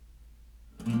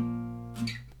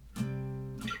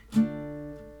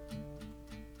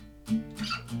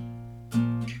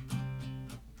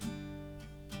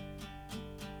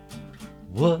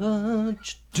What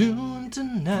you doing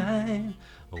tonight?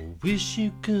 I wish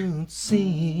you could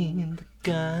see the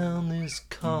guy on this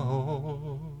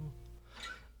call.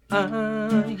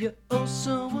 Are you oh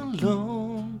so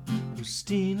alone? Who's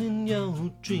stealing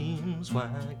your dreams? Why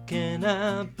can't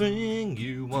I bring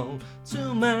you on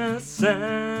to my side?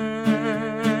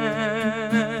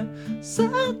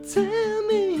 So tell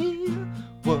me,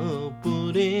 what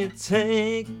would it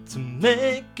take to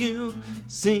make you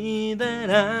see that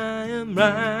I am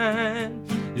right?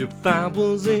 If I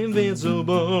was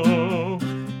invincible,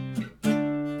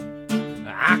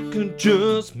 I could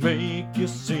just make you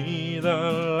see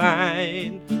the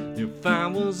light. If I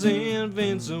was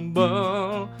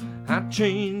invincible, I'd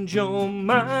change your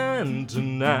mind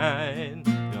tonight.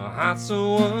 Your heart's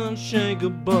so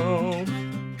unshakable.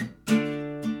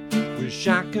 Wish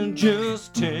I could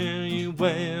just tell you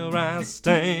where I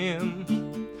stand.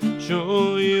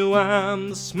 Show you I'm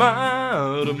the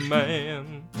smarter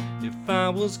man. If I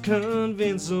was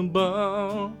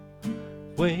convincible,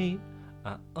 wait,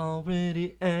 I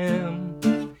already am.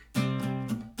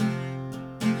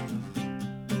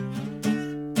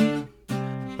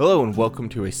 Hello and welcome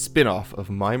to a spin-off of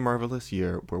My Marvelous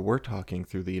Year, where we're talking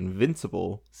through the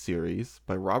Invincible series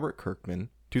by Robert Kirkman,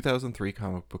 2003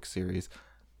 comic book series.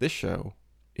 This show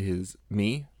is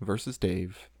me versus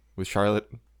Dave, with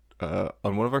Charlotte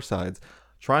on one of our sides,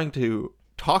 trying to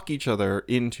talk each other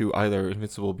into either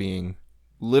Invincible being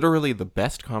literally the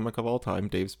best comic of all time,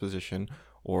 Dave's position,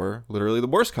 or literally the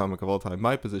worst comic of all time,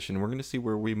 my position. We're going to see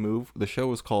where we move. The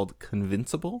show is called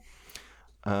Convincible,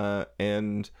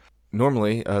 and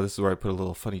normally this is where I put a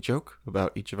little funny joke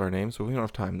about each of our names, but we don't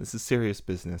have time. This is serious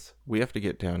business. We have to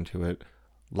get down to it.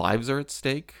 Lives are at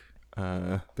stake.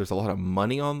 There's a lot of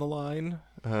money on the line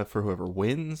for whoever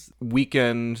wins.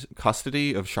 Weekend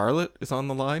custody of Charlotte is on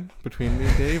the line between me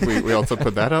and Dave. We also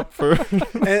put that up for...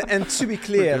 and to be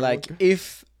clear, like,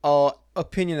 if our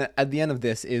opinion at the end of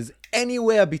this is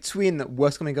anywhere between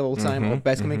worst comic of all time or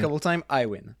best comic of all time, I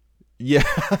win. Yeah.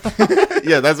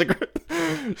 Yeah, that's a great...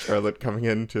 Charlotte coming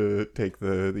in to take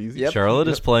the easy. Yep. Charlotte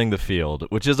is playing the field,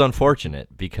 which is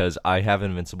unfortunate because I have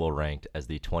Invincible ranked as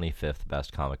the 25th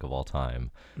best comic of all time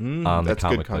on the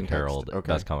Comic Book Herald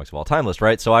Best Comics of All Time list,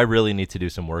 right? So I really need to do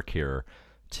some work here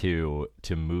to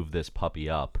move this puppy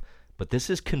up. But this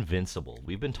is Convincible.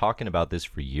 We've been talking about this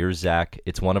for years, Zach.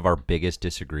 It's one of our biggest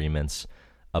disagreements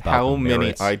about how the many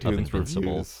merits iTunes of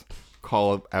Invincible. reviews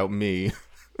call out me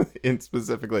in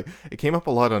specifically. It came up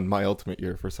a lot on My Ultimate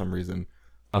Year for some reason.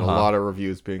 And a lot of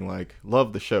reviews being like,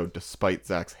 love the show despite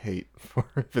Zach's hate for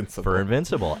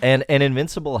Invincible. And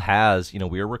Invincible has,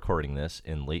 we are recording this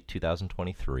in late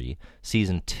 2023.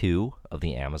 Season 2 of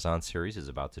the Amazon series is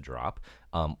about to drop.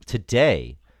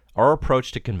 Today, our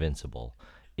approach to Convincible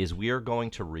is we are going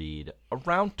to read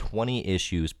around 20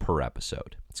 issues per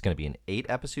episode. It's going to be an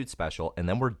 8-episode special, and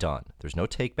then we're done. There's no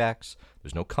takebacks.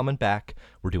 There's no coming back.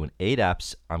 We're doing 8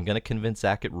 eps. I'm going to convince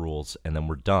Zach it rules, and then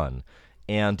we're done.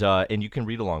 And you can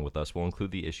read along with us. We'll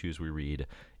include the issues we read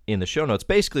in the show notes.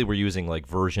 Basically, we're using like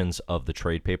versions of the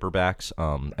trade paperbacks.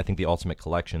 I think the Ultimate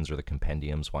Collections or the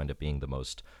compendiums wind up being the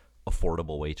most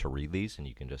affordable way to read these, and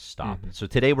you can just stop. So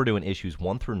today we're doing issues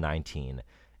 1 through 19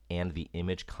 and the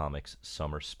Image Comics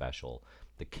Summer Special,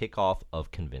 the kickoff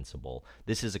of Convincible.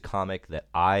 This is a comic that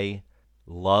I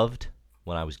loved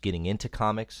when I was getting into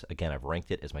comics. Again, I've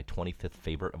ranked it as my 25th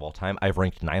favorite of all time. I've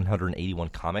ranked 981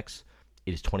 comics.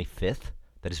 It is 25th.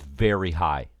 That is very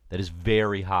high.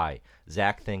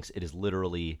 Zach thinks it is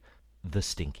literally the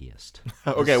stinkiest.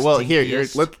 Okay, well, here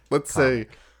let's say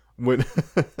when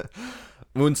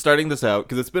when starting this out,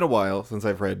 because it's been a while since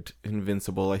I've read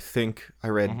Invincible. I think I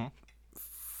read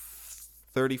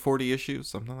 30, 40 issues,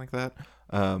 something like that.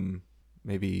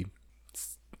 Maybe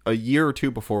a year or two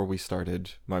before we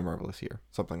started My Marvelous Year,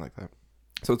 something like that.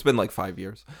 So it's been like 5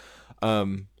 years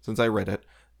since I read it,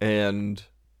 and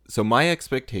so my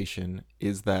expectation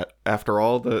is that after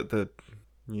all the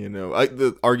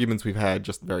arguments we've had,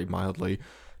 just very mildly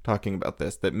talking about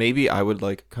this, that maybe I would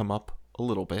like come up a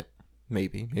little bit.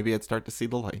 Maybe I'd start to see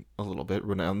the light a little bit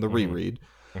on the reread.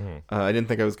 I didn't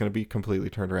think I was going to be completely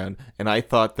turned around, and I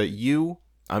thought that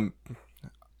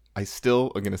I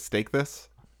still am going to stake this.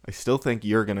 I still think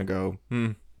you're going to go,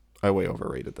 I way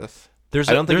overrated this. I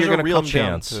don't think you're going to real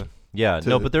chance.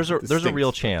 But there's a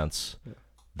real chance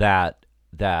that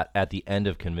at the end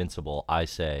of Convincible, I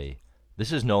say,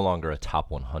 this is no longer a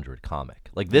top 100 comic.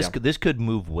 Like, this could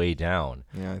move way down,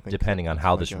 depending on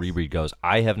how this reread goes.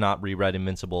 I have not reread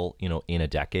Invincible, in a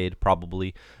decade,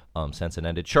 probably, since it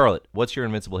ended. Charlotte, what's your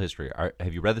Invincible history?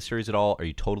 Have you read the series at all? Are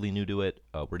you totally new to it?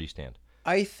 Where do you stand?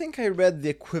 I think I read the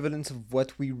equivalent of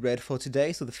what we read for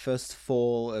today, so the first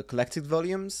four collected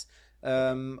volumes,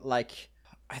 like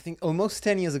I think almost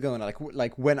 10 years ago now,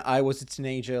 like when I was a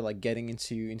teenager, like getting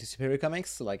into superhero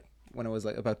comics, so like when I was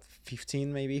like about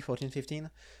 15, maybe 14, 15.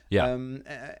 Yeah.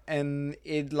 And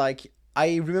it like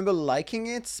I remember liking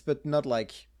it, but not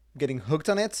like getting hooked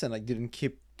on it, and like didn't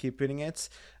keep reading it.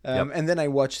 Yep. And then I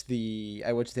watched the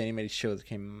animated show that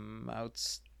came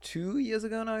out 2 years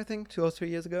ago now, I think 2 or 3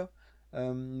 years ago,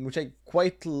 which I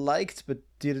quite liked, but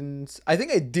didn't. I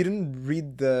think I didn't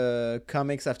read the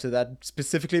comics after that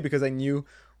specifically because I knew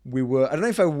we were. I don't know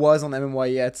if I was on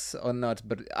MMY yet or not,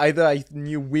 but either I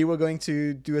knew we were going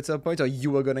to do it at some point, or you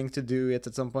were going to do it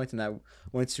at some point, and I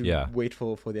wanted to wait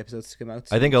for the episodes to come out.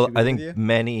 I think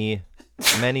many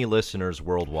listeners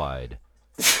worldwide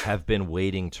have been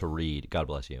waiting to read. God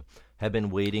bless you. Have been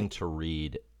waiting to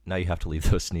read. Now you have to leave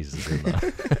those sneezes in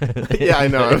the yeah, I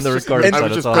know. in the recording.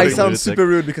 I sound super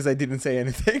rude because I didn't say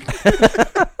anything.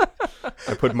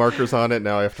 I put markers on it.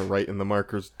 Now I have to write in the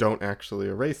markers. Don't actually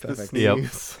erase the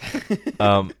sneeze.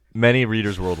 Yep. Many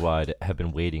readers worldwide have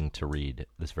been waiting to read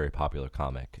this very popular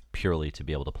comic purely to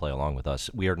be able to play along with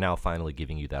us. We are now finally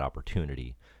giving you that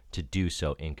opportunity to do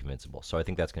so in Convincible. So I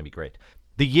think that's going to be great.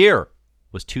 The year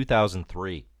was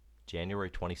 2003,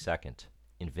 January 22nd.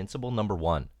 Invincible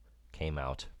 #1 came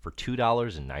out for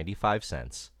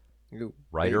 $2.95.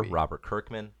 Writer baby. Robert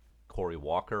Kirkman, Cory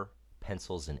Walker,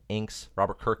 pencils and inks.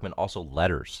 Robert Kirkman also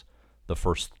letters the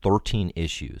first 13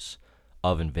 issues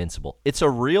of Invincible. It's a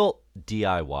real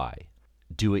DIY,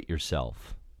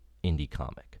 do-it-yourself indie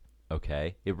comic,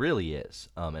 okay? It really is.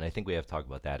 And I think we have to talk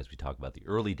about that as we talk about the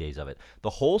early days of it. The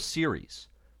whole series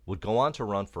would go on to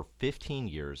run for 15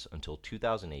 years until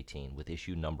 2018 with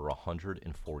issue number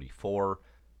 144.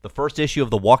 The first issue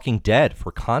of The Walking Dead,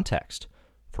 for context,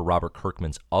 for Robert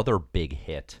Kirkman's other big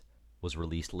hit, was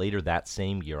released later that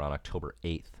same year on October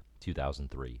 8th,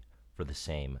 2003, for the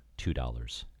same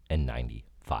 $2.95.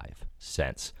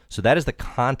 So that is the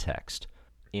context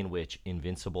in which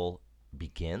Invincible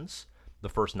begins. The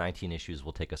first 19 issues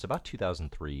will take us about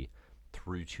 2003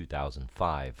 through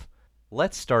 2005.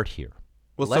 Let's start here.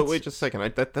 Well, so wait just a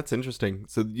second. That's interesting.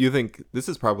 So you think this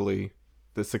is probably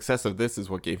the success of this is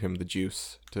what gave him the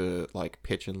juice to like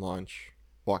pitch and launch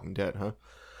Walking Dead, huh?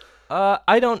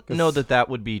 I don't know that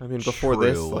would be. I mean, before true.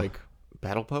 this, like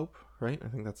Battle Pope, right? I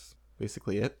think that's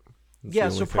basically it.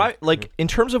 That's in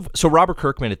terms of Robert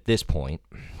Kirkman at this point,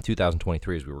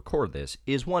 2023 as we record this,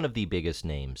 is one of the biggest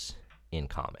names in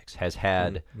comics. Has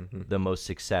had the most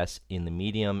success in the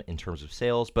medium in terms of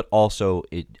sales, but also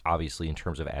obviously in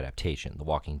terms of adaptation. The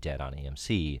Walking Dead on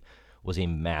AMC was a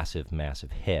massive,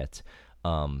 massive hit.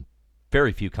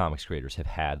 Very few comics creators have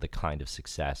had the kind of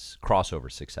success,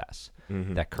 crossover success,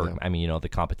 that Kirkman. Yeah. I mean, the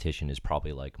competition is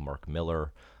probably like Mark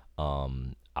Miller,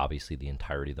 obviously the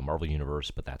entirety of the Marvel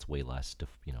Universe, but that's way less,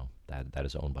 that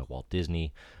is owned by Walt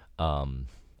Disney.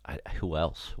 Who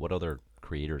else? What other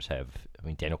creators have? I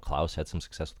mean, Daniel Klaus had some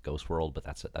success with Ghost World, but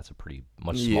that's a pretty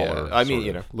much smaller. Yeah, I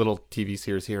mean, little TV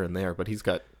series here and there, but he's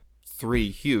got 3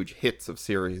 huge hits of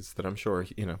series that I'm sure,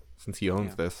 since he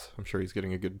owns this, I'm sure he's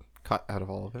getting a good cut out of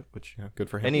all of it, which good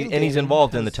for him. And he's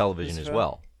involved in the television as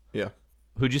well. Yeah.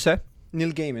 Who'd you say?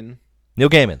 Neil Gaiman. Neil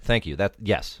Gaiman. Thank you.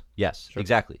 Yes, sure.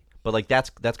 Exactly. But like that's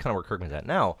kind of where Kirkman's at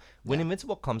now. When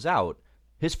Invincible comes out,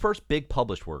 his first big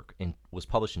published work was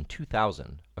published in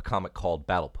 2000, a comic called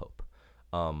Battle Pope,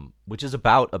 which is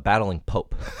about a battling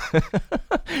pope.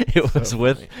 It was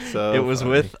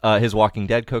with his Walking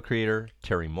Dead co-creator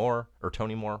Tony Moore,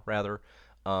 rather,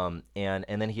 and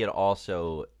then he had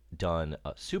also done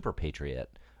Super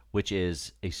Patriot, which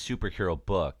is a superhero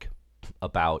book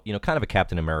about kind of a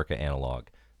Captain America analog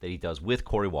that he does with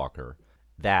Cory Walker.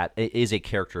 That is a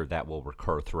character that will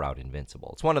recur throughout Invincible.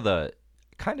 It's one of the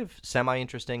kind of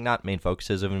semi-interesting, not main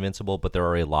focuses of Invincible, but there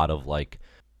are a lot of like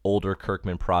older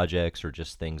Kirkman projects or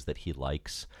just things that he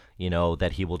likes,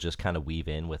 that he will just kind of weave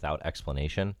in without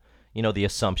explanation. The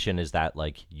assumption is that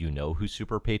like who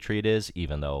Super Patriot is,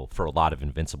 even though for a lot of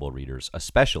Invincible readers,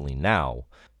 especially now,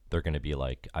 they're going to be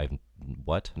like,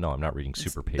 what? No, I'm not reading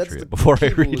Super Patriot before I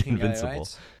read Invincible. Guy,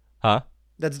 right? Huh?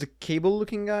 That's the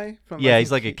Cable-looking guy?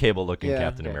 He's like a Cable-looking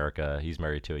Captain America. He's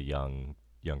married to a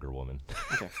younger woman.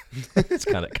 Okay. It's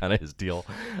kind of his deal.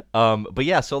 But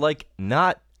yeah, so like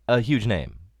not a huge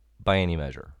name by any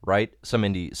measure, right?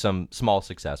 Some small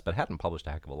success, but hadn't published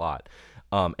a heck of a lot.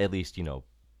 At least,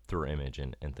 through Image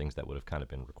and things that would have kind of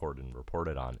been recorded and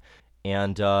reported on.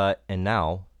 And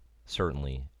now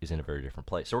certainly is in a very different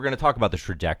place. So we're going to talk about the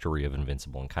trajectory of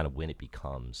Invincible and kind of when it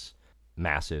becomes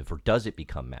massive, or does it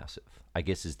become massive, I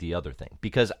guess is the other thing.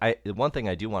 Because one thing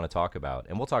I do want to talk about,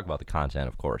 and we'll talk about the content,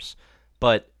 of course,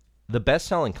 But the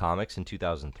best-selling comics in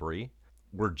 2003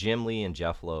 were Jim Lee and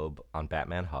Jeff Loeb on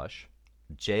Batman Hush,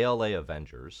 JLA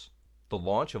Avengers, the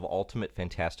launch of Ultimate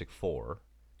Fantastic Four,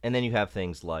 and then you have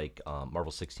things like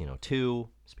Marvel 1602,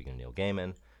 speaking of Neil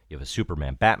Gaiman. You have a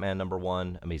Superman Batman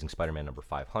 #1, Amazing Spider-Man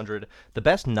 #500. The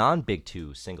best non-Big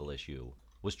Two single issue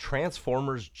was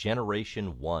Transformers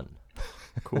Generation 1.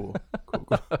 Cool.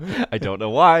 I don't know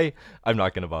why. I'm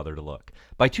not going to bother to look.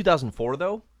 By 2004,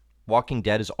 though, Walking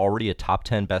Dead is already a top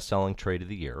 10 best-selling trade of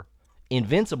the year.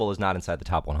 Invincible is not inside the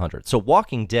top 100. So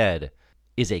Walking Dead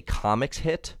is a comics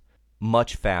hit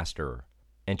much faster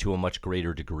and to a much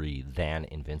greater degree than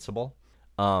Invincible.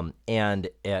 And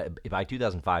by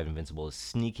 2005, Invincible is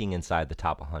sneaking inside the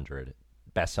top 100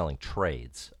 best-selling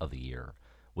trades of the year,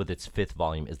 with its 5th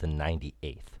volume is the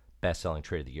 98th best-selling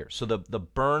trade of the year. So the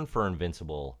burn for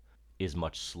Invincible is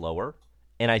much slower,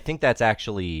 and I think that's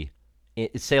actually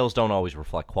sales don't always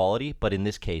reflect quality, but in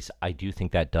this case, I do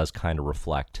think that does kind of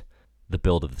reflect the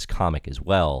build of this comic as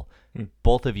well.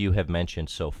 Both of you have mentioned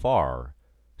so far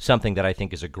something that I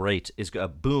think is a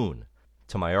boon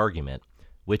to my argument,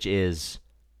 which is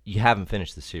you haven't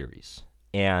finished the series.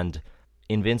 And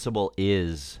Invincible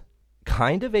is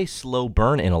kind of a slow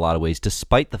burn in a lot of ways,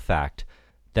 despite the fact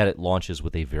that it launches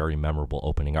with a very memorable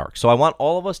opening arc. So I want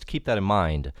all of us to keep that in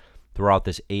mind throughout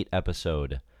this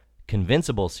 8-episode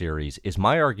Convincible series. Is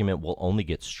my argument will only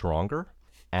get stronger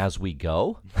as we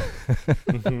go.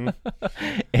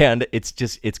 And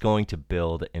it's going to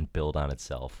build and build on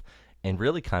itself and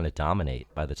really kind of dominate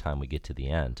by the time we get to the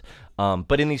end.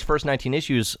 But in these first 19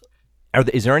 issues,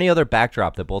 is there any other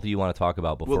backdrop that both of you want to talk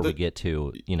about before we get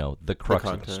to, the crux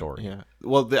of the story? Yeah.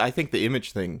 Well, I think the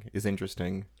Image thing is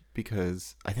interesting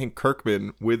because I think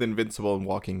Kirkman with Invincible and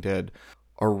Walking Dead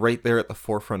are right there at the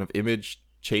forefront of Image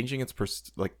changing its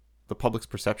the public's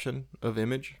perception of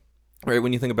Image. Right,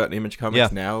 when you think about Image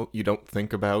comics now, you don't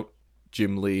think about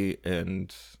Jim Lee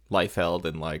and Liefeld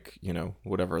and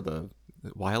whatever the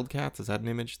Wildcats, is that an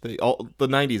Image? All the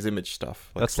 90s Image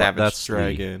stuff, like Savage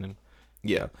Dragon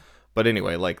and But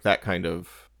anyway, like that kind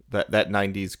of that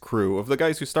 90s crew of the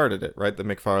guys who started it, right? The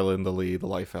McFarlane, the Lee, the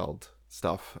Liefeld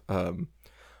stuff,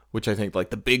 which I think like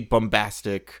the big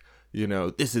bombastic,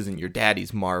 this isn't your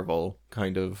daddy's Marvel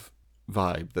kind of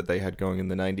vibe that they had going in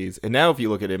the 90s. And now if you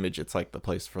look at Image, it's like the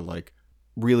place for like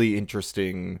really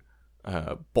interesting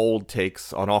bold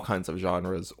takes on all kinds of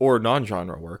genres or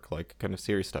non-genre work, like kind of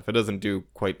serious stuff. It doesn't do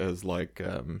quite as like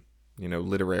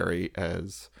literary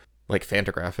as like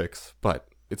Fantagraphics, but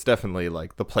it's definitely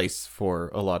like the place for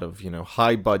a lot of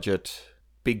high budget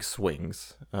big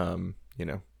swings,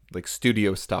 like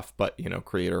studio stuff, but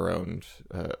creator owned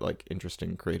like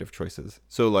interesting creative choices.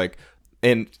 So like,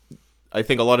 and I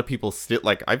think a lot of people still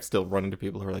like, I've still run into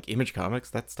people who are like, Image Comics,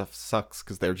 that stuff sucks,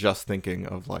 because they're just thinking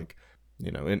of like,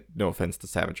 no offense to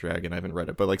Savage Dragon, I haven't read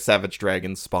it, but like Savage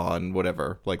Dragon, Spawn,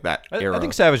 whatever, like that era. I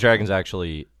think Savage Dragon's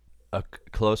actually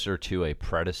closer to a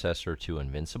predecessor to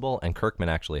Invincible, and Kirkman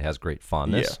actually has great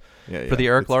fondness for the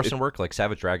Eric Larson work. Like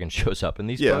Savage Dragon shows up in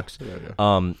these books.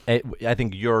 I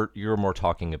think you're more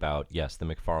talking about the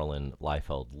McFarlane,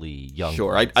 Liefeld, Lee, Young.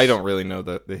 Sure, I don't really know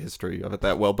the history of it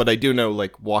that well, but I do know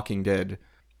like Walking Dead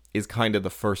is kind of the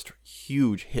first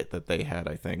huge hit that they had.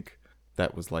 I think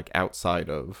that was like outside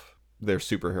of their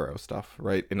superhero stuff,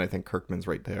 right? And I think Kirkman's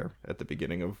right there at the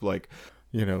beginning of like,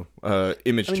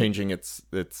 Image changing its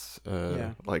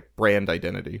like brand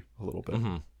identity a little bit.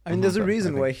 Mm-hmm. I mean, there's a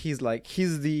reason why he's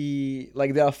the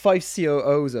there are 5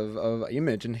 COOs of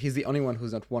Image, and he's the only one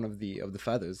who's not one of the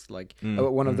feathers, like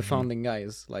one of the founding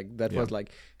guys. Like that was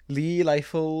like Lee,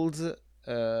 Liefeld,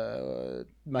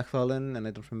 McFarlane, and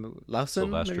I don't remember Larson.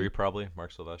 Silvestri, maybe? Probably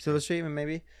Mark Silvestri. Silvestri,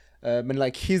 maybe. But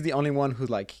like he's the only one who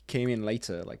like came in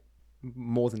later, like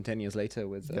more than 10 years later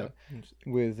with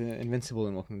Invincible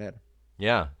and Walking Dead.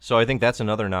 Yeah, so I think that's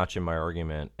another notch in my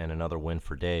argument, and another win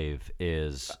for Dave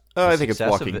is. I think it's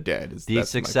Walking Dead. The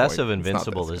success of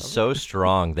Invincible is so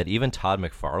strong that even Todd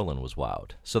McFarlane was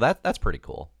wowed. So that's pretty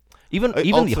cool. Even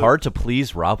the hard to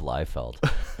please Rob Liefeld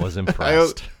was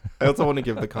impressed. I also want to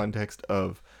give the context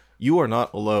of you are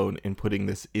not alone in putting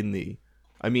this in the.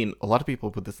 I mean, a lot of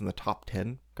people put this in the top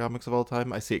 10 comics of all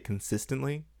time. I see it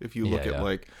consistently. If you look at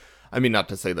like. I mean, not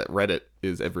to say that Reddit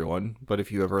is everyone, but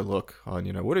if you ever look on,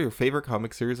 what are your favorite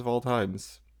comic series of all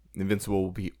times, Invincible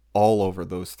will be all over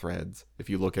those threads. If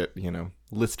you look at,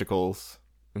 listicles,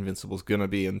 Invincible's going to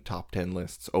be in top 10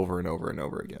 lists over and over and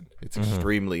over again. It's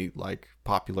extremely, like,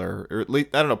 popular, or at least,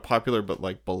 I don't know, popular, but,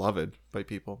 like, beloved by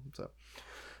people. So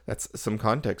that's some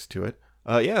context to it.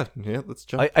 Let's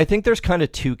jump. I think there's kind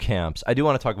of two camps. I do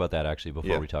want to talk about that, actually,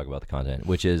 before we talk about the content,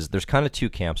 which is there's kind of two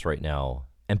camps right now.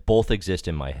 and both exist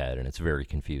in my head, and it's very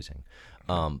confusing.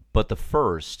 But the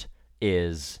first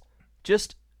is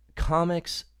just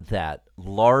comics that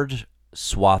large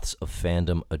swaths of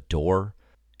fandom adore.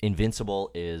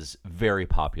 Invincible is very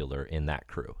popular in that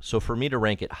crew. So for me to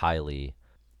rank it highly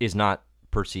is not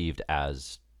perceived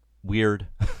as weird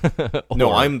or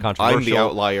No, I'm controversial. the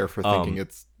outlier for thinking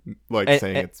it's like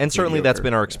saying it's and certainly that's mediocre.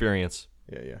 been our experience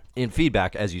Yeah. in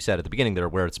feedback, as you said at the beginning there,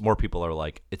 where it's more people are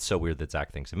like, it's so weird that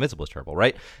Zach thinks Invincible is terrible,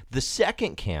 right? The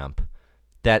second camp,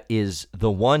 that is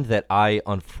the one that I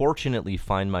unfortunately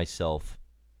find myself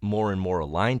more and more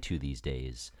aligned to these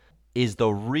days, is the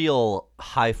real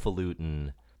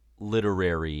highfalutin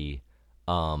literary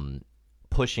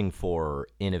pushing for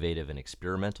innovative and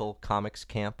experimental comics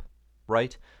camp,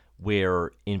 right?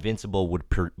 Where Invincible would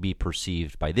be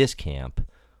perceived by this camp,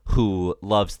 who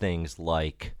loves things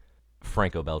like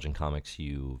Franco-Belgian comics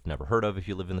you've never heard of if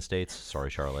you live in the States. Sorry,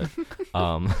 Charlotte.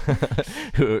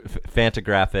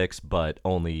 Fantagraphics, but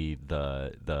only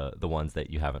the ones that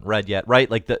you haven't read yet,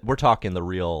 right? Like we're talking the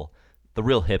real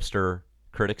hipster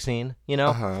critic scene, you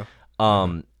know?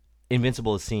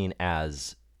 Invincible is seen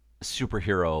as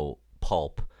superhero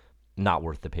pulp, not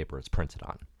worth the paper it's printed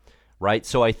on, right?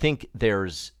 So I think there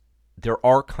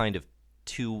are kind of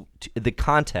the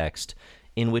context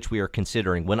in which we are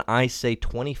considering. When I say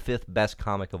 25th best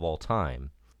comic of all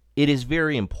time, it is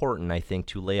very important, I think,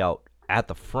 to lay out at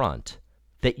the front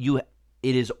that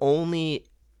it is only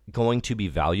going to be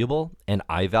valuable, and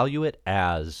I value it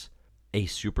as a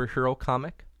superhero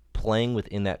comic playing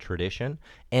within that tradition,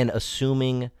 and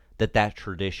assuming that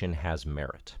tradition has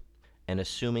merit, and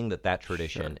assuming that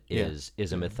tradition is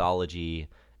a mythology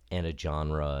and a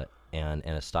genre and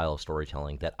a style of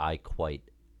storytelling that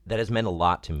has meant a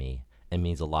lot to me and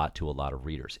means a lot to a lot of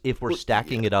readers. If we're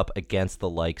stacking it up against the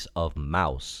likes of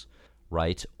Mouse,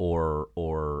 right,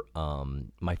 or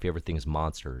my favorite thing is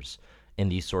Monsters,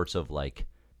 and these sorts of like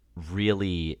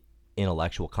really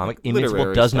intellectual comic,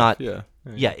 Invincible does not.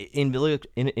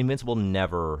 Invincible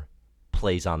never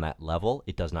plays on that level.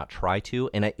 It does not try to.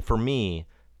 And for me,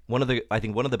 I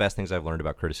think one of the best things I've learned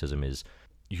about criticism is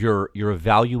you're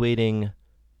evaluating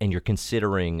and you're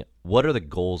considering, what are the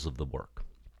goals of the work?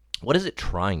 What is it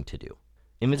trying to do?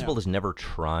 Invincible is never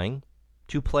trying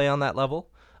to play on that level.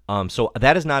 So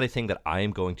that is not a thing that I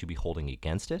am going to be holding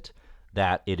against it.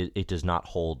 That it does not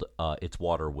hold its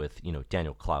water with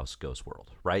Daniel Klaus Ghost World,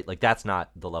 right? Like that's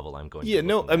not the level I'm going. Yeah,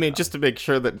 no, I mean just to make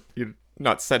sure that you're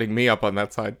not setting me up on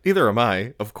that side. Neither am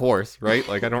I, of course, right?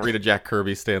 Like I don't read a Jack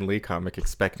Kirby Stan Lee comic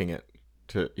expecting it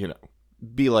to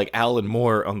be like Alan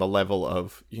Moore on the level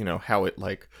of how it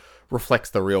like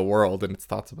reflects the real world and its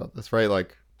thoughts about this, right?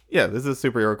 Like yeah, this is a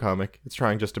superhero comic. It's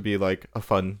trying just to be like a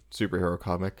fun superhero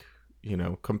comic,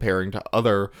 comparing to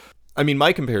other. I mean,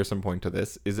 my comparison point to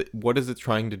this is what is it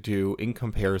trying to do in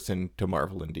comparison to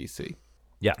Marvel and DC?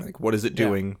 Yeah. Like, what is it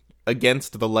doing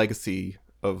against the legacy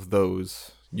of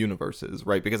those universes,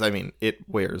 right? Because, I mean, it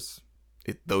wears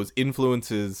those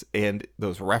influences and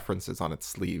those references on its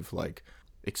sleeve, like,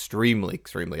 extremely,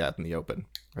 extremely out in the open,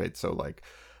 right? So, like,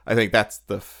 I think that's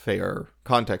the fair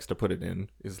context to put it in,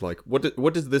 is like, what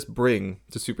does this bring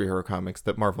to superhero comics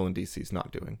that Marvel and DC is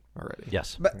not doing already?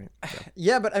 Yes. But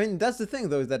right? but I mean, that's the thing,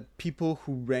 though, is that people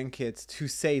who rank it, who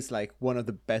say it's like one of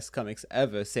the best comics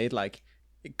ever, say it like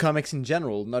comics in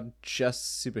general, not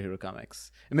just superhero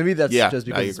comics. And maybe that's just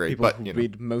because people who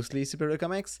read mostly superhero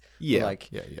comics. Yeah,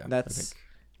 like, yeah.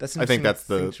 I think that's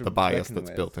the bias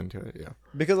that's built into it, yeah.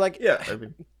 Because, like, I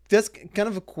mean, there's kind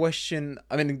of a question,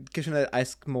 a question that I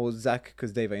ask more Zach,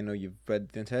 because Dave, I know you've read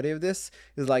the entirety of this,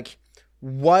 is like,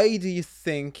 why do you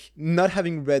think, not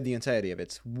having read the entirety of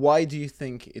it, why do you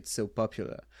think it's so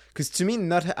popular? Because to me,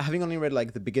 not having only read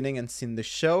like the beginning and seen the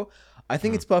show, I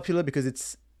think it's popular because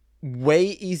it's way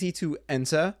easy to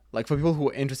enter. Like for people who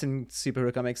are interested in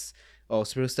superhero comics or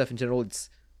superhero stuff in general, it's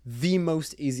the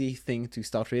most easy thing to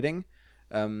start reading.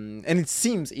 And it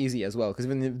seems easy as well, because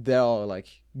even if there are like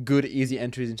good easy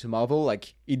entries into Marvel,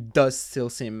 like it does still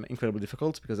seem incredibly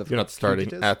difficult because of you're not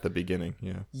starting at the beginning.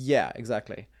 Yeah,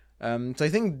 exactly. So I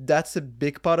think that's a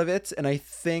big part of it, and I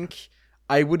think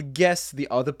I would guess the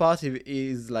other part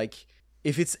is like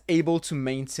if it's able to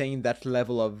maintain that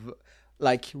level of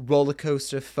like roller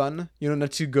coaster fun,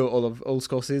 not to go all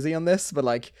Scorsese on this, but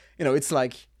like it's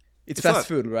like it's fast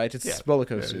food, right? It's roller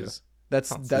coasters. That's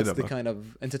the kind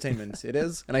of entertainment it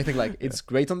is, and I think like it's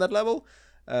great on that level.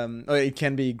 Or it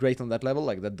can be great on that level.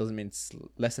 Like that doesn't mean it's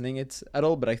lessening it at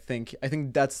all. But I think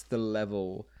that's the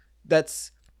level.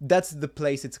 That's the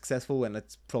place it's successful, and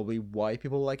that's probably why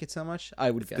people like it so much.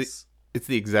 I would guess. it's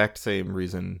the exact same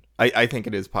reason. I think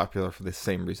it is popular for the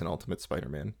same reason Ultimate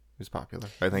Spider-Man is popular.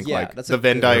 I think like that's the a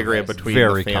Venn good diagram comparison. between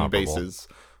Very the fan comparable. bases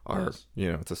are,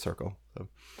 Yes. it's a circle. So,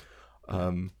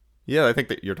 yeah, I think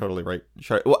that you're totally right.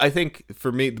 Well, I think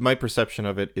for me, my perception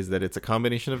of it is that it's a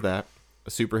combination of that, a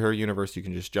superhero universe you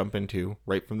can just jump into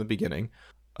right from the beginning.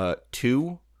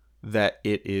 Two, that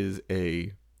it is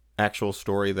a actual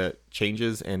story that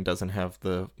changes and doesn't have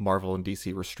the Marvel and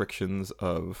DC restrictions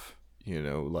of,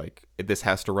 like this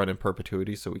has to run in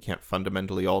perpetuity, so we can't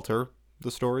fundamentally alter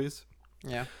the stories.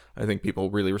 Yeah. I think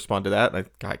people really respond to that. And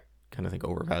I kind of think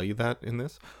overvalue that in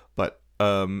this. But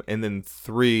and then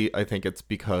three, I think it's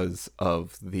because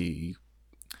of the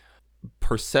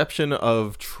perception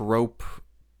of trope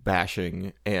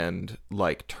bashing and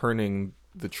like turning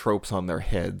the tropes on their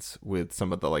heads with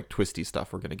some of the like twisty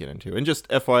stuff we're going to get into. And just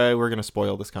FYI, we're going to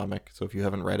spoil this comic. So if you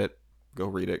haven't read it, go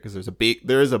read it, because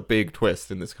there is a big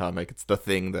twist in this comic. It's the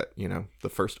thing that, the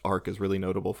first arc is really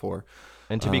notable for.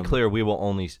 And to be clear, we will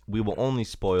only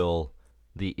spoil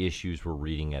the issues we're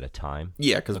reading at a time.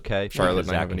 Yeah, because Okay, Charlotte because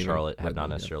and I Zach haven't and even Charlotte have read not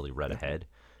them yet. necessarily read ahead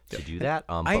to do that.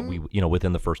 But I'm- we,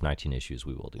 within the first 19 issues,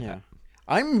 we will do Yeah. that.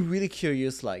 I'm really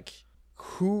curious, like,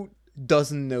 who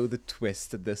doesn't know the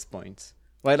twist at this point?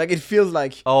 Right? Like, it feels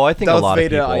like Oh, I think Darth a lot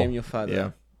Vader, of people. I am your father.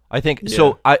 Yeah. I think Yeah.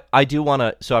 so. I do want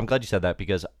to. So I'm glad you said that,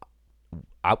 because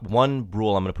one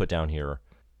rule I'm going to put down here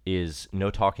is no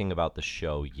talking about the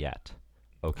show yet.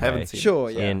 Okay. Haven't seen it. Sure,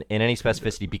 yeah. in any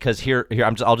specificity, because here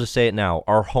I'll just say it now.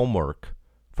 Our homework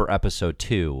for episode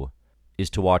 2 is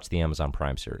to watch the Amazon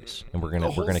Prime series, and we're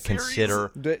gonna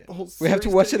consider. We have to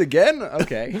watch it again?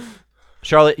 Okay.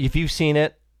 Charlotte, if you've seen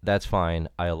it, that's fine.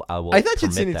 I will. I thought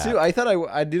you'd permit seen it that. too. I thought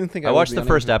I didn't think I would watched be the on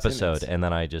first anything that's in episode, it. and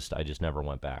then I just never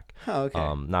went back. Oh,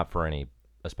 okay. Not for any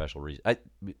a special reason.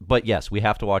 But yes, we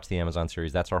have to watch the Amazon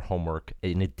series. That's our homework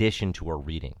in addition to our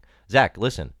reading. Zach,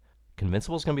 listen.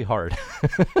 Convincible's gonna be hard.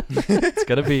 It's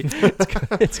gonna be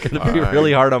Alright.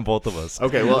 really hard on both of us.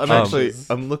 Okay, well,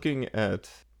 I'm looking at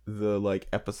the like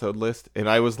episode list, and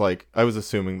I was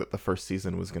assuming that the first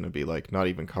season was going to be like not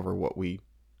even cover what we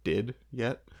did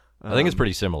yet. I think it's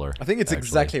pretty similar. I think it's actually.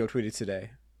 exactly what we did today.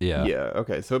 Yeah. Yeah.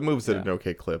 Okay, so it moves at Yeah. an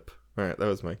okay clip. All right, that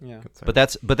was my Yeah. concern.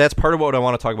 But that's part of what I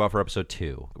want to talk about for episode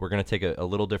 2. We're gonna take a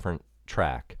little different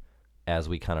track as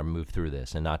we kind of move through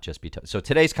this, and not just be so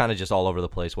today's kind of just all over the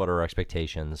place. What are our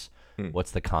expectations? What's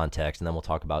the context? And then we'll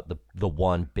talk about the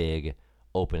one big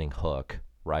opening hook,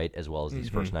 right, as well as these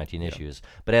first 19 issues.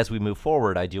 But as we move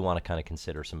forward, I do want to kind of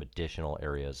consider some additional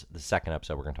areas. The second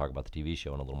episode, we're going to talk about the TV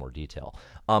show in a little more detail.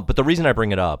 But the reason I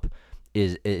bring it up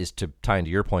is to tie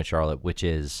into your point, Charlotte, which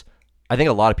is I think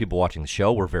a lot of people watching the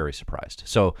show were very surprised.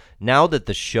 So now that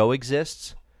the show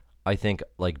exists, I think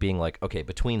like being like, okay,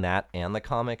 between that and the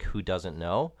comic, who doesn't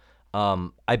know?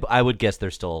 I would guess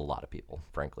there's still a lot of people,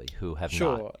 frankly, who have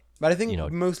Sure. not. But I think you know,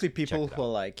 mostly people checked it who are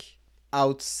like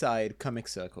outside comic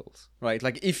circles, right?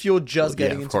 Like if you're just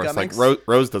getting of into course, comics, like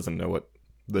Rose doesn't know what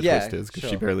the Yeah, twist is because she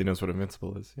sure. barely knows what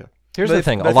Invincible is. Yeah. Here's But the if-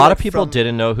 thing: but a I feel lot like of people from-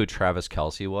 didn't know who Travis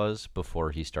Kelce was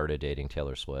before he started dating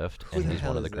Taylor Swift, and the he's one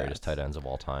hell of the is greatest that? tight ends of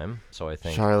all time. So I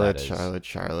think Charlotte, that is,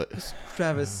 Charlotte.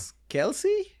 Travis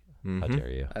Kelsey. How dare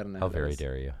you? I don't know How who that very is.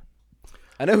 dare you?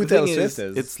 I know who The thing Taylor is,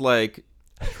 Swift is. it's like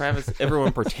Travis.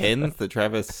 Everyone pretends that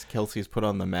Travis Kelsey's put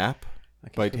on the map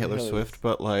by who the Taylor hell Swift, is-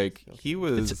 but like he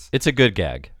was. It's a good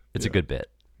gag. It's a Yeah. good bit.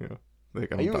 Yeah,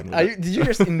 like, I'm Are you, done with are it. you, did you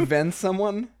just invent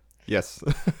someone? Yes.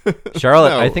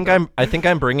 Charlotte, No, I think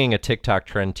I'm bringing a TikTok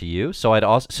trend to you. So I'd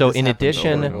also This in happens over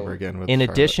and addition over again with in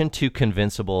Charlotte. addition to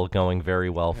Convincible going very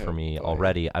well for me boy.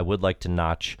 already, I would like to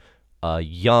notch a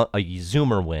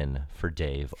Zoomer win for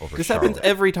Dave over This Charlotte. happens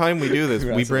every time we do this.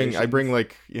 I bring Congratulations.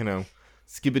 like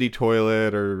Skibbity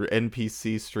Toilet or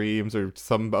NPC streams or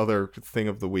some other thing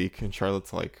of the week, and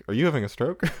Charlotte's like, "Are you having a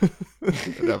stroke?"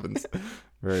 It happens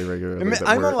very regularly. that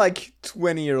I'm we're- on like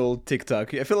 20-year-old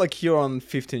TikTok. I feel like you're on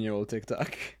 15-year-old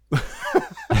TikTok.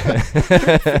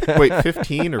 Wait,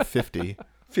 15 or 50?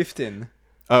 15.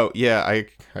 Oh yeah, I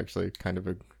actually kind of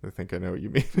I think I know what you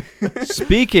mean.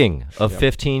 Speaking of Yeah.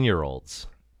 15-year-olds,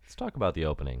 let's talk about the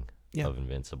opening Yeah. of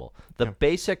Invincible. The Yeah.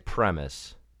 basic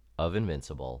premise of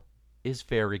Invincible is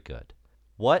very good.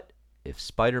 What if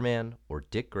Spider-Man or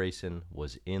Dick Grayson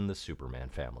was in the Superman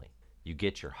family? You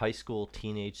get your high school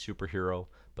teenage superhero,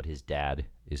 but his dad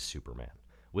is Superman.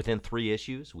 Within 3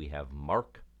 issues, we have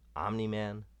Mark,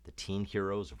 Omni-Man, the teen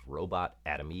heroes of Robot,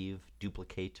 Adam Eve,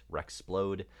 Duplicate,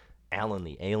 Rexplode, Alan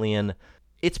the Alien.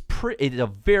 It's a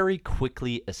very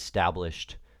quickly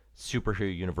established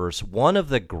superhero universe. One of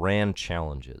the grand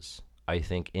challenges, I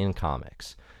think, in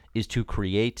comics is to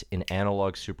create an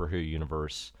analog superhero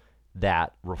universe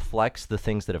that reflects the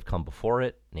things that have come before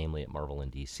it, namely at Marvel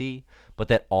and DC, but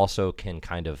that also can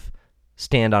kind of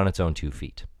stand on its own 2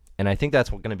 feet. And I think that's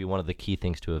going to be one of the key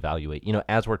things to evaluate.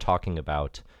 As we're talking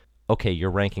about, okay,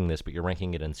 you're ranking this, but you're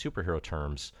ranking it in superhero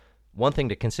terms. One thing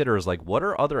to consider is like, what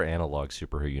are other analog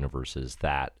superhero universes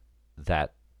that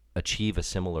achieve a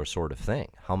similar sort of thing?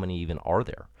 How many even are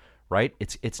there? Right?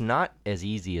 It's not as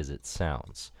easy as it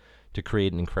sounds to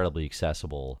create an incredibly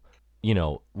accessible,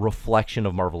 reflection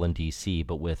of Marvel and DC,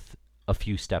 but with a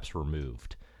few steps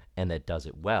removed, and that does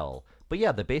it well. But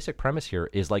yeah, the basic premise here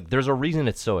is like, there's a reason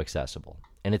it's so accessible,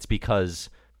 and it's because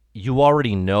you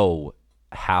already know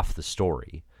half the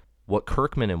story. What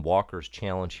Kirkman and Walker's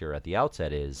challenge here at the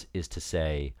outset is to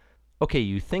say, okay,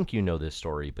 you think you know this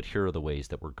story, but here are the ways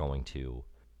that we're going to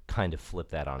kind of flip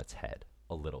that on its head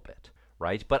a little bit,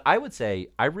 right? But I would say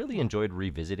I really enjoyed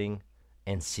revisiting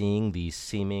and seeing these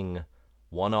seeming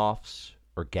one-offs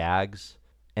or gags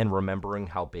and remembering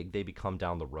how big they become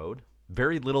down the road.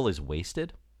 Very little is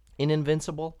wasted in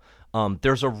Invincible.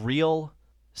 There's a real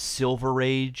Silver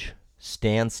Age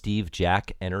Stan, Steve,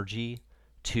 Jack energy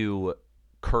to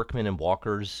Kirkman and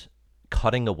Walker's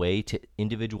cutting away to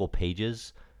individual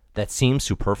pages that seem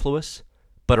superfluous,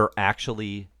 but are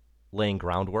actually laying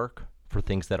groundwork for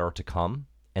things that are to come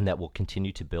and that will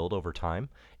continue to build over time.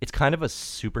 It's kind of a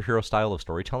superhero style of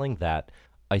storytelling that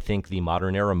I think the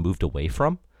modern era moved away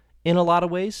from in a lot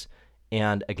of ways.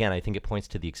 And again, I think it points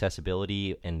to the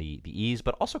accessibility and the ease,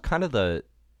 but also kind of the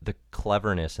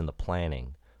cleverness and the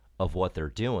planning of what they're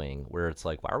doing, where it's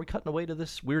like, why are we cutting away to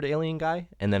this weird alien guy?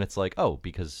 And then it's like, oh,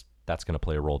 because that's going to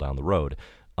play a role down the road,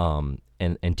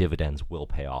 and dividends will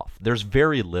pay off. There's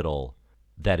very little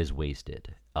that is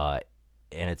wasted, and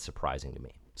it's surprising to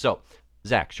me. So,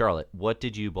 Zach, Charlotte, what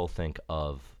did you both think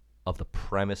of the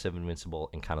premise of Invincible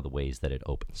and kind of the ways that it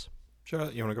opens?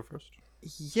 Charlotte, you want to go first?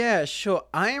 Yeah, sure.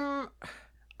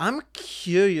 I'm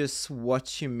curious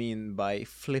what you mean by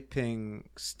flipping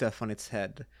stuff on its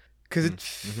head, because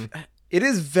it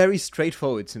is very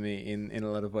straightforward to me in a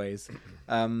lot of ways.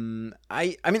 I mean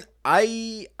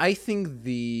I think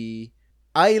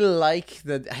I like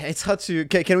that. It's hard to.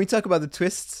 Can we talk about the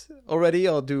twists already,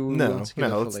 or do we want to keep it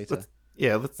for later?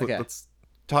 Let's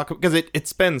talk, because it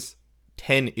spends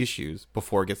 10 issues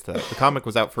before it gets to that. The comic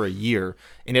was out for a year,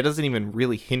 and it doesn't even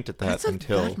really hint at that That's not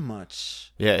until that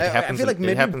much. Yeah, it happens. I feel like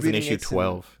it happens in reading issue it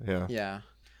 12. Yeah.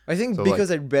 I think So, because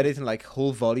I read it in like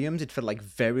whole volumes, it felt like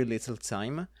very little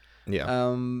time.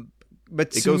 Yeah.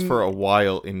 But It goes for a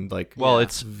while in like. Well, Yeah.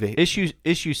 it's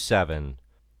issue 7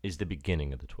 is the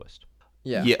beginning of the twist.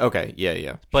 Yeah. Yeah. Okay.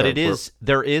 Yeah. But Sure,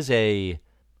 there is a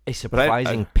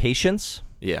surprising patience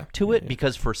Yeah. to it, Yeah.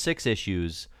 because for 6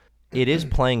 issues, it is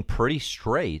playing pretty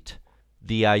straight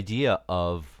the idea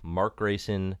of Mark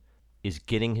Grayson is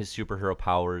getting his superhero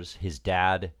powers. His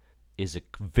dad is a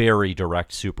very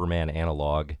direct Superman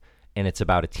analog, and it's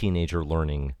about a teenager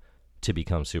learning to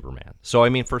become Superman. So, I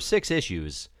mean, for 6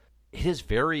 issues, it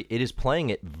is playing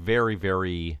it very,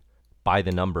 very by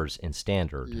the numbers and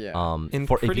standard. Yeah. And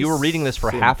If you were reading this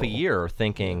for half a simple. year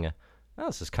thinking, oh,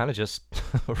 this is kind of just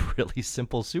a really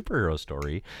simple superhero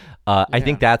story, I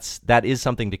think that is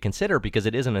something to consider, because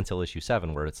it isn't until issue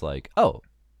 7 where it's like, oh,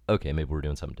 okay, maybe we're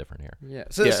doing something different here. Yeah.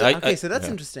 So that's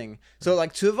interesting. So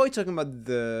like, to avoid talking about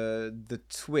the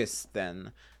twist,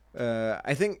 then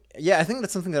I think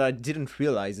that's something that I didn't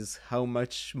realize, is how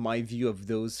much my view of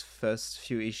those first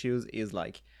few issues is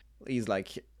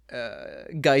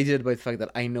guided by the fact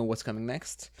that I know what's coming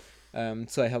next.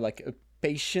 So I have like a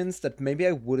patience that maybe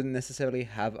I wouldn't necessarily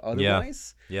have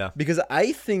otherwise. Yeah. Because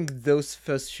I think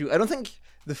I don't think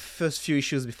the first few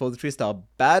issues before the twist are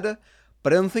bad,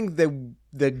 but I don't think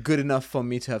they're good enough for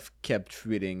me to have kept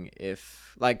reading.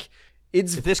 If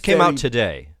this came out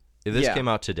today,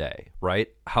 right?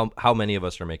 How many of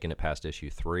us are making it past issue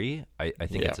 3? I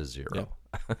think it's a 0. Yeah.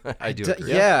 I do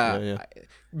agree. Yeah.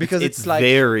 Because It's like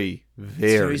very,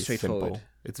 very straightforward. straightforward.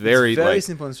 It's very like,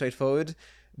 simple and straightforward.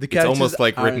 The it's characters almost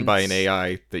like written by an aren't-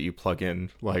 AI that you plug in.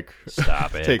 Like,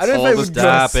 Stop it. takes I don't know all if I the would go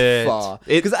Stop as it. far,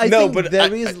 It- because I no, think but there I-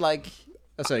 is like.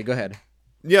 Oh, sorry. Go ahead.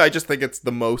 Yeah, I just think it's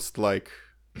the most like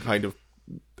kind of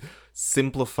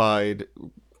simplified.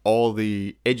 All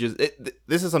the edges.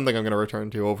 This is something I'm going to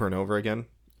return to over and over again.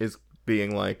 Is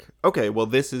being like, okay, well,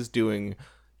 this is doing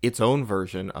its own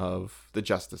version of the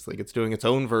Justice League. It's doing its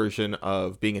own version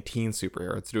of being a teen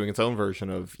superhero. It's doing its own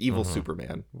version of evil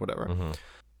Superman, whatever.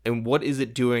 And what is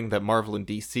it doing that Marvel and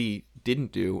DC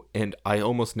didn't do? And I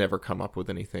almost never come up with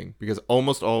anything, because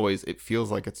almost always it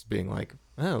feels like it's being like,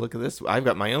 oh, look at this. I've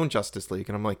got my own Justice League.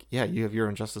 And I'm like, yeah, you have your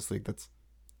own Justice League. That's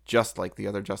just like the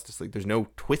other Justice League. There's no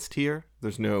twist here.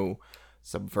 There's no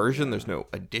subversion. There's no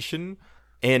addition.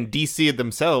 And DC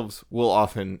themselves will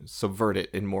often subvert it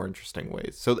in more interesting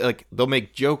ways. So like they'll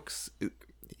make jokes.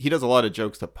 He does a lot of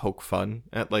jokes that poke fun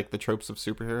at like the tropes of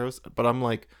superheroes, but I'm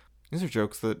like, these are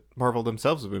jokes that Marvel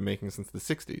themselves have been making since the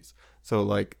 60s. So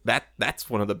like that's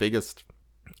one of the biggest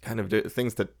kind of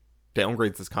things that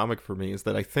downgrades this comic for me, is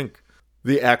that I think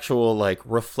the actual like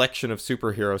reflection of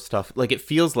superhero stuff, like it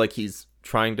feels like he's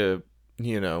trying to,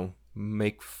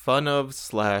 make fun of /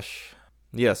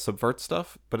 subvert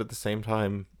stuff, but at the same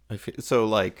time so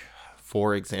like,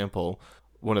 for example,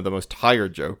 one of the most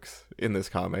tired jokes in this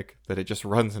comic that it just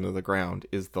runs into the ground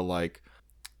is the like,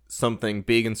 something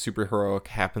big and superheroic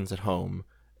happens at home,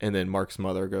 and then Mark's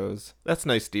mother goes, "That's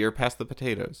nice, dear, pass the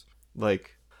potatoes."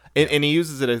 Like, and he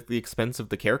uses it at the expense of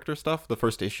the character stuff. The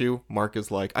first issue, Mark is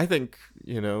like, I think,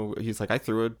 he's like, I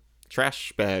threw a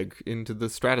trash bag into the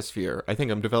stratosphere. I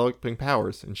think I'm developing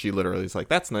powers. And she literally is like,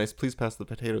 that's nice, please pass the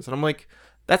potatoes. And I'm like,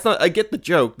 that's not, I get the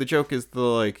joke. The joke is the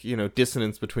like,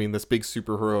 dissonance between this big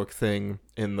superheroic thing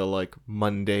and the like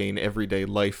mundane everyday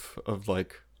life of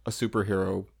like a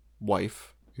superhero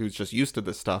wife who's just used to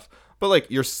this stuff. But like,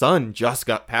 your son just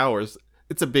got powers.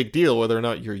 It's a big deal whether or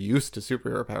not you're used to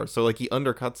superhero powers. So like, he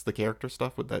undercuts the character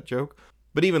stuff with that joke.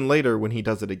 But even later when he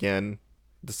does it again,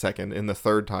 the second and the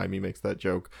third time he makes that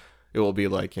joke, it will be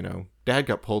like, Dad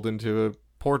got pulled into a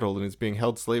portal and is being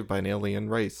held slave by an alien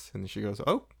race. And she goes,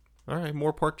 oh, all right,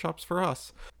 more pork chops for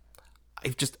us.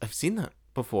 I've seen that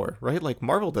before, right? Like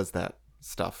Marvel does that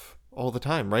stuff all the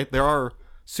time, right? There are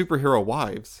superhero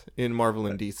wives in Marvel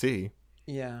and DC.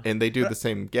 Yeah. And they do the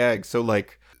same gag. So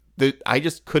like, I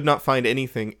just could not find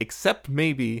anything except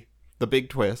maybe the big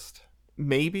twist,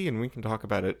 maybe, and we can talk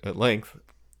about it at length,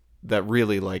 that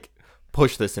really like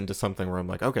push this into something where I'm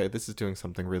like, okay, this is doing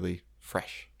something really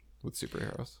fresh with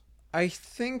superheroes. I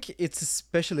think it's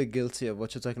especially guilty of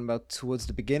what you're talking about towards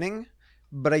the beginning,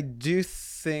 but I do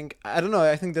think, I don't know,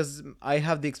 I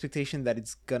have the expectation that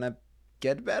it's gonna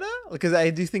get better, because I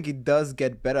do think it does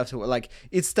get better after, like,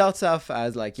 it starts off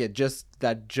as like, just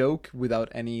that joke without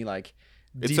any like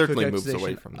it certainly moves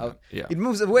away from that. Yeah, it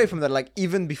moves away from that, like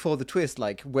even before the twist,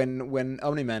 like when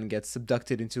Omni-Man gets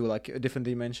abducted into like a different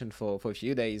dimension for a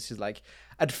few days, she's like,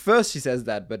 at first she says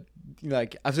that, but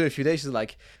like after a few days she's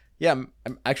like, yeah,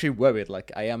 I'm actually worried,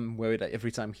 like I am worried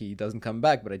every time he doesn't come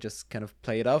back, but I just kind of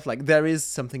play it off. Like there is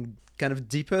something kind of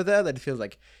deeper there that feels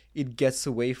like it gets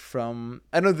away from,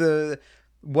 I don't know,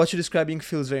 what you're describing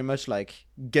feels very much like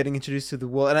getting introduced to the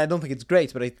world, and I don't think it's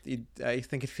great, but I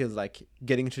think it feels like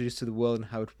getting introduced to the world and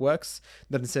how it works.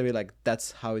 Not necessarily like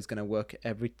that's how it's gonna work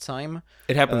every time.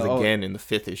 It happens again in the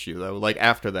 5th issue though. Like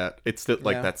after that, it's still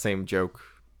like that same joke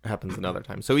happens another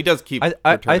time. So he does keep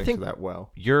returning to that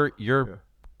well. You're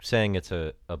saying it's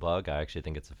a bug. I actually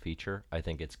think it's a feature. I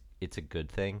think it's a good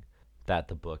thing that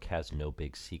the book has no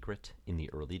big secret in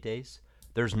the early days.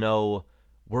 There's no,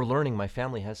 we're learning my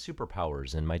family has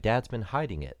superpowers and my dad's been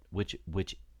hiding it, which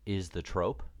is the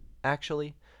trope,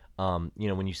 actually. When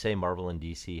you say Marvel and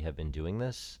DC have been doing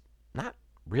this, not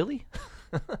really.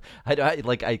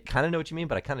 I kind of know what you mean,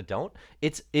 but I kind of don't.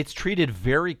 It's treated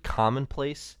very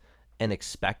commonplace and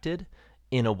expected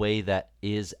in a way that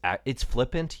is, it's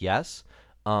flippant, yes,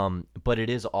 but it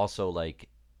is also like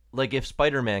if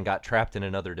Spider-Man got trapped in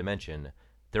another dimension,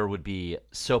 there would be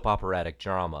soap operatic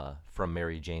drama from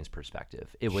Mary Jane's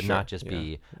perspective. It would not just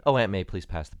be, oh, Aunt May, please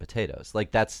pass the potatoes.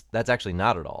 Like that's actually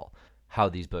not at all how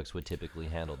these books would typically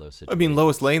handle those situations. I mean,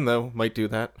 Lois Lane though might do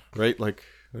that, right? Like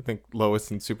I think Lois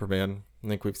and Superman, I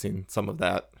think we've seen some of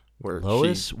that where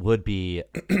Lois would be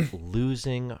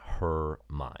losing her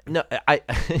mind. No, I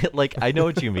know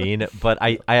what you mean, but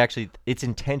I actually, it's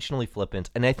intentionally flippant,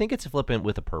 and I think it's flippant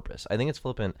with a purpose. I think it's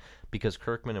flippant because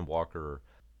Kirkman and Walker,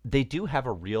 they do have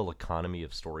a real economy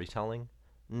of storytelling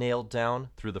nailed down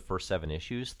through the first 7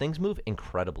 issues. Things move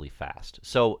incredibly fast.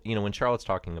 So, when Charlotte's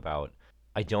talking about,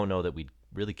 I don't know that we'd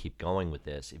really keep going with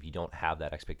this if you don't have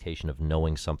that expectation of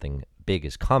knowing something big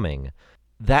is coming.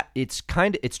 That it's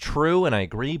true, and I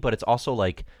agree, but it's also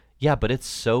like, yeah, but it's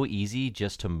so easy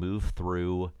just to move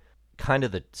through kind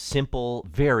of the simple,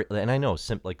 and I know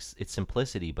it's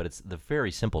simplicity, but it's the very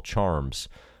simple charms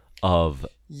of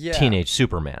teenage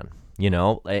Superman.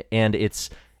 And it's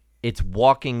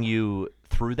walking you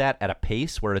through that at a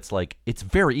pace where it's like, it's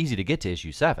very easy to get to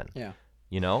issue 7. Yeah.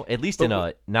 At least in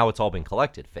a now it's all been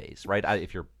collected phase, right?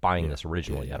 If you're buying this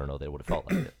originally, I don't know that it would have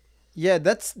felt like it. Yeah,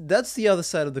 that's the other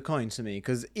side of the coin to me,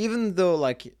 because even though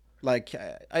like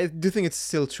I do think it's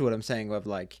still true what I'm saying, of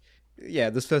like, yeah,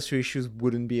 those first 2 issues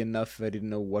wouldn't be enough if I didn't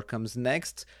know what comes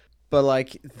next, but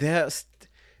like they're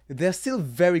still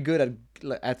very good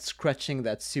at scratching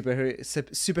that superhero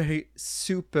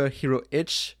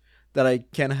itch that I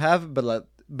can have, but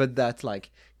but that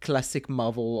like classic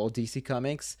Marvel or DC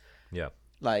comics Yeah.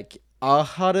 like are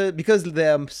harder because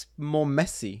they're more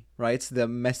messy, right? They're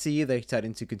messy, they're tied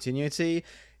into continuity.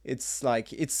 It's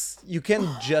like you can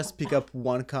just pick up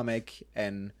one comic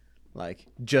and like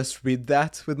just read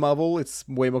that. With Marvel it's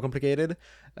way more complicated,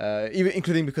 even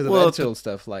including because of editorial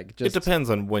stuff. Like just it depends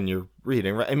on when you're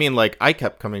reading, right? I mean, like I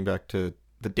kept coming back to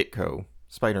the Ditko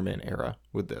Spider-Man era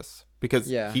with this because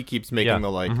he keeps making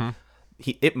the like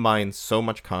it mines so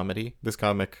much comedy. This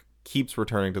comic keeps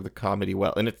returning to the comedy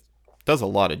well, and it does a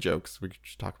lot of jokes. We could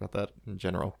just talk about that in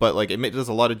general, but like it does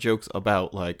a lot of jokes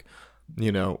about like,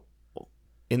 you know,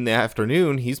 in the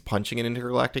afternoon he's punching an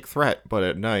intergalactic threat, but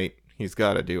at night he's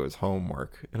got to do his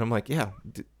homework. And I'm like, yeah,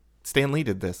 Stan Lee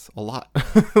did this a lot.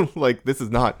 Like this is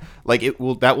not like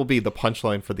that will be the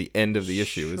punchline for the end of the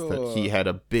issue, is that he had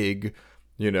a big,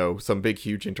 you know, some big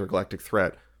huge intergalactic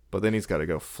threat, but then he's got to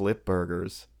go flip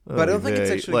burgers. But I don't think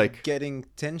it's actually like getting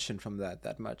tension from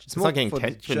that much. It's more not getting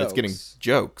tension, it's getting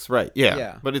jokes, right?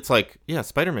 Yeah. But it's like,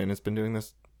 Spider-Man has been doing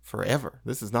this forever.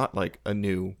 This is not like a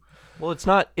new. Well, it's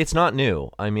not new.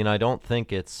 I mean, I don't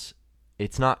think it's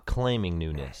not claiming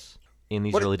newness in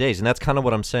these early days. And that's kind of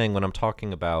what I'm saying when I'm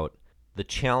talking about the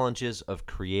challenges of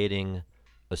creating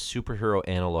a superhero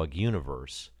analog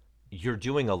universe. You're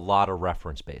doing a lot of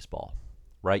reference baseball,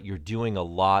 right? You're doing a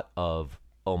lot of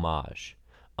homage.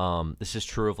 This is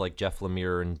true of like Jeff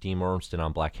Lemire and Dean Ormston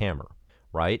on Black Hammer,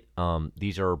 right?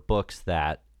 These are books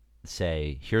that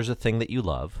say, here's a thing that you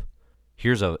love.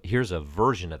 Here's a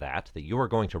version of that you are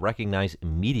going to recognize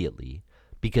immediately,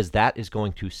 because that is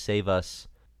going to save us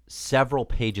several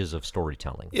pages of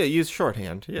storytelling. Yeah, use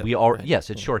shorthand. Yeah,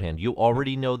 yes, it's shorthand. You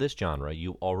already know this genre.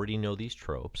 You already know these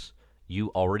tropes. You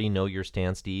already know your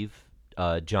Stan Steve,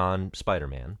 John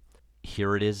Spider-Man.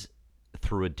 Here it is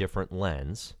through a different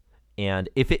lens. And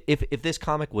if this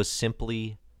comic was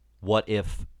simply what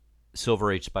if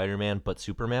Silver Age Spider-Man but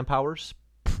Superman powers,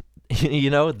 you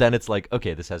know, then it's like,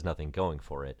 okay, this has nothing going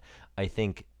for it. I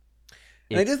think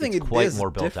it's quite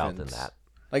more built out than that.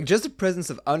 Like just the presence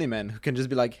of Omni-Man, who can just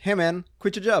be like, hey man,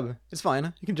 quit your job, it's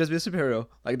fine, you can just be a superhero.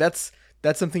 Like that's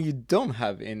something you don't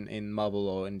have in Marvel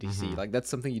or in DC. Mm-hmm. Like that's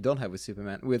something you don't have with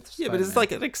Superman. But it's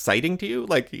like exciting to you.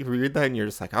 Like you read that and you're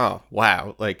just like, oh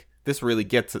wow, like this really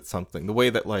gets at something. The way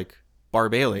that like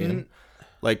Barbalian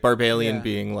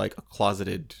being like a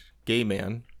closeted gay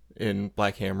man in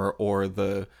Black Hammer, or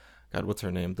what's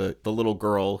her name? The little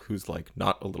girl who's like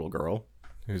not a little girl,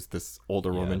 who's this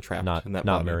older woman trapped in that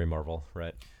body. Mary Marvel,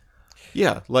 right?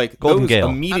 Yeah, like Golden those Gale.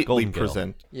 immediately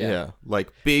present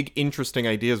like big interesting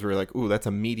ideas where you're like, ooh, that's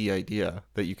a meaty idea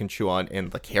that you can chew on,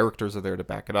 and the characters are there to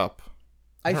back it up.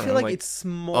 I feel like it's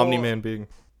more Omni-Man being.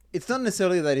 It's not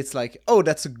necessarily that it's like, oh,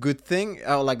 that's a good thing,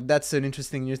 or like that's an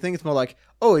interesting new thing. It's more like,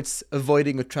 oh, it's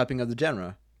avoiding a trapping of the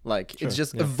genre. Like it's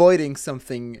just avoiding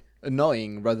something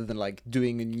annoying rather than like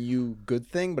doing a new good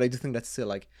thing. But I do think that's still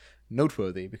like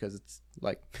noteworthy, because it's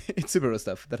like it's superhero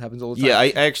stuff that happens all the time.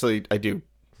 Yeah, I do.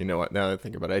 You know what? Now that I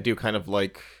think about it, I do kind of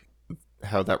like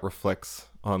how that reflects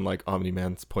on like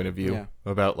Omni-Man's point of view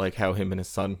about like how him and his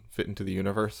son fit into the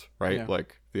universe, right? Yeah.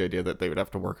 Like the idea that they would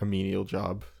have to work a menial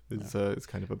job is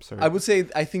kind of absurd. I would say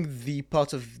I think the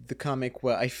part of the comic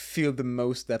where I feel the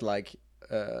most that like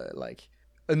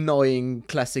annoying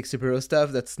classic superhero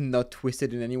stuff that's not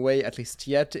twisted in any way, at least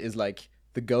yet, is like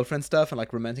the girlfriend stuff and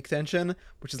like romantic tension,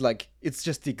 which is like it's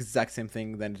just the exact same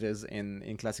thing than it is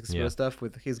in classic superhero stuff,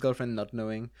 with his girlfriend not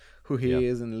knowing who he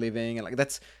is and living, and like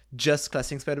that's just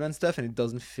classic Spider-Man stuff, and it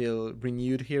doesn't feel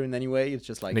renewed here in any way. It's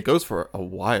just like, and it goes for a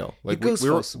while. Like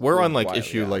we're on like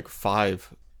issue like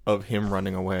 5 of him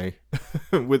running away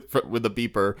with the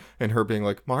beeper and her being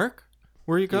like, Mark,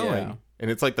 where are you going? Yeah. And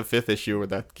it's like the 5th issue where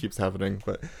that keeps happening.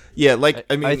 But yeah, like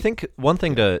I mean, I think one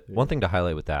thing to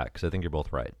highlight with that, because I think you're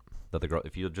both right, that the girl,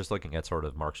 if you're just looking at sort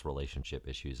of Mark's relationship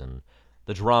issues and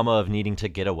the drama of needing to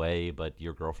get away, but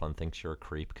your girlfriend thinks you're a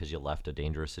creep because you left a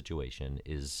dangerous situation,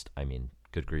 is, I mean,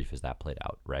 good grief, is that played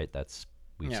out, right?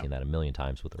 We've seen that a million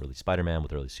times with early Spider-Man,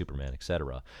 with early Superman,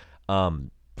 etc.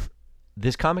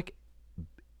 This comic,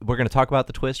 we're going to talk about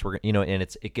the twist. And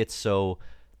it gets so,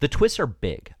 the twists are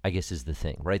big, I guess, is the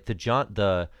thing, right?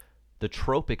 The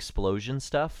trope explosion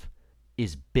stuff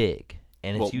is big,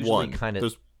 and it's usually kind of,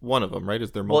 there's one of them, right?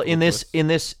 Is there multiple? Well, in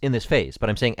this phase, but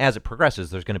I'm saying as it progresses,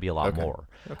 there's going to be a lot more.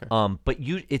 Okay. But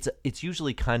it's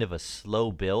usually kind of a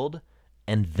slow build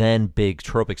and then big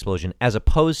trope explosion, as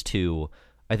opposed to,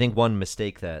 I think one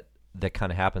mistake that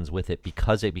kind of happens with it,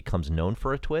 because it becomes known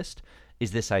for a twist,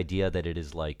 is this idea that it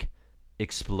is like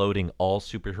exploding all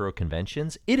superhero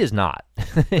conventions. It is not.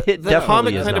 The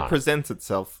comic kind of presents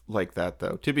itself like that,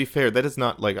 though. To be fair, that is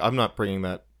not like, I'm not bringing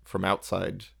that from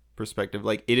outside perspective,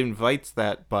 like it invites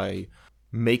that by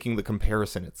making the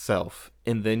comparison itself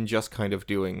and then just kind of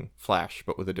doing Flash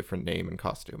but with a different name and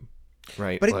costume,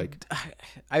 right? But like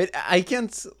I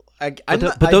can't.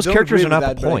 But those characters are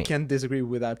not the point. I can't disagree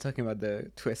without talking about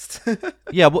the twist.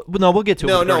 Yeah, we'll get to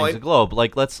it with Guardians of the Globe.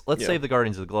 Like, let's Yeah. save the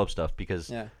Guardians of the Globe stuff because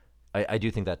Yeah. I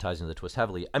do think that ties into the twist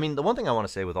heavily. I mean, the one thing I want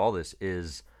to say with all this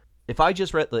is if I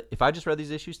just read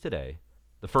these issues today,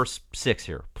 the first 6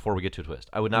 here before we get to a twist,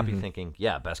 I would not be thinking,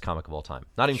 yeah, best comic of all time.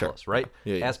 Not even close, right?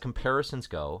 Yeah. As comparisons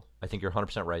go, I think you're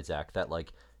 100% right, Zach, that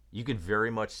like you can very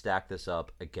much stack this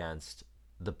up against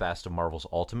the best of Marvel's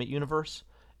Ultimate Universe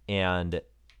and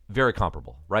very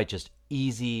comparable, right? Just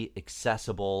easy,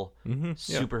 accessible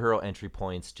superhero entry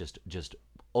points, just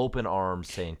open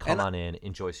arms saying, come on in,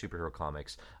 enjoy superhero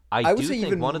comics. I do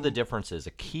think one of the differences,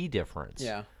 a key difference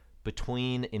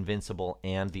between Invincible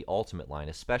and the Ultimate line,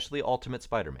 especially Ultimate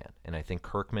Spider-Man, and I think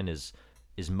Kirkman is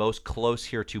most close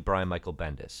here to Brian Michael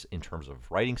Bendis in terms of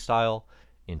writing style,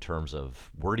 in terms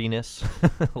of wordiness,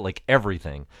 like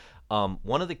everything.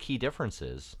 One of the key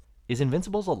differences is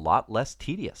Invincible's a lot less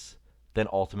tedious than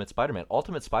Ultimate Spider-Man.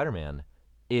 Ultimate Spider-Man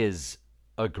is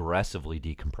aggressively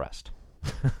decompressed.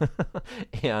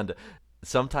 And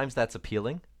sometimes that's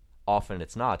appealing. Often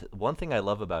it's not. One thing I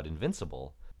love about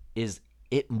Invincible is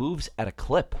it moves at a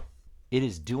clip. It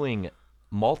is doing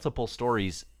multiple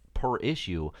stories per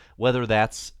issue, whether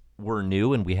that's we're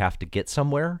new and we have to get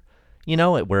somewhere,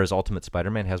 whereas Ultimate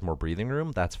Spider-Man has more breathing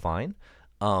room, that's fine.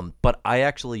 But I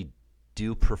actually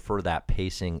do prefer that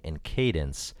pacing and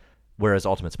cadence, whereas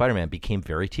Ultimate Spider-Man became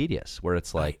very tedious, where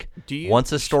it's like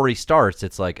once a story starts,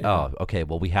 it's like, oh, okay,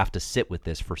 well, we have to sit with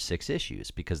this for 6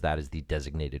 issues because that is the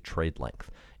designated trade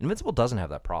length. Invincible doesn't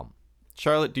have that problem.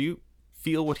 Charlotte, do you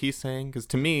feel what he's saying? Because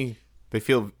to me,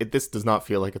 this does not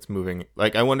feel like it's moving.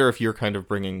 Like, I wonder if you're kind of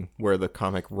bringing where the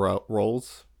comic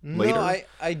rolls later. No,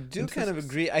 I do kind of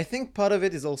agree. I think part of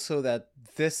it is also that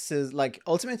this is like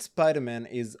Ultimate Spider-Man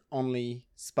is only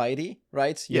Spidey,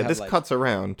 right? This cuts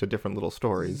around to different little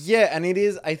stories. Yeah, and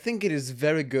I think it is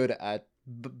very good at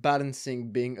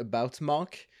balancing being about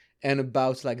Mark and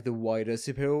about like the wider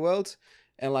superhero world.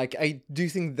 And like I do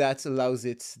think that allows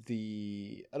it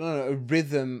a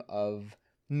rhythm of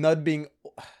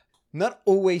not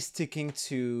always sticking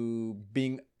to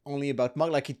being only about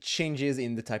Mark. Like it changes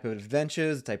in the type of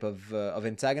adventures, the type of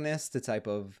antagonists, the type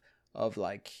of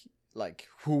like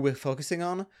who we're focusing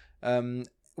on.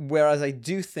 Whereas I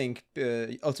do think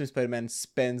Ultimate Spider-Man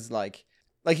spends like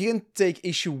you can take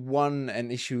issue 1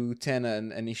 and issue 10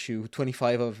 and issue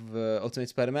 25 of Ultimate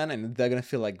Spider-Man, and they're gonna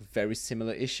feel like very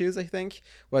similar issues, I think.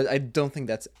 Well, I don't think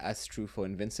that's as true for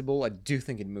Invincible. I do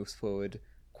think it moves forward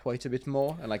quite a bit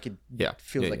more, and like it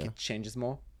feels like it changes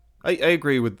more. I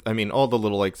agree with. I mean, all the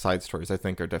little like side stories I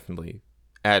think are definitely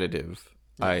additive.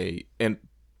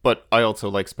 But I also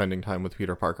like spending time with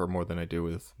Peter Parker more than I do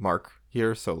with Mark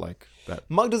here. So like that.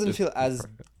 Mark doesn't feel as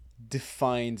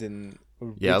defined and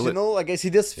original. I guess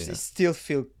he does still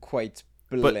feel quite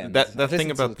bland. But that thing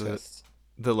about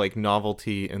the like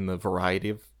novelty and the variety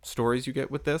of stories you get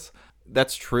with this,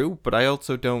 that's true. But I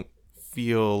also don't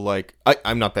feel like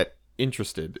I'm not that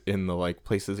interested in the like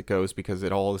places it goes because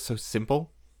it all is so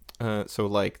simple. So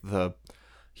like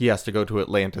he has to go to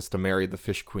Atlantis to marry the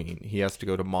Fish Queen. He has to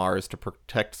go to Mars to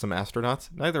protect some astronauts.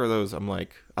 Neither of those, I'm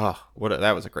like,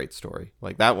 that was a great story.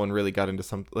 Like that one really got into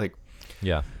some like,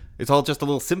 it's all just a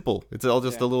little simple. It's all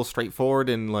just a little straightforward.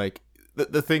 And like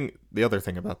the other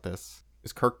thing about this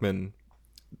is Kirkman.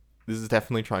 This is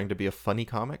definitely trying to be a funny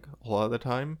comic a lot of the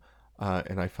time,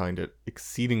 and I find it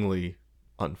exceedingly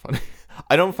unfunny.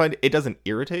 I don't find it doesn't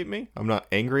irritate me. I'm not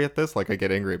angry at this. Like I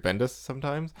get angry at Bendis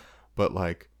sometimes, but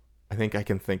like. I think I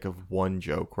can think of one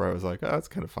joke where I was like, oh, that's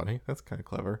kind of funny. That's kind of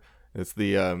clever. It's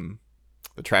the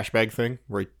trash bag thing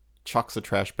where he chucks a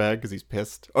trash bag because he's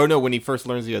pissed. Oh, no, when he first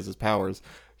learns he has his powers,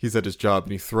 he's at his job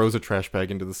and he throws a trash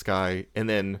bag into the sky. And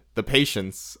then the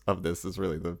patience of this is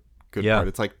really the good part.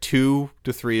 It's like 2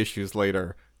 to 3 issues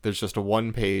later, there's just a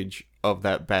 1 page of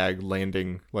that bag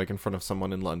landing like in front of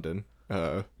someone in London.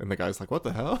 And the guy's like, what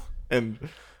the hell? And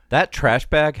that trash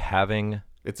bag having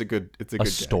it's a good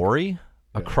story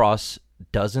across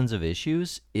dozens of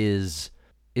issues is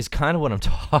kind of what I'm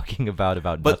talking about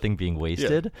nothing being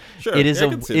wasted. Yeah, sure. It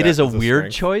is a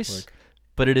weird choice,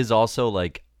 but it is also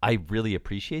like I really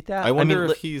appreciate that. I wonder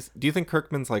if do you think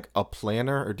Kirkman's like a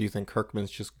planner, or do you think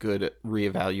Kirkman's just good at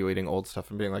reevaluating old stuff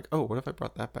and being like, oh, what if I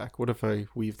brought that back? What if I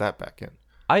weave that back in?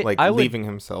 Leaving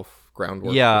himself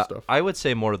groundwork for stuff. I would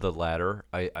say more the latter.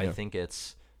 I think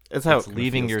it's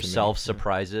leaving yourself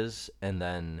surprises and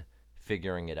then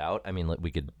figuring it out. I mean,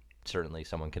 we could certainly,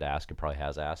 someone could ask, or probably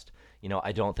has asked,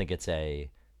 I don't think it's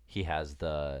he has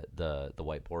the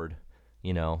whiteboard,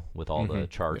 with all the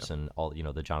charts and all,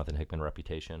 the Jonathan Hickman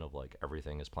reputation of like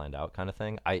everything is planned out kind of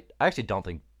thing. I actually don't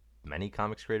think many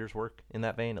comics creators work in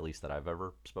that vein, at least that I've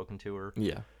ever spoken to or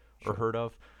heard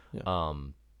of. Yeah.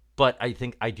 But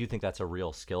I do think that's a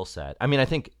real skill set. I mean, I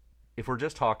think if we're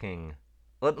just talking,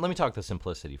 let me talk the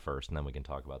simplicity first, and then we can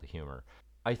talk about the humor.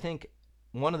 I think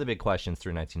one of the big questions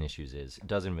through 19 issues is,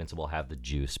 does Invincible have the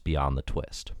juice beyond the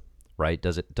twist, right?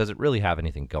 Does it really have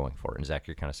anything going for it? And Zach,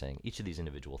 you're kind of saying each of these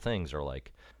individual things are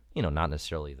like, not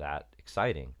necessarily that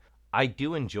exciting. I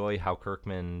do enjoy how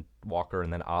Kirkman, Walker,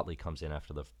 and then Otley comes in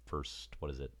after the first,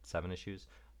 7 issues?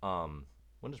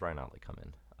 When does Ryan Otley come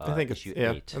in? I think it's 8.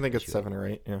 I think it's issue 7 or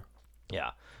 8.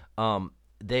 Yeah. Yeah.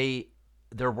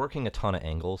 They're working a ton of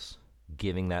angles,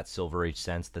 giving that Silver Age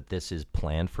sense that this is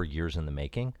planned for years in the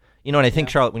making. And I think,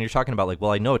 Charlotte, when you're talking about like,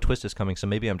 well, I know a twist is coming, so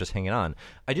maybe I'm just hanging on.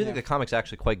 I do think the comic's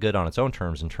actually quite good on its own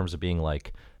terms in terms of being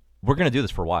like, we're going to do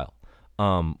this for a while.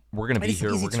 We're going to be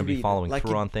here. We're going to be following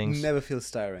through on things. It never feels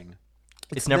tiring.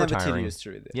 It's never tiring. Tedious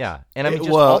to read this. Yeah. And I mean,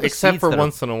 just all the except seeds for that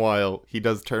once in a while, he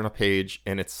does turn a page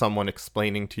and it's someone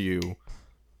explaining to you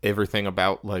everything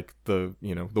about like the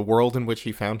world in which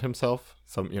he found himself,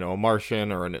 some a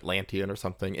Martian or an Atlantean or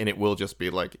something, and it will just be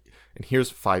like, and here's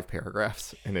 5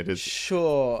 paragraphs, and it is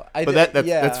sure.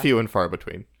 That's few and far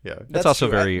between. Yeah, that's also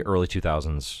true. Very early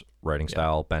 2000s writing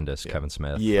style. Bendis, Kevin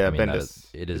Smith. Yeah, I mean, Bendis.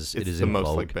 It is the in most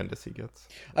vogue. like Bendis he gets.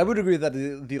 I would agree that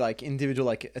the like individual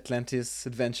like Atlantis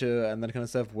adventure and that kind of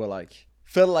stuff were like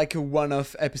felt like a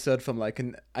one-off episode from like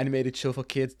an animated show for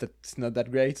kids that's not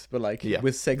that great, but like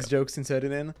with sex jokes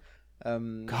inserted in.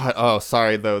 God, oh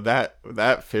sorry though,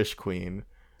 that fish queen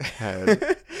had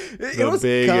it was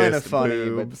kind of funny,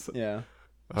 boobs. But yeah.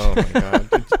 Oh my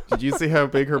god, did you see how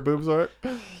big her boobs are?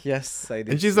 Yes, I did.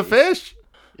 And she's a fish.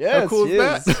 Yeah, how cool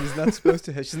is that? She's not supposed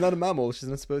to have. She's not a mammal. She's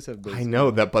not supposed to have boobs. I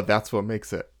know that, but that's what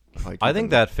makes it. Like, I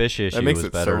think that fish issue makes was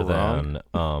it better so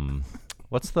than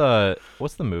what's the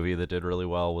movie that did really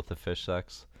well with the fish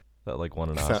sex that like won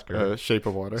an Oscar? Shape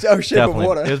of Water. Oh, Shape Definitely. of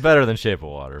Water. It was better than Shape of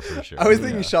Water for sure. I was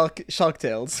thinking Shark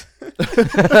Tales.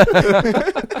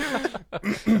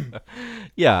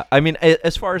 Yeah, I mean,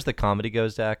 as far as the comedy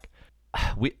goes, Zach,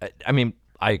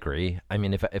 I agree. I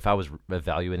mean, if I was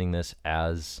evaluating this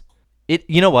as it,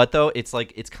 you know what though, it's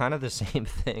like it's kind of the same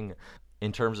thing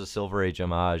in terms of Silver Age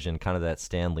homage and kind of that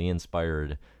Stan Lee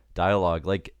inspired dialogue.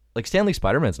 Like Stan Lee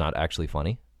Spider-Man's not actually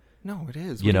funny. No, it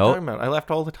is. What you are know, talking about? I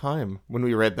laughed all the time when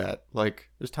we read that. Like,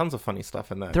 there's tons of funny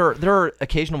stuff in that. There are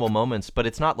occasional moments, but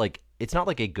it's not like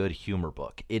a good humor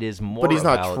book. It is more. But he's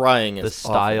not about trying the as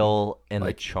style often. and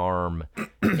the charm,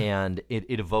 and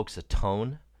it evokes a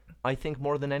tone. I think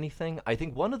more than anything. I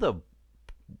think one of the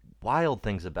wild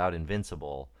things about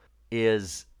Invincible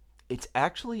is it's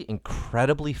actually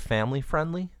incredibly family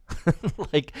friendly.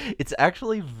 Like it's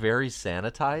actually very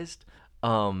sanitized.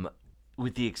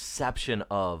 With the exception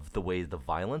of the way the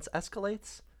violence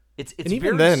escalates. It's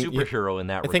very superhero in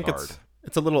that regard. I think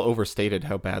it's a little overstated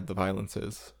how bad the violence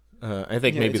is. I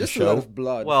think maybe the just show. a lot of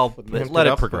blood. Well, let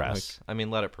it up, progress.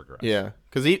 Let it progress. Yeah,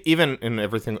 because even in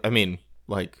everything, I mean,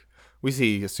 like, we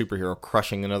see a superhero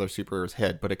crushing another superhero's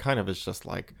head, but it kind of is just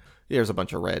like, there's a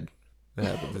bunch of red.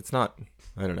 Yeah, but it's not,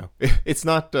 I don't know. It's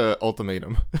not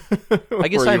Ultimatum. I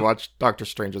guess where you watch Doctor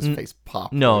Strange's face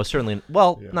pop. No, like, certainly.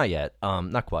 Well, not yet.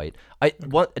 Not quite.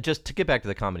 Just to get back to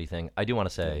the comedy thing, I do want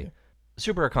to say,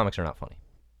 superhero comics are not funny.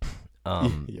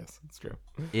 Yes, it's true.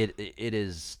 It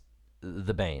is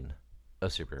the bane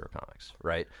of superhero comics,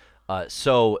 right?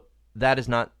 So that is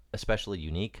not especially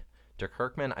unique to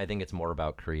Kirkman. I think it's more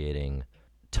about creating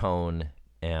tone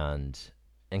and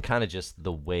kind of just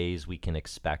the ways we can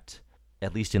expect,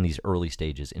 at least in these early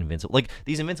stages, Invincible. Like,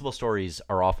 these Invincible stories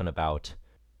are often about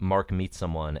Mark meets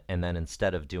someone, and then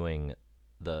instead of doing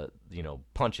the,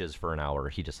 punches for an hour,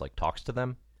 he just, like, talks to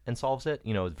them and solves it.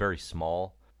 Very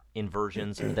small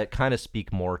inversions that kind of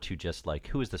speak more to just, like,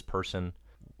 who is this person?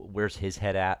 Where's his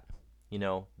head at?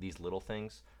 These little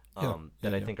things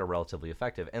that I think are relatively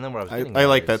effective. And then what I was getting I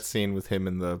like that scene with him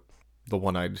and the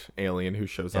one-eyed alien who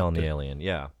shows up. The alien,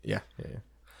 yeah. Yeah.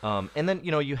 And then,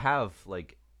 you have,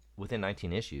 like, within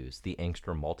 19 issues, the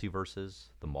Angstrom multiverses,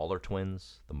 the Mauler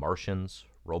twins, the Martians,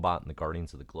 Robot and the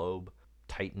Guardians of the Globe,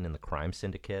 Titan and the Crime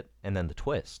Syndicate, and then the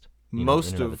twist.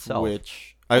 Most of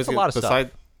which... That's a lot of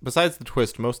stuff. Besides the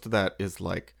twist, most of that is,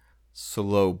 like,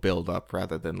 slow build-up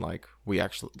rather than, like, we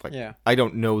actually... like. Yeah. I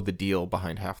don't know the deal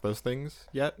behind half those things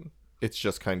yet. It's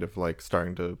just kind of, like,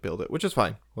 starting to build it, which is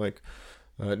fine. Like,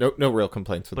 no real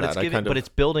complaints with that. But it's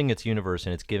building its universe,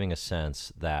 and it's giving a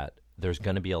sense that there's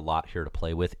going to be a lot here to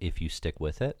play with if you stick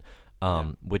with it,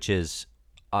 which is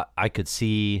I could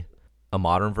see a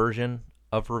modern version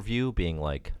of review, being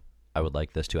like, I would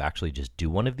like this to actually just do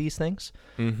one of these things.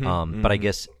 But I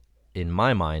guess in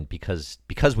my mind, because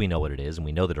we know what it is and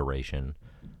we know the duration,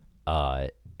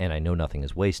 and I know nothing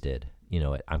is wasted,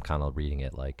 I'm kind of reading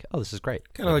it like, oh, this is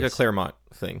great. Kind of like a Claremont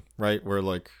thing, right? Where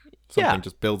like something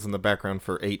just builds in the background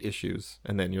for 8 issues,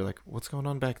 and then you're like, what's going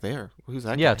on back there? Who's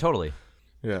that guy? Yeah, totally.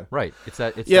 Yeah. Right. It's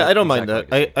that. It's yeah, that I don't mind exact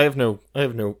that. legacy. I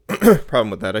have no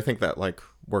problem with that. I think that like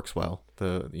works well.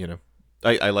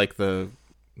 I like the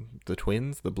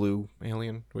twins, the blue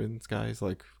alien twins guys,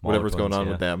 like whatever's going on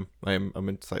with them.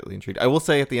 I'm slightly intrigued. I will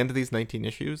say at the end of these 19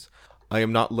 issues, I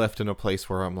am not left in a place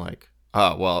where I'm like,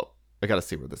 well, I got to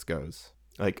see where this goes.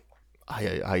 Like,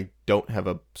 I don't have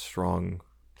a strong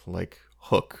like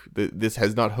hook. This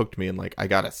has not hooked me, and like I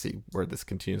gotta see where this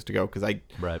continues to go because I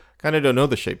kind of don't know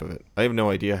the shape of it. I have no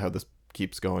idea how this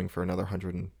keeps going for another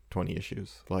 120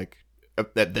 issues. Like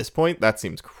at this point, that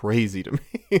seems crazy to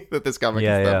me that this comic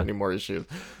has that many more issues.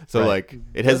 So like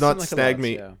it has not snagged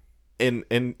me. Yeah.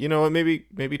 And you know what?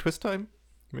 Maybe twist time.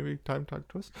 Maybe time talk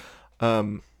twist.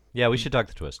 Yeah, we should talk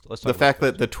the twist. Let's talk the fact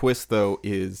that the twist though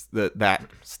is that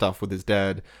stuff with his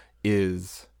dad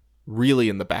is really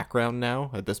in the background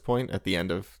now at this point at the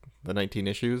end of the 19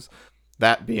 issues.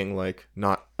 That being like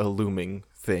not a looming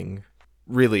thing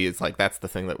really is like that's the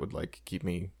thing that would like keep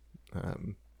me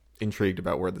intrigued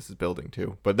about where this is building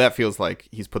to. But that feels like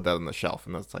he's put that on the shelf,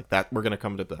 and that's like that we're gonna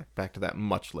come to back to that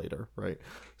much later, right?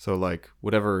 So like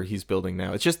whatever he's building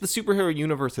now, it's just the superhero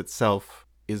universe itself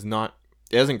is not.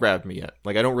 It hasn't grabbed me yet.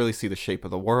 Like I don't really see the shape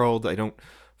of the world. I don't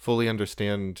fully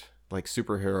understand like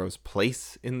superheroes'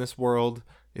 place in this world.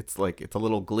 It's like it's a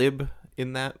little glib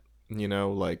in that,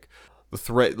 like the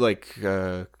threat. Like,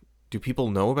 do people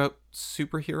know about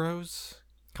superheroes?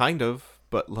 Kind of,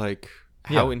 but like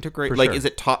how integrate? Like, is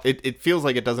it top? It feels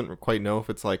like it doesn't quite know if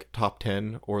it's like top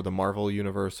 10 or the Marvel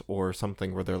universe or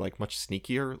something where they're like much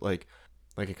sneakier. Like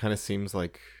it kind of seems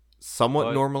like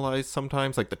somewhat normalized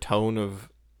sometimes. Like the tone of.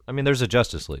 I mean, there's a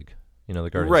Justice League, the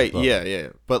Guardians. Right? Yeah.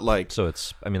 But like, so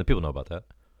it's. I mean, the people know about that.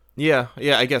 Yeah.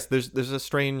 I guess there's a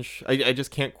strange. I just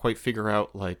can't quite figure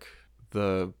out like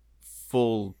the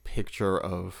full picture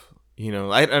of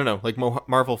I don't know. Like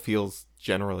Marvel feels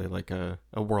generally like a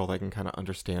world I can kind of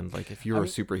understand. Like if you're a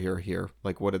superhero here,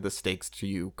 like what are the stakes to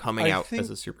you coming out as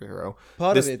a superhero?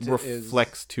 Part this of it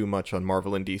reflects too much on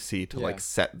Marvel and DC to like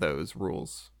set those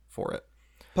rules for it.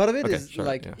 Part of it is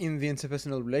in the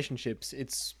interpersonal relationships,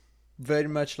 it's very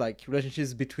much like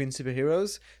relationships between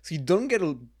superheroes. So you don't get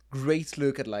a great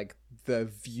look at like the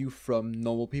view from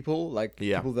normal people, like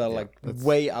people that are like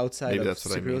way outside of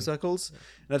superhero circles. And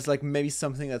that's like maybe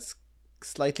something that's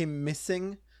slightly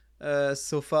missing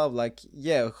so far. Like,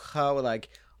 how like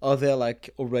are there like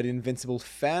already Invincible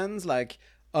fans? Like,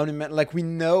 like we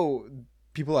know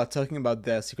people are talking about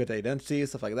their secret identity,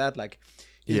 stuff like that. Like,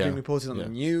 it's being reported on the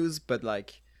news, but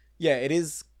like, it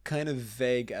is kind of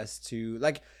vague as to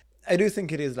like. I do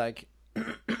think it is like.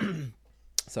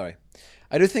 Sorry.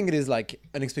 I do think it is like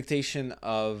an expectation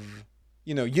of,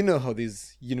 you know how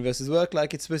these universes work.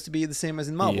 Like it's supposed to be the same as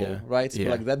in Marvel, right? So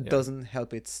like that doesn't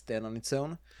help it stand on its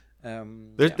own.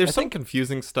 There's some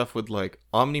confusing stuff with like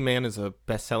Omni-Man is a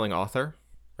best-selling author,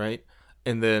 right?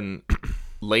 And then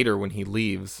later when he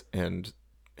leaves and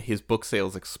his book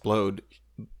sales explode,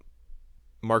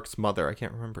 Mark's mother, I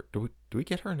can't remember. Do we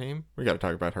get her name? We got to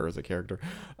talk about her as a character.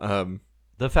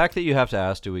 The fact that you have to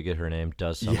ask, do we get her name,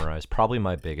 does summarize probably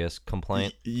my biggest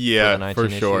complaint. For the 19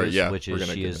 sure. Issues, which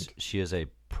is she is a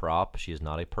prop. She is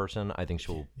not a person. I think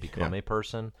she'll become a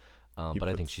person, but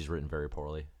I think she's written very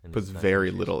poorly. Puts very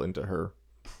little into her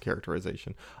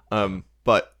characterization.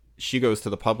 But she goes to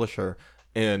the publisher,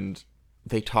 and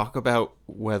they talk about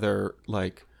whether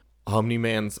like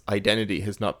Omni-Man's identity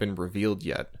has not been revealed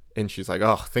yet, and she's like,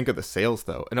 "Oh, think of the sales,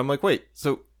 though." And I'm like, "Wait,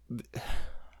 so."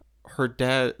 Her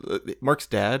dad, Mark's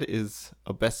dad, is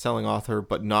a best-selling author,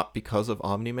 but not because of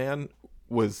Omni-Man,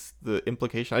 was the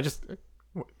implication. I just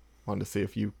wanted to see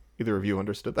if either of you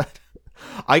understood that.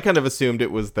 I kind of assumed it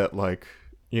was that, like,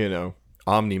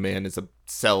 Omni-Man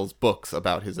sells books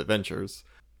about his adventures,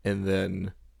 and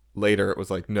then later it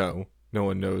was like, no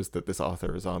one knows that this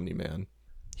author is Omni-Man.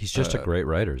 He's just a great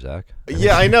writer, Zach.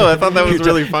 Yeah, I know. I thought that was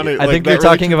really funny. I think you're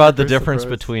talking about the difference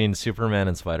between Superman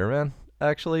and Spider-Man.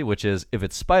 Actually, which is if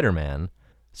it's Spider-Man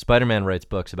writes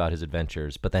books about his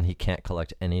adventures, but then he can't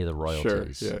collect any of the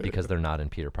royalties because they're not in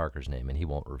Peter Parker's name and he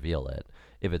won't reveal it.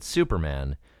 If it's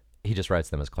Superman, he just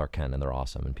writes them as Clark Kent and they're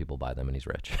awesome and people buy them and he's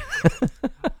rich.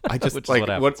 I just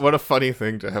like what a funny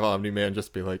thing to have Omni-Man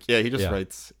just be like, he just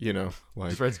writes,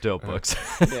 just writes dope books.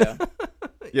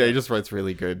 Yeah, he just writes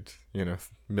really good,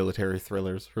 military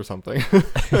thrillers or something.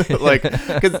 Like,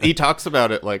 because he talks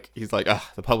about it like, he's like,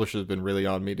 the publisher's been really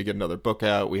on me to get another book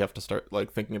out. We have to start,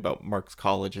 like, thinking about Mark's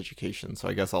college education, so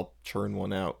I guess I'll churn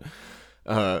one out.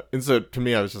 And so, to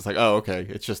me, I was just like, oh, okay,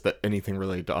 it's just that anything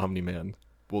related to Omni-Man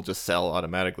will just sell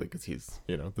automatically because he's,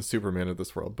 the Superman of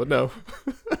this world. But no.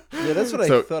 Yeah, that's what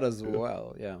I thought as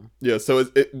well, yeah. Yeah, so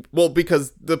well,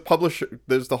 because the publisher,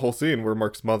 there's the whole scene where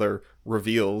Mark's mother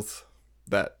reveals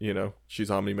that,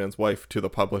 she's Omni-Man's wife to the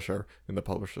publisher, and the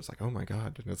publisher's like, oh my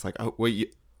god, and it's like, oh,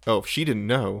 wait, if she didn't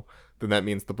know, then that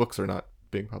means the books are not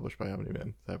being published by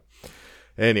Omni-Man. So,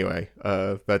 anyway,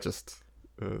 that just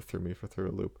threw me through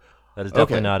a loop. That is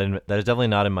definitely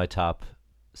not in my top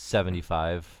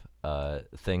 75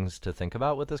 things to think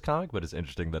about with this comic, but it's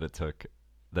interesting that it took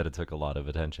a lot of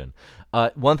attention.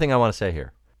 One thing I want to say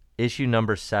here, issue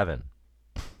number 7.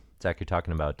 Zach, you're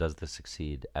talking about, does this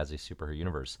succeed as a superhero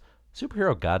universe?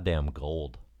 Superhero goddamn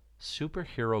gold.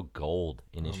 Superhero gold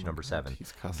in issue number 7.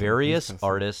 Various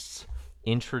artists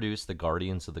introduce the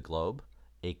Guardians of the Globe,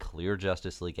 a clear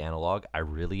Justice League analog. I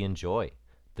really enjoy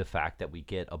the fact that we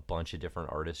get a bunch of different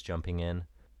artists jumping in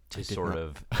to sort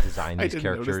of design these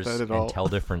characters and tell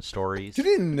different stories. You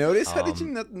didn't notice? How did you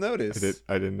not notice?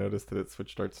 I didn't notice that it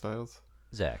switched art styles.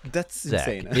 Zach, that's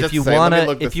insane. If you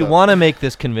wanna make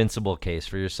this convincible case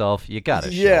for yourself, you gotta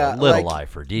show a little eye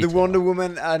for detail. The Wonder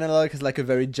Woman analog has like a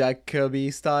very Jack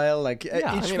Kirby style. Like each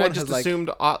one I just has assumed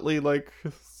oddly like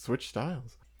switch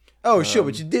styles. Oh sure,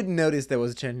 but you did notice there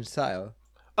was a change in style.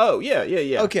 Oh yeah.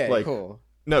 Okay, cool.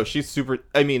 No, she's super.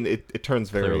 I mean, it turns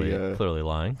very clearly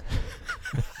lying.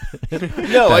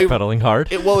 No, backpedaling hard.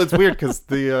 It's weird because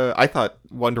I thought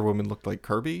Wonder Woman looked like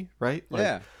Kirby, right? Like,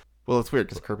 yeah. Well, it's weird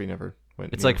because Kirby never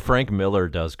went. It's like Frank Miller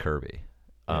does Kirby.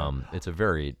 It's a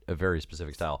very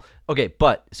specific style. Okay,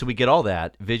 but so we get all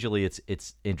that visually.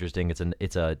 It's interesting.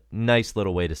 It's a nice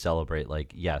little way to celebrate.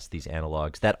 Like, yes, these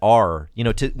analogs that are,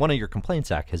 to one of your complaints,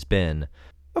 Zach, has been,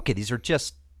 okay,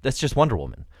 that's just Wonder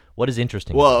Woman. What is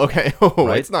interesting? Well, okay,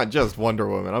 right? It's not just Wonder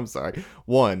Woman. I'm sorry.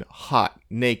 One, hot,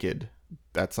 naked.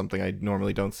 That's something I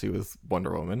normally don't see with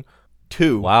Wonder Woman.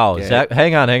 2. Wow, gay. Zach,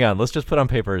 hang on. Let's just put on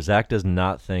paper. Zach does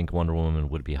not think Wonder Woman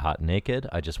would be hot naked.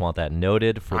 I just want that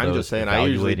noted for those. I'm just saying, I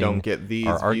usually don't get these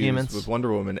arguments with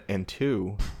Wonder Woman. And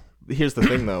 2, here's the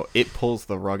thing though, it pulls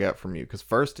the rug out from you because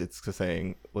first it's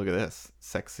saying, "Look at this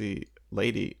sexy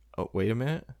lady." Oh, wait a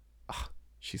minute,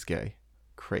 she's gay.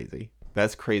 Crazy.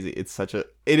 That's crazy. It's such a.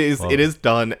 It is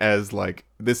done as like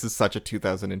this is such a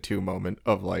 2002 moment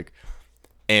of like,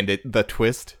 and the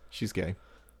twist. She's gay.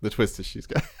 The twist is she's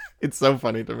gay. It's so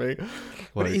funny to me.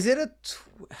 But is it a?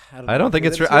 I don't think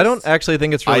it's. I don't actually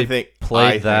think it's really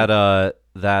played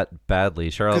that badly.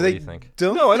 Charlotte, what do you think?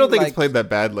 No, I don't think it's played that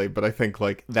badly. But I think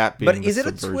like that being. But is it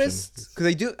a twist?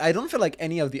 Because I don't feel like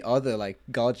any of the other like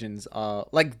Guardians are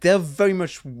like they're very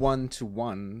much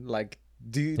 1-to-1. Like,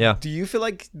 do you feel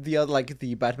like the other like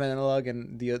the Batman analog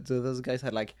and those guys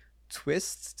had like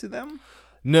twists to them?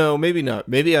 No, maybe not.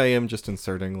 Maybe I am just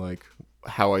inserting like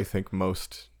how I think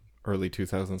most early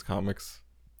 2000s comics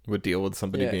would deal with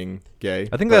somebody being gay.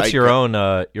 I think that's your own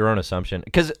assumption.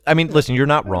 Because I mean, listen, you're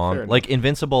not wrong. Like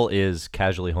Invincible is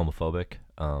casually homophobic.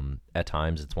 At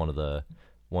times, it's one of the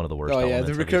worst. Oh yeah,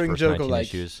 the recurring joke of like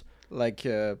issues. Like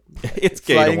it's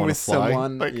gay flying to want with to fly.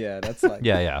 someone. Like, that's like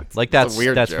like that's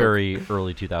weird joke. very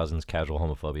early 2000s casual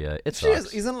homophobia. It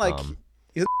sucks. Isn't like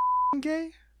is it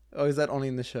gay? Or is that only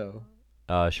in the show?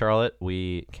 Charlotte,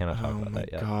 we cannot talk about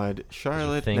that yet. Oh my god,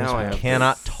 Charlotte! Things now we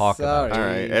cannot talk about. All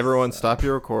right, everyone, stop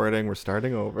your recording. We're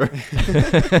starting over.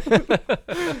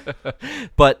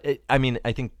 But I mean,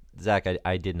 I think Zach,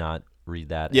 I did not read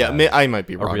that. Yeah, I might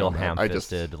be wrong. A real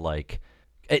ham-fisted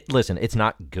listen, it's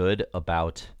not good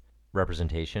about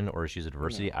representation or issues of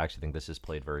diversity. I actually think this is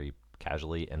played very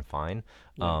casually and fine.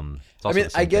 It's also the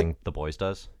same thing The Boys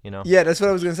does, Yeah, that's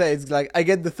what I was gonna say. It's like I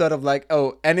get the thought of like,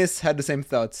 oh, Ennis had the same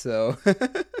thought, so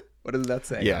what does that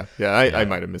say? Yeah, I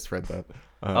might have misread that.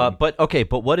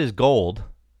 But what is gold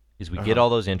is we get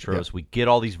all those intros, we get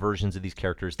all these versions of these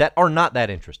characters that are not that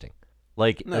interesting.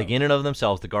 Like in and of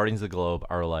themselves, the Guardians of the Globe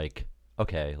are like,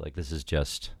 okay, like this is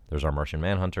just, there's our Martian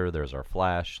Manhunter, there's our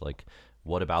Flash, like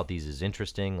what about these is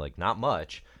interesting? Like not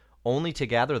much, only to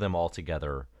gather them all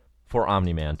together for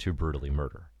Omni-Man to brutally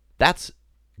murder. That's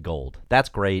gold. That's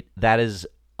great. That is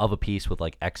of a piece with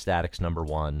like Ecstatics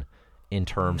 #1 in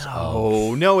terms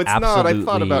of no, it's not. I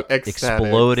thought about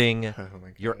exploding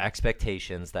your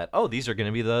expectations that these are going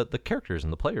to be the characters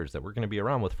and the players that we're going to be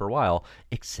around with for a while.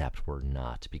 Except we're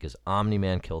not, because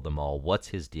Omni-Man killed them all. What's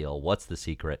his deal? What's the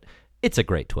secret? It's a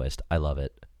great twist. I love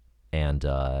it, and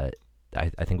I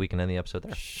think we can end the episode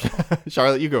there.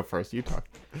 Charlotte, you go first. You talk.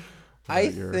 I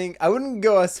think I wouldn't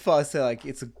go as far as say like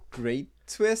it's a great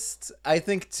twist. I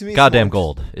think to me, Goddamn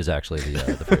gold is actually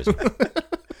the phrase.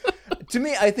 To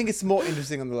me, I think it's more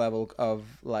interesting on the level of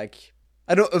like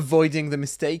I don't avoiding the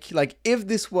mistake. Like if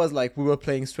this was like we were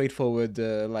playing straightforward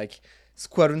like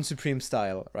Squadron Supreme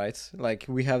style, right? Like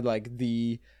we have like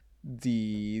the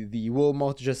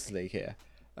Walmart Justice League here.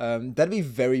 That'd be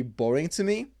very boring to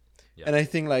me. Yeah. And I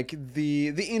think like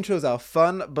the intros are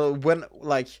fun, but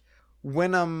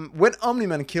when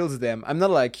Omni-Man kills them, I'm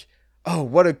not like, oh,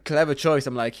 what a clever choice.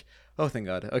 I'm like, oh, thank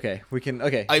God. Okay, we can.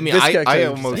 Okay. I mean, I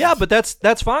almost but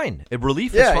that's fine.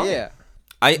 Relief is fine. Yeah.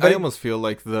 I almost feel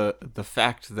like the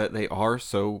fact that they are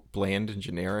so bland and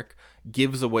generic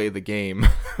gives away the game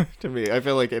to me. I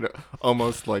feel like it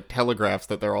almost like telegraphs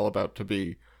that they're all about to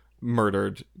be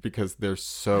murdered because they're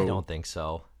so. I don't think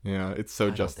so. Yeah, it's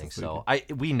so Justice League. I don't think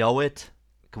so. We know it.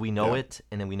 We know it,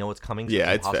 and then we know it's coming. So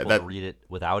it's impossible to read it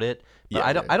without it.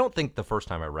 But I don't think the first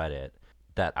time I read it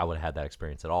that I would have had that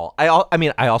experience at all. I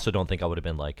mean, I also don't think I would have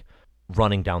been like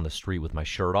running down the street with my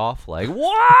shirt off, like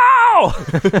wow,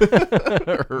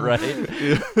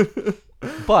 right?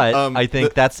 But I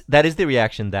think that is the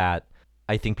reaction that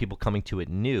I think people coming to it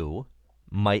new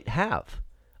might have.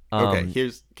 Okay,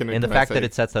 and the fact that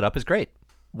it sets that up is great.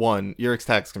 One, your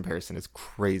ecstatics comparison is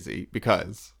crazy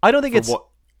because I don't think it's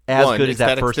as good as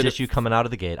that first issue coming out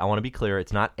of the gate. I want to be clear,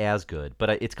 it's not as good, but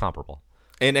it's comparable.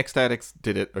 And Ecstatics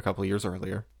did it a couple of years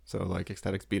earlier, so like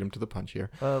Ecstatics beat him to the punch here.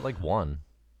 Like one.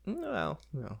 No,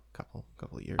 couple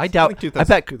of years. I doubt.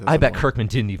 I bet Kirkman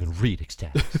didn't even read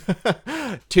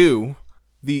Ecstatics. Two,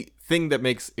 the thing that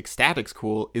makes Ecstatics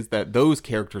cool is that those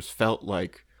characters felt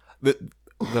like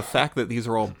the fact that these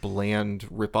are all bland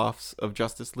ripoffs of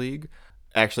Justice League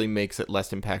actually makes it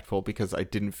less impactful because I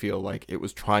didn't feel like it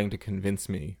was trying to convince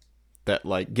me that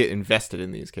like get invested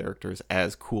in these characters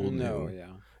as cool new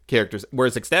characters.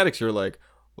 Whereas Ecstatics, you're like,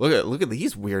 look at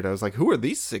these weirdos. Like, who are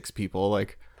these 6 people?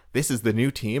 Like, this is the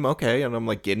new team, okay? And I'm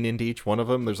like getting into each one of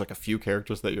them. There's like a few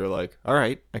characters that you're like, all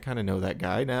right, I kind of know that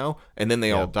guy now. And then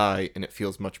they all die, and it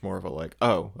feels much more of a like,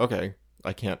 oh, okay,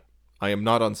 I am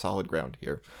not on solid ground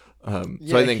here.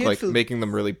 So I think like making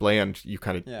them really bland, you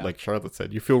kind of like Charlotte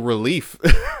said, you feel relief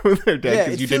when they're dead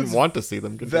because you didn't want to see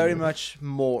them continue. Very much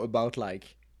more about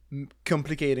like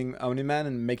complicating Omni-Man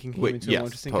and making him into a more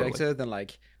interesting character than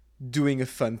like doing a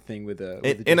fun thing with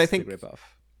a and I think ripoff.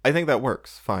 I think that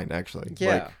works fine actually.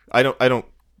 Yeah, like, I don't.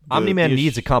 Omni-Man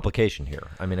needs a complication here.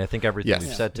 I mean, I think everything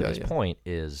we've said to this point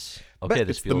is okay.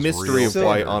 This feels the mystery real. of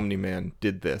why Omni-Man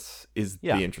did this is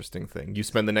the interesting thing. You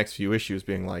spend the next few issues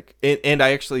being like, and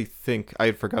I actually think I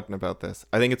had forgotten about this.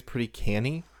 I think it's pretty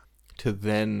canny to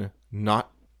then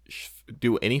not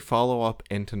do any follow up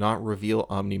and to not reveal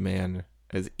Omni-Man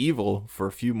as evil for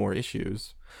a few more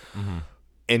issues,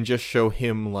 and just show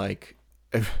him like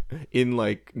in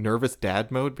like nervous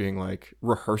dad mode, being like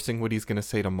rehearsing what he's gonna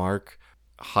say to Mark.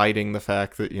 Hiding the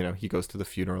fact that, you know, he goes to the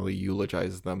funeral, he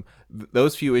eulogizes them.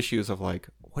 Those few issues of like,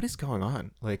 what is going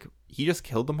on? Like, he just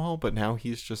killed them all, but now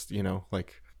he's just, you know,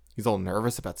 like, he's all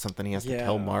nervous about something he has to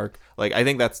tell Mark. Like, I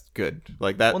think that's good.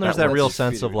 Like that. Well, there's that real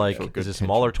sense of like, is this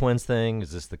Smaller Twins thing?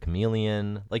 Is this the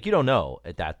Chameleon? Like, you don't know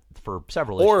at that for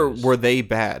several issues. Or were they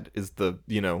bad? Is the,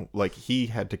 you know, like he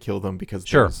had to kill them because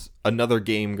there's another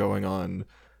game going on,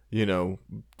 you know,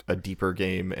 a deeper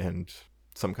game, and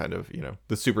some kind of, you know,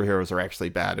 the superheroes are actually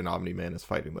bad and Omni-Man is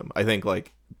fighting them. I think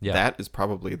like that is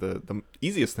probably the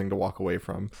easiest thing to walk away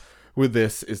from with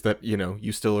this, is that, you know,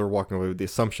 you still are walking away with the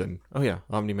assumption, oh yeah,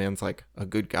 Omni-Man's like a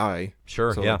good guy.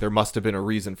 Sure. So like, there must have been a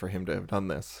reason for him to have done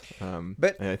this.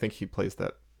 But and I think he plays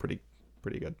that pretty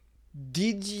good.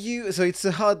 Did you, so it's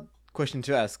a hard question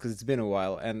to ask because it's been a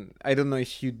while and I don't know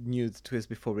if you knew the twist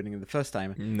before reading it the first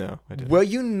time. No, I didn't. Were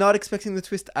you not expecting the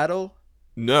twist at all?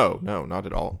 No, not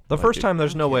at all. The first time,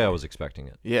 there's no way I was expecting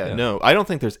it. Yeah, no. I don't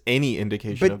think there's any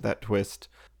indication of that twist,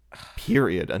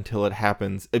 period, until it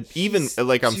happens. Even,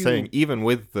 like I'm saying, even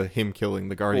with him killing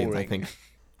the Guardians, boring. I think...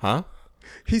 Huh?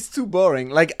 He's too boring.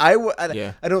 Like, I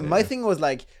don't... My thing was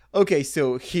like, okay,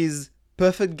 so he's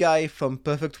perfect guy from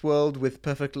perfect world with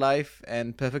perfect life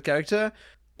and perfect character.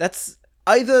 That's...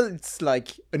 Either it's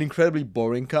like an incredibly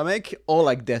boring comic, or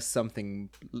like there's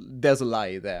a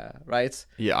lie there, right?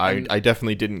 Yeah, I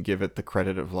definitely didn't give it the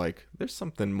credit of like, there's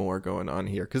something more going on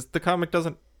here, because the comic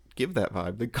doesn't give that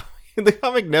vibe. The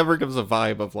comic never gives a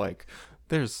vibe of like,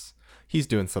 he's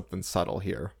doing something subtle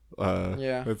here.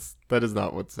 That is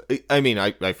not what's. I mean,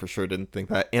 I for sure didn't think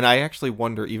that, and I actually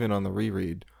wonder, even on the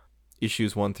reread,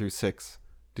 issues 1 through 6,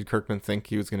 did Kirkman think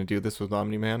he was going to do this with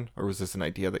Omni-Man, or was this an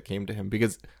idea that came to him?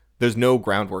 Because there's no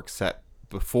groundwork set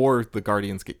before the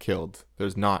Guardians get killed,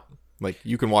 there's not, like,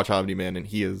 you can watch Omni-Man and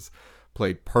he is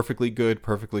played perfectly good,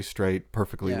 perfectly straight,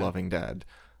 perfectly loving dad.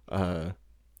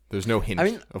 There's no hint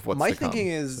of what's my to come. thinking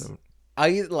is,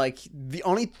 I like the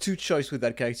only two choice with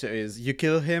that character is you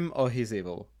kill him or he's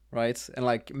evil, right? And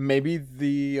like maybe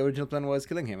the original plan was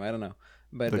killing him. I don't know,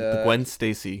 but the Gwen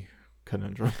Stacy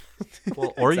conundrum.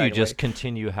 Well, or you Exactly. just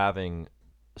continue having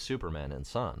Superman and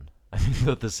Son. I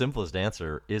mean, the simplest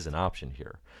answer is an option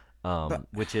here,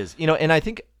 which is, and I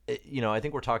think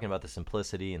we're talking about the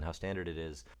simplicity and how standard it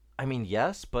is. I mean,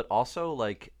 yes, but also,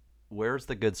 like, where's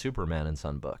the good Superman and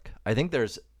Son book? I think there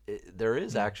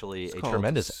is actually It's a called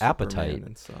tremendous Superman appetite.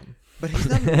 and Son. but he's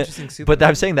not an interesting Superman. But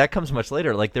I'm saying that comes much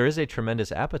later. Like, there is a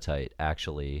tremendous appetite,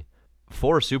 actually,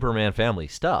 for Superman family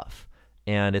stuff.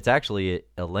 And it's actually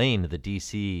a lane the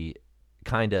DC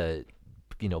kind of,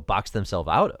 boxed themselves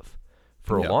out of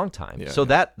for a long time. Yeah, so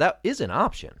that is an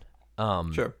option.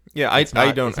 Sure. Yeah, I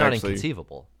don't it's not actually.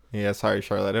 inconceivable. Yeah, sorry,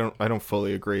 Charlotte. I don't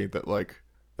fully agree that, like,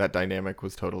 that dynamic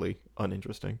was totally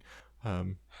uninteresting.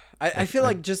 I feel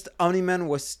like just Omni-Man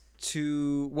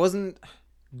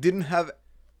didn't have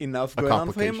enough going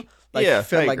on for him. complication. Like, Yeah,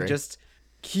 felt I like agree.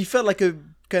 he felt like a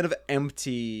kind of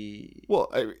empty. Well,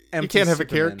 you Empty can't have a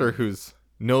Superman. character who's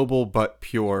noble but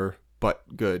pure but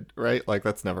good, right? Like,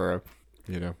 that's never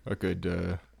a good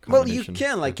Well, you combination.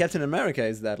 can, like, Captain America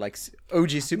is that, like,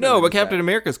 OG Superman. No, but is Captain that.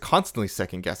 America is constantly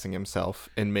second guessing himself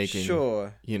and making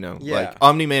Sure. Yeah. Yeah. Like,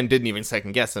 Omni-Man didn't even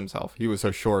second guess himself. He was so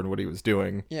sure in what he was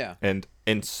doing. Yeah. And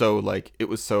so, like, it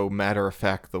was so matter of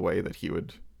fact the way that he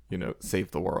would, save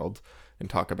the world and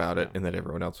talk about it, and that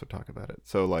everyone else would talk about it.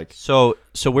 So, like, So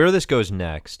where this goes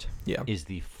next Yeah. is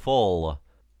the full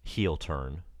heel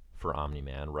turn for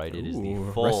Omni-Man, right? It is the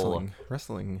ooh, full...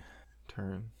 wrestling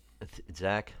turn.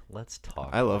 Zach, let's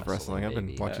talk I love wrestling. I've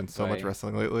baby. been watching so much Right.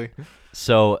 wrestling lately.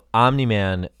 So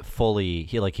Omni-Man fully,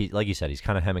 like you said, he's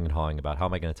kind of hemming and hawing about how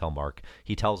am I going to tell Mark.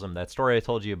 He tells him that story I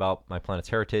told you about my planet's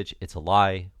heritage. It's a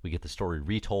lie. We get the story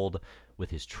retold with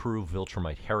his true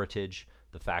Viltrumite heritage.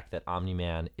 The fact that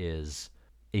Omni-Man is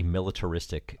a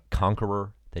militaristic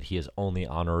conqueror, that he is only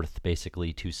on Earth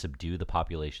basically to subdue the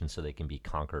population so they can be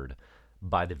conquered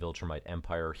by the Viltrumite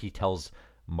Empire. He tells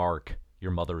Mark,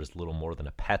 your mother is little more than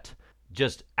a pet.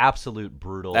 Just absolute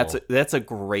brutal. That's a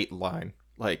great line.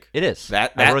 Like, It is.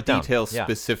 That I wrote it down. detail Yeah.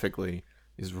 specifically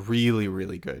is really,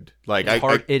 really good. Like,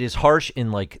 It is harsh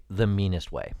in, like, the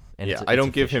meanest way. And yeah, it's I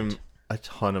don't give efficient. him a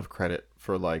ton of credit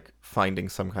for, like, finding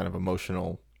some kind of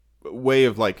emotional way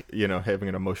of, like, having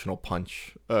an emotional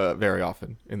punch very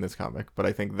often in this comic. But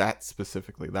I think that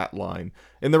specifically, that line,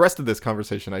 in the rest of this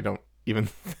conversation, I don't even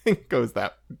think goes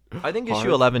that I think hard,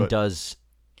 issue 11 but- does.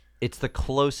 It's the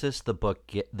closest the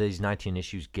book these 19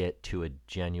 issues get to a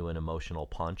genuine emotional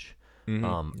punch.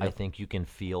 I think you can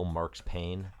feel Mark's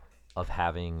pain of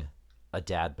having a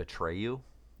dad betray you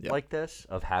like this,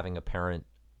 of having a parent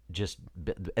just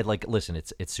like, listen,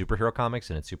 it's superhero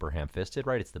comics and it's super ham-fisted,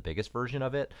 right? It's the biggest version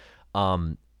of it.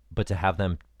 But to have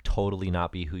them totally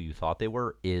not be who you thought they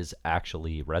were is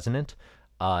actually resonant.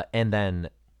 And then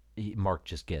Mark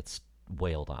just gets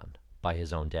wailed on by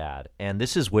his own dad. And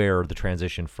this is where the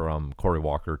transition from Cory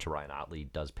Walker to Ryan Ottley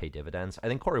does pay dividends. I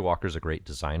think Cory Walker's a great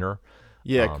designer.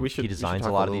 Yeah, He designs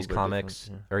a lot of these comics,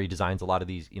 or he designs a lot of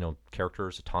these,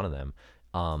 characters, a ton of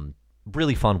them.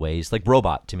 Really fun ways. Like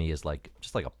Robot to me is like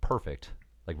just like a perfect,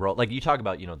 like you talk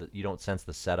about, that you don't sense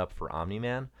the setup for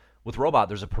Omni-Man. With Robot,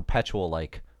 there's a perpetual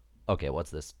like, okay,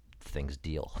 what's this thing's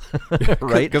deal,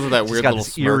 right? Because of that It's weird got little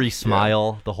this eerie smirk.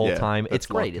 smile the whole Yeah, time. that's It's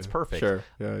great. locked It's in. perfect. Sure.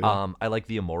 Yeah. I like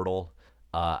the Immortal.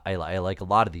 I like a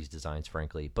lot of these designs,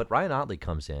 frankly. But Ryan Ottley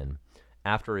comes in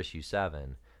after issue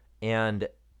 7, and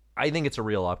I think it's a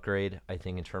real upgrade. I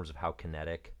think in terms of how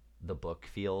kinetic the book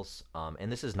feels.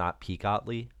 And this is not peak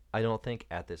Ottley, I don't think,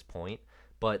 at this point.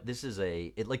 But this is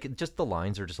just the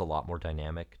lines are just a lot more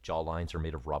dynamic. Jaw lines are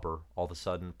made of rubber all of a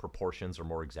sudden. Proportions are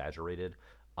more exaggerated.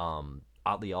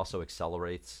 Oddly also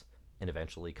accelerates and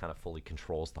eventually kind of fully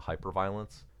controls the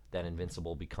hyperviolence that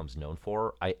Invincible becomes known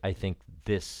for. I think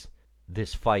this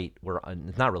fight, where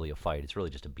it's not really a fight, it's really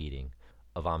just a beating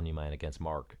of Omni-Man against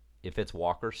Mark. If it's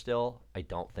Walker still, I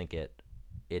don't think it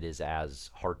is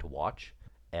as hard to watch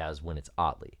as when it's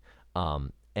Otley.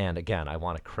 And again, I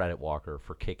want to credit Walker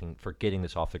for getting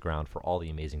this off the ground, for all the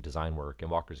amazing design work. And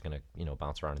Walker's gonna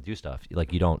bounce around and do stuff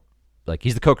like you don't. Like,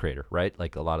 he's the co-creator, right?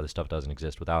 Like, a lot of this stuff doesn't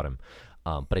exist without him.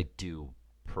 But I do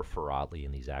prefer Otley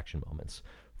in these action moments,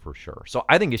 for sure. So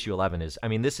I think issue 11 is,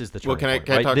 this is the turning Can I point,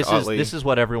 right? talk to Otley? This is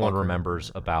what everyone Walker.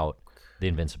 remembers about the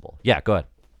Invincible. Yeah, go ahead.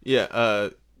 Yeah,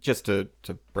 just to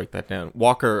break that down,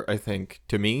 Walker, I think,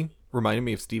 to me, reminded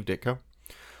me of Steve Ditko.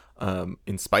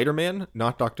 in Spider-Man,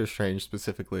 not Doctor Strange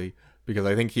specifically, because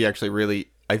I think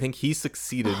he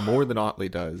succeeded more than Otley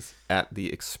does at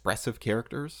the expressive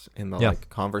characters in the like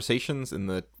conversations and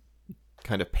the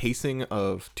kind of pacing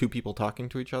of two people talking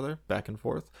to each other back and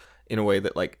forth in a way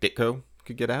that like Ditko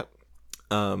could get at.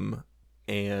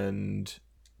 And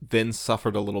then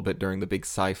suffered a little bit during the big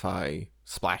sci-fi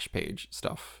splash page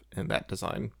stuff and that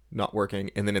design not working.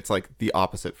 And then it's like the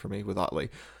opposite for me with Otley.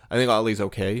 I think Otley's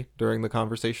okay during the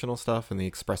conversational stuff and the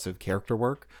expressive character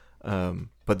work,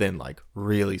 but then like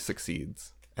really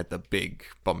succeeds at the big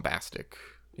bombastic,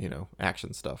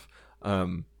 action stuff.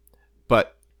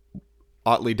 But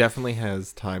Otley definitely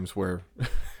has times where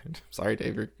sorry,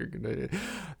 Dave, you're gonna,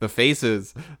 the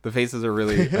faces are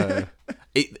really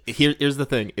here's the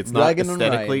thing, it's not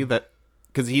aesthetically that,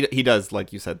 because he does,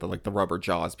 like you said, the rubber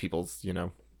jaws, people's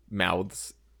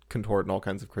mouths contort in all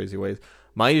kinds of crazy ways.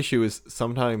 My issue is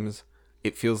sometimes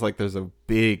it feels like there's a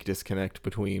big disconnect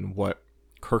between what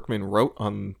Kirkman wrote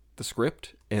on the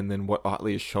script and then what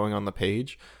Otley is showing on the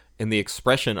page, and the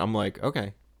expression. I'm like,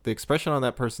 okay, the expression on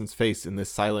that person's face in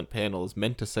this silent panel is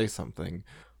meant to say something,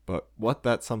 but what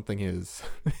that something is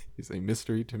is a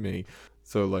mystery to me.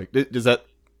 So, like, does that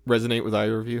resonate with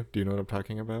either of you? Do you know what I'm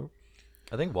talking about?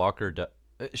 I think Walker...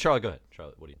 Charlotte, go ahead.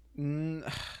 Charlotte, what do you...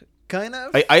 Kind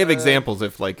of. I have examples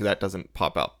if, like, that doesn't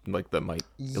pop out, like, that might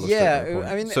illustrate my point.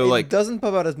 I mean, so, it doesn't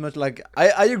pop out as much. Like,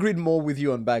 I agreed more with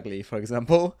you on Bagley, for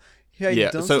example.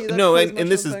 Yeah, so, no,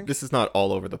 and this is not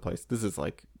all over the place. This is,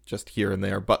 like, just here and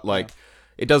there, but, like... Yeah.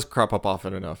 It does crop up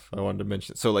often enough. I wanted to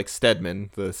mention. So, like, Stedman,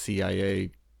 the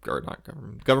CIA, or not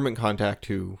government contact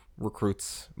who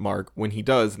recruits Mark, when he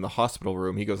does in the hospital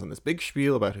room, he goes on this big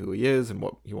spiel about who he is and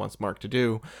what he wants Mark to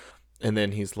do. And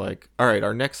then he's like, all right,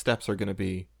 our next steps are going to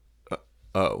be,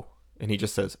 oh. And he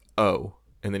just says, oh.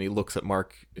 And then he looks at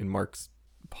Mark in Mark's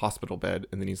hospital bed,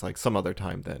 and then he's like, some other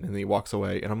time then. And then he walks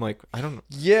away. And I'm like, I don't know.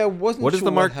 Yeah, what is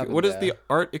the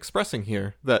art expressing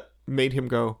here that made him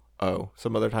go, oh,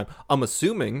 some other time? I'm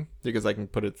assuming, because I can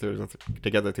put it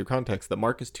together through context, that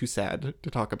Mark is too sad to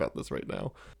talk about this right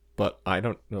now. But I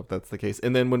don't know if that's the case.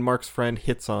 And then when Mark's friend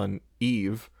hits on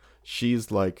Eve,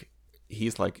 he's like,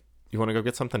 you want to go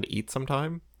get something to eat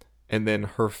sometime? And then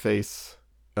her face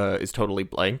is totally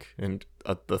blank, and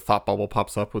the thought bubble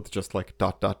pops up with just like ...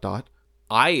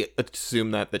 I assume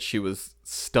that she was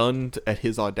stunned at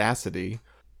his audacity,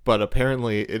 but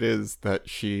apparently it is that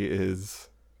she is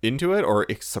into it, or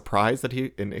surprised that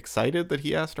and excited that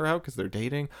he asked her out because they're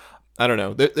dating. I don't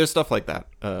know. There's stuff like that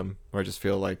where I just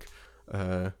feel like,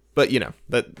 but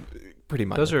that pretty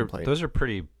minor. Those are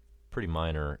pretty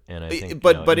minor, and I think.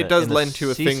 But it does lend to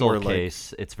a thing where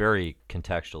case, it's very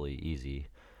contextually easy.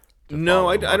 No,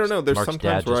 I don't know. There's Mark's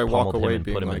sometimes dad where I just walk pummeled away him and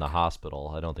being put him like, in the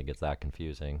hospital. I don't think it's that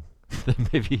confusing.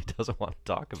 Maybe he doesn't want to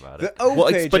talk about it.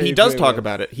 But he does talk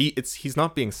about it. He's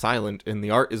not being silent, and the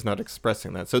art is not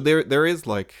expressing that. So there is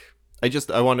like,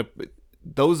 I want to.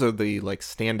 Those are the like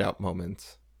standout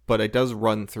moments, but it does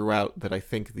run throughout that I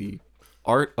think the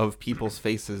art of people's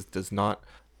faces does not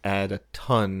add a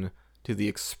ton to the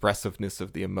expressiveness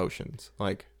of the emotions,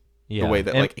 like the way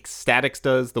that like Ecstatics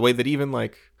does, the way that even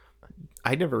like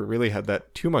I never really had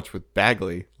that too much with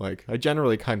Bagley. Like I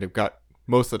generally kind of got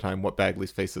most of the time what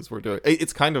Bagley's faces were doing.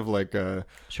 It's kind of like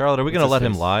Charlotte, are we going to let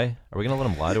him lie? Are we going to let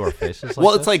him lie to our faces?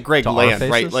 Well, it's like Greg Land,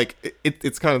 right? Like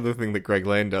it's kind of the thing that Greg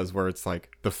Land does, where it's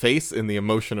like the face and the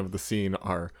emotion of the scene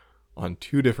are on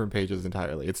two different pages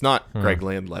entirely. It's not Greg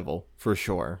Land level for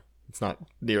sure. It's not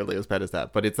nearly as bad as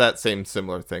that, but it's that same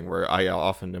similar thing where I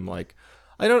often am like,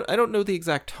 I don't know the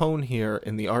exact tone here,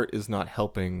 and the art is not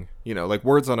helping. Like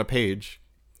words on a page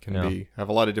can have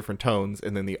a lot of different tones,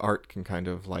 and then the art can kind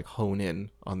of like hone in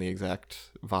on the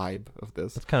exact vibe of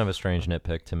this. It's kind of a strange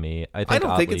nitpick to me. I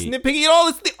don't think it's nitpicky at all.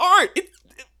 It's the art.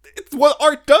 It's what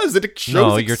art does. It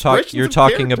shows you're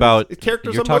talking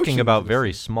about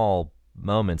very small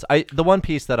moments. The one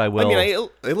piece that I will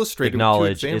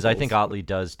acknowledge is I think Otley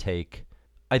does take.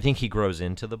 I think he grows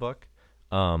into the book.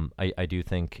 I do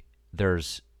think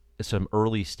there's some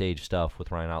early stage stuff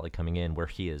with Ryan Otley coming in where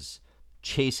he is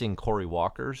chasing Cory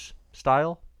Walker's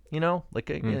style, he's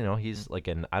like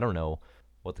I don't know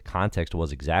what the context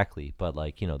was exactly, but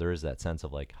like, there is that sense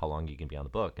of like how long you can be on the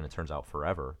book, and it turns out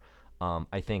forever.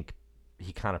 I think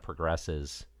he kind of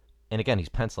progresses, and again, he's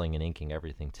penciling and inking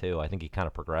everything too. I think he kind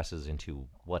of progresses into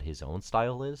what his own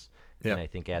style is. Yeah. And I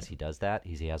think as he does that,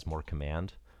 he has more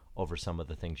command over some of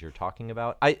the things you're talking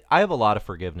about. I have a lot of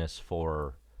forgiveness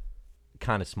for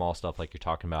kind of small stuff like you're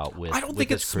talking about with. I don't think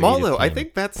it's small though. I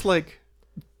think that's like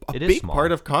a It is big small.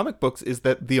 part of comic books is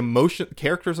that the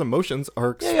characters' emotions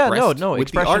are expressed. No. with the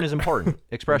Expression art. is important.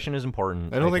 Expression is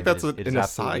important. I don't think that's it is an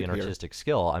absolutely aside an here. artistic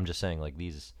skill. I'm just saying, like,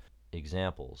 these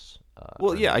examples.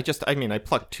 Well, are- yeah, I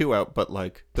plucked 2 out, but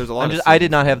like, there's a lot. I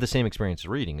did not have the same experience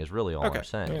reading. Is really all Okay. I'm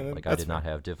saying. Yeah, Like, I that's did not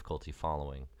have difficulty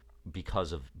following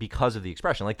because of the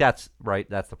expression. Like, that's right.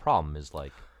 That's the problem. Is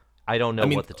like, I don't know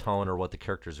what the tone or what the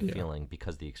characters are feeling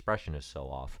because the expression is so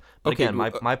off. But Okay, again,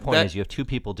 my point that- is you have 2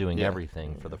 people doing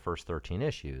everything for the first 13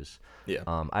 issues. Yeah.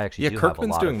 I actually do Kirkman's have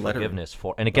a lot doing of lettering, forgiveness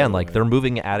for. And again, the like, way. they're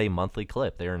moving at a monthly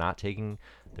clip. They're not taking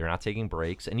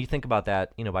breaks. And you think about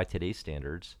that, by today's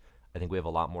standards, I think we have a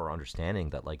lot more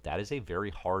understanding that, like, that is a very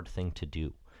hard thing to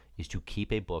do, is to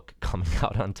keep a book coming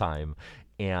out on time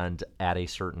and at a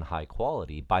certain high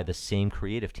quality by the same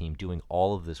creative team doing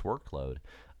all of this workload.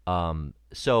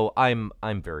 So I'm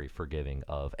very forgiving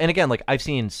of, and again, like, I've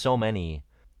seen so many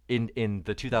in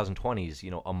the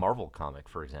 2020s, a Marvel comic,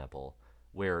 for example,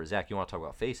 where, Zach, you want to talk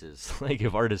about faces, like,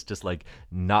 if artists just, like,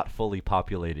 not fully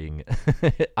populating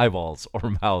eyeballs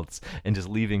or mouths and just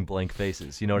leaving blank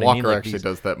faces, you know what I mean? Walker Like, actually these-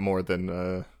 does that more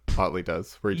than Otley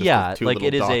does, where he just Yeah, does 2 like, little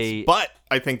it is dots. But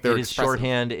I think they're it is expressive.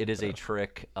 shorthand. It is a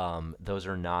trick. Those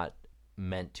are not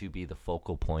meant to be the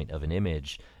focal point of an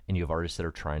image, and you have artists that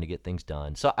are trying to get things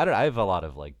done. So I have a lot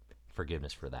of, like,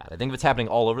 forgiveness for that. I think if it's happening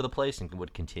all over the place and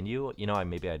would continue,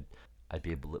 maybe I'd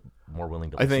be more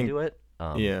willing to listen to it.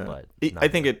 But I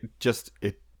think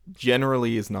it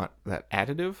generally is not that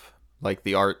additive. Like,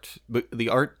 the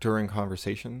art during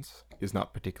conversations is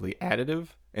not particularly additive,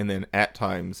 and then at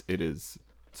times it is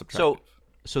subtractive.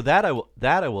 So that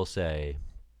I will say,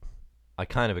 I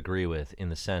kind of agree with, in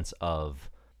the sense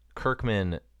of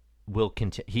Kirkman will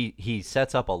continue. He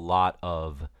sets up a lot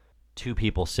of 2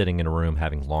 people sitting in a room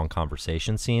having long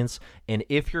conversation scenes, and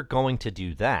if you're going to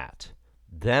do that,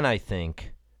 then I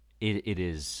think it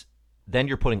is. Then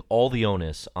you're putting all the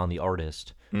onus on the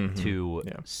artist to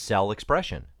sell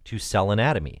expression, to sell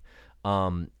anatomy,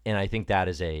 and I think that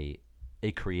is a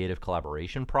creative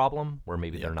collaboration problem where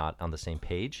maybe they're not on the same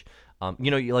page.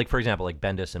 Like, for example, like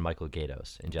Bendis and Michael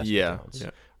Gaydos and Jessica Jones. Yeah.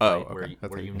 Right? Oh, okay. Where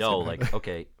That's what you you know, said. like,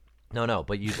 okay, no,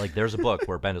 but you, like, there's a book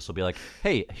where Bendis will be like,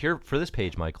 hey, here for this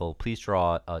page, Michael, please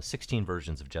draw 16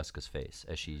 versions of Jessica's face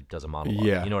as she does a monologue.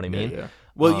 Yeah, You know what I mean? Yeah.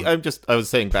 Well, I was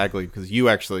saying Bagley because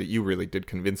you really did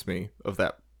convince me of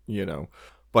that,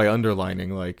 by underlining,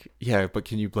 like, yeah, but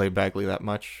can you play Bagley that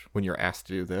much when you're asked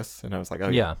to do this? And I was like, oh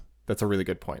yeah, that's a really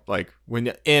good point. Like,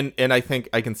 when and I think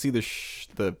I can see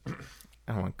the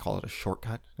I don't want to call it a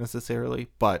shortcut necessarily,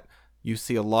 but you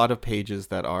see a lot of pages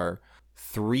that are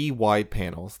 3 wide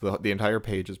panels. The entire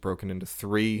page is broken into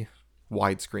 3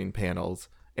 widescreen panels,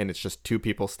 and it's just 2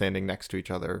 people standing next to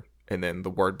each other, and then the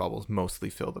word bubbles mostly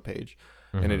fill the page.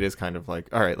 And it is kind of like,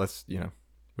 all right, let's,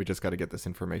 we just got to get this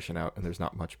information out, and there's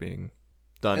not much being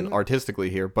done artistically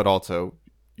here, but also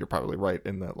you're probably right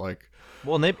in that, like...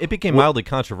 Well, and it became mildly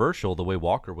controversial the way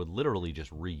Walker would literally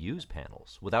just reuse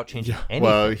panels without changing anything.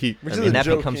 Well, and that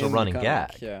becomes a running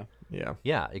gag.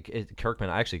 Yeah.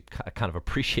 Kirkman, I actually kind of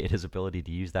appreciate his ability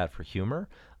to use that for humor.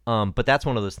 But that's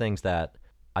one of those things that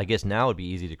I guess now would be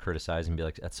easy to criticize and be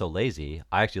like, that's so lazy.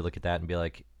 I actually look at that and be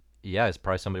like, yeah, it's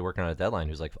probably somebody working on a deadline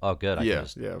who's like, oh, good, I can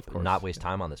just of course. not waste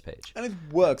time on this page. And it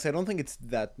works. I don't think it's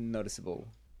that noticeable.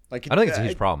 Like, I don't think it's a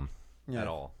huge problem at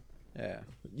all. Yeah.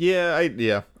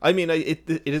 I mean,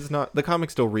 it is not. The comic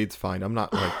still reads fine. I'm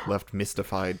not, like, left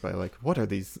mystified by, like, what are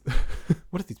these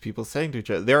people saying to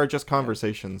each other? There are just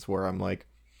conversations where I'm like,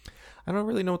 I don't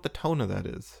really know what the tone of that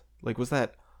is. Like, was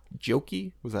that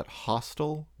jokey? Was that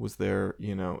hostile? Was there,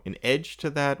 an edge to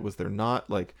that? Was there not?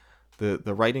 Like,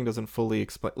 the writing doesn't fully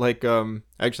explain. Like,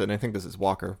 actually, and I think this is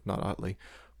Walker, not Otley,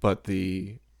 but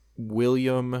the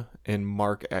William and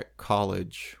Mark at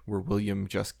college, where William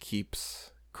just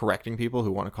keeps correcting people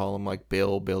who want to call him, like,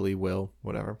 Bill, Billy, Will,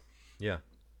 whatever. Yeah.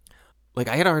 Like,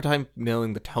 I had a hard time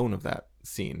nailing the tone of that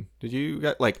scene. Did you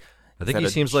get, like... I think he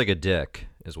seems like a dick,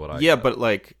 is what I got. But,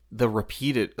 like, the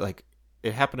repeated, like,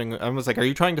 it happening... I was like, are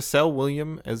you trying to sell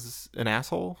William as an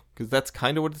asshole? Because that's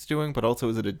kind of what it's doing, but also,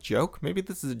 is it a joke? Maybe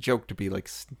this is a joke to be, like,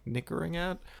 snickering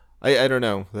at? I don't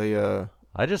know.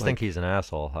 I just think he's an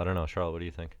asshole. I don't know. Charlotte, what do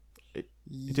you think? It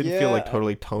didn't feel, like,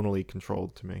 totally tonally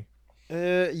controlled to me.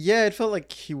 It felt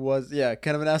like he was,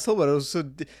 kind of an asshole, but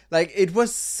also, like, it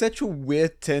was such a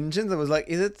weird tangent. I was like,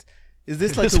 is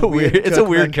this like a weird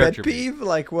character pet peeve?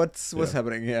 Like, what's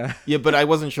happening? Yeah, but I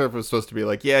wasn't sure if it was supposed to be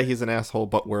like, yeah, he's an asshole,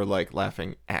 but we're, like,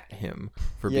 laughing at him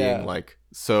for being, like,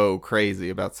 so crazy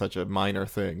about such a minor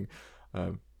thing.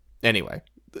 Anyway,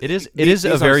 it is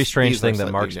a very strange thing that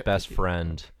slightly Mark's best nitpicky.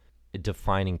 friend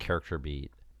defining character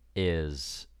beat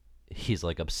is he's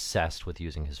like obsessed with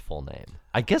using his full name.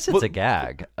 I guess it's a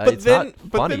gag. But It's then, not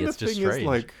but funny. then It's the just thing strange. is,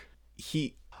 like,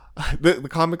 the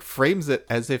comic frames it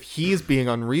as if he's being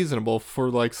unreasonable for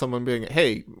like someone being,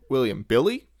 hey, William,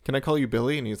 Billy, can I call you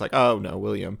Billy? And he's like, oh no,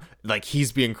 William. Like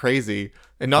he's being crazy,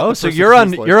 and not. Oh, the so person you're on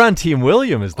who's, like, you're on Team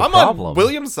William is the I'm problem. on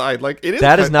William's side. Like it is.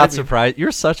 That is kind- not I mean, surprising.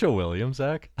 You're such a William,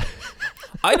 Zach.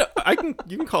 I don't. I can.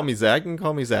 You can call me Zach. You can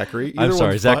call me Zachary. I'm Either sorry,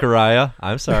 one's fine. Zachariah.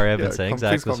 I'm sorry. I've been Yeah, saying please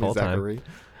Zach call this me whole time. Zachary.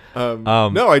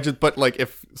 No, I just. But like,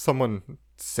 if someone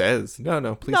says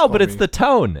no, please. No, call but it's me. the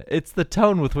tone. It's the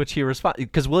tone with which he responds.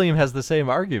 Because William has the same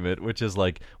argument, which is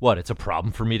like, what? It's a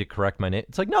problem for me to correct my name.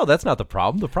 It's like, no, that's not the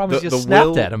problem. The problem is you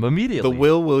snapped at him immediately. The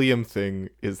Will William thing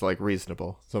is like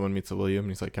reasonable. Someone meets a William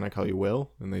and he's like, "Can I call you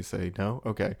Will?" And they say, "No."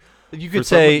 Okay. You could For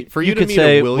say, someone- for you to could meet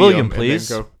say, a William, and then please,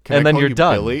 go, "Can and I then call you're you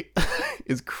done. Billy?"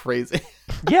 is crazy.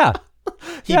 Yeah.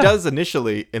 He Yeah. does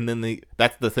initially, and then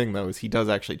that's the thing though, is he does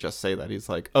actually just say that. He's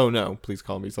like, "Oh no, please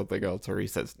call me something else," or he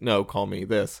says, "No, call me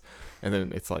this," and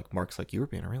then it's like Mark's like, "You were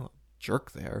being a real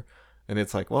jerk there," and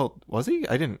it's like, "Well, was he?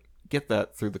 I didn't get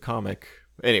that through the comic."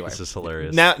 Anyway, This is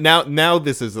hilarious. Now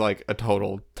this is like a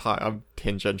total. I'm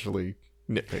tangentially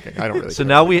nitpicking. I don't really. So care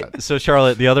now about that. so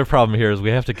Charlotte, the other problem here is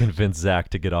we have to convince Zach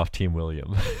to get off Team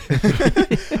William.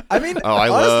 I mean, Oh, I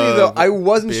honestly though, love I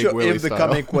wasn't Big sure Willie if the style.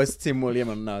 comic was Tim William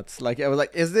or not. Like, I was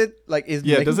like, is it like is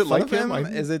Yeah, making does it fun like of him?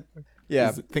 Is it?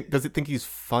 Yeah. Does it think he's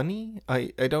funny?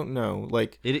 I don't know.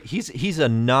 Like, He's a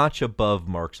notch above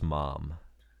Mark's mom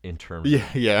in terms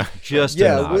of yeah. just a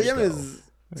Yeah, notch, William though. is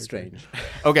strange.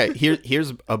 Okay,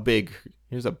 here's a big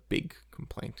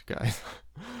complaint, guys.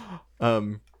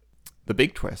 The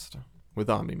big twist with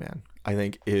Omni-Man, I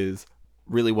think, is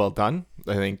really well done.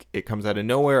 I think it comes out of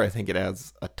nowhere. I think it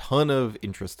adds a ton of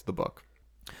interest to the book.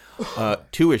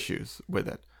 Two issues with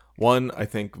it. One, I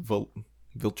think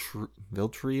Viltruvium,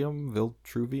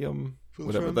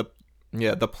 whatever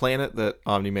the planet that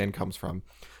Omni-Man comes from.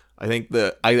 I think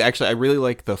I really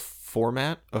like the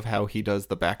format of how he does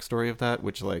the backstory of that,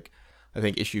 which, like, I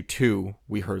think issue 2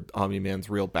 we heard Omni-Man's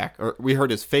we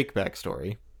heard his fake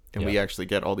backstory, and we actually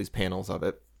get all these panels of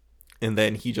it, and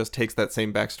then he just takes that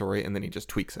same backstory and then he just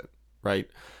tweaks it, right?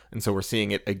 And so we're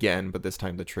seeing it again, but this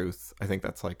time the truth. I think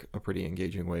that's like a pretty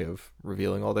engaging way of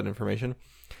revealing all that information.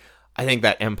 I think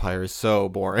that Empire is so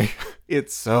boring.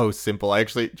 It's so simple.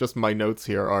 Just my notes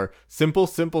here are simple,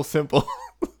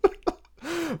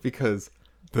 because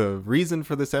the reason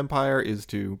for this Empire is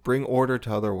to bring order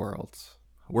to other worlds.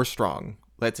 We're strong.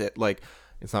 That's it. Like,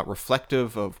 it's not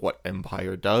reflective of what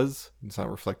Empire does. It's not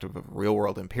reflective of real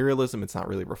world imperialism. It's not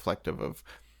really reflective of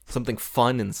something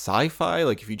fun and sci-fi.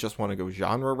 Like, if you just want to go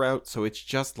genre route. So it's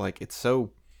just like, it's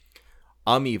so,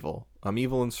 I'm evil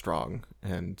and strong,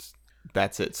 and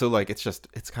that's it. So like,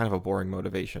 it's kind of a boring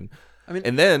motivation. I mean,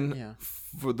 and then yeah.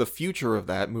 for the future of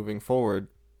that moving forward,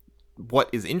 what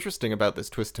is interesting about this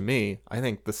twist to me, I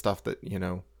think the stuff that,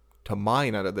 to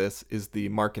mine out of this is the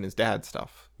Mark and his dad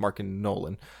stuff, Mark and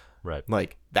Nolan. Right.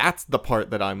 Like, that's the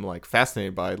part that I'm like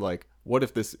fascinated by. Like, what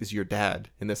if this is your dad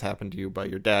and this happened to you by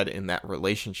your dad, and that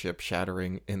relationship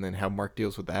shattering, and then how Mark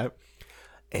deals with that?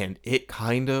 And it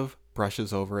kind of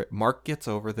brushes over it. Mark gets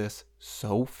over this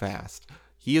so fast.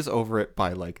 He is over it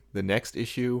by like the next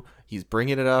issue. He's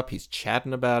bringing it up. He's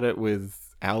chatting about it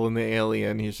with Alan the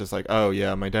alien. He's just like, oh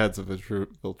yeah, my dad's a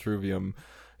Viltruvium.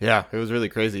 Yeah, it was really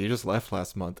crazy. He just left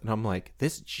last month. And I'm like,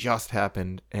 this just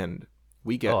happened, and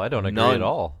we get I don't agree at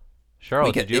all.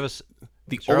 Charlotte, did you have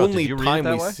the Charlotte, only did you read it time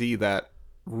that we way? see that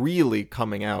really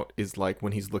coming out is like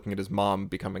when he's looking at his mom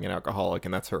becoming an alcoholic,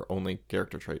 and that's her only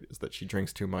character trait, is that she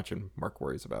drinks too much and Mark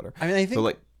worries about her. I mean, I think So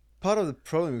like, part of the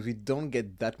problem is we don't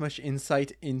get that much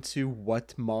insight into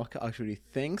what Mark actually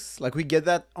thinks. Like, we get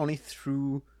that only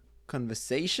through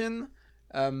conversation.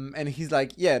 And he's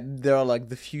like, yeah, there are like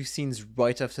the few scenes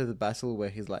right after the battle where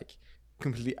he's like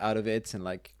completely out of it and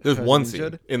like there's hurt one and scene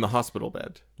injured. in the hospital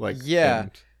bed, like, Yeah.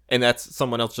 and that's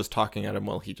someone else just talking at him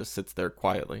while he just sits there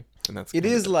quietly, and that's It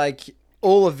kind is of like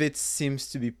all of it seems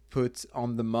to be put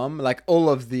on the mom. Like, all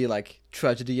of the like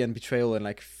tragedy and betrayal and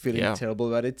like feeling Yeah. terrible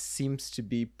about it seems to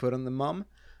be put on the mom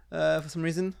for some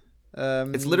reason.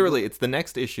 It's literally, it's the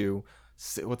next issue.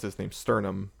 What's his name?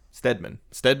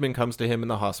 Stedman comes to him in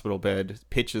the hospital bed,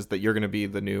 pitches that you're going to be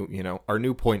the new, our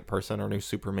new point person, our new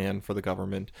Superman for the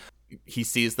government. He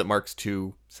sees that Mark's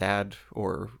too sad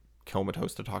or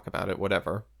comatose to talk about it,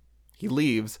 whatever. He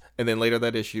leaves, and then later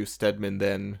that issue,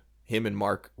 him and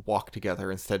Mark walk together,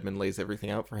 and Stedman lays everything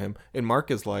out for him. And Mark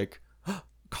is like,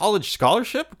 college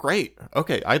scholarship? Great.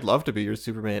 Okay, I'd love to be your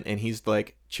Superman. And he's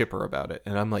like chipper about it.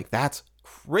 And I'm like, that's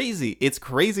crazy. It's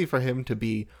crazy for him to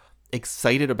be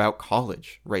excited about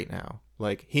college right now.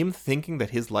 Like, him thinking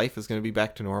that his life is going to be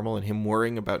back to normal and him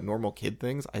worrying about normal kid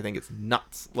things, I think it's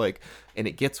nuts. Like, and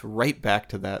it gets right back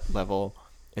to that level,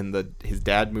 and his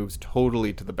dad moves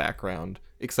totally to the background,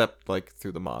 except, like,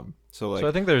 through the mom. So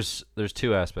I think there's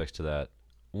two aspects to that.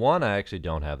 One, I actually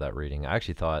don't have that reading. I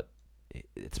actually thought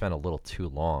it spent a little too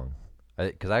long,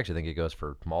 because I actually think it goes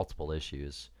for multiple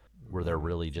issues where they're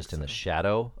really just in the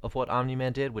shadow of what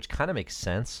Omni-Man did, which kind of makes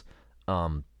sense,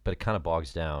 but it kind of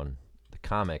bogs down the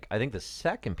comic. I think the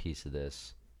second piece of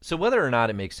this, so whether or not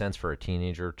it makes sense for a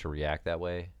teenager to react that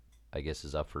way, I guess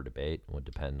is up for debate. It would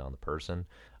depend on the person.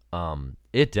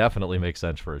 It definitely makes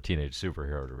sense for a teenage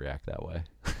superhero to react that way,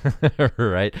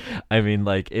 right? I mean,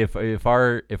 like if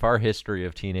our history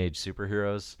of teenage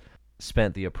superheroes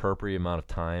spent the appropriate amount of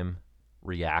time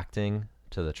reacting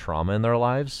to the trauma in their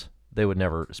lives,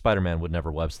 Spider-Man would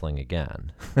never web sling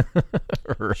again,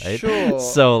 right? Sure.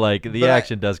 So like the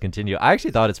action does continue. I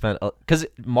actually thought it spent because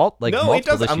multiple it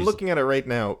does. issues. I'm looking at it right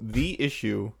now. The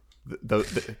issue,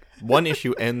 the one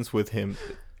issue ends with him.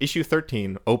 Issue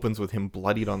 13 opens with him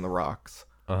bloodied on the rocks.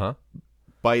 Uh-huh.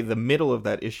 By the middle of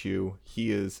that issue,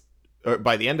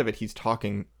 by the end of it, he's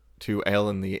talking to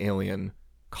Alan the alien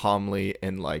calmly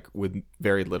and like with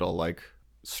very little like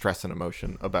stress and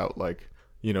emotion about like,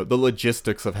 you know, the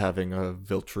logistics of having a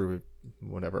Viltru,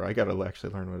 whatever. I gotta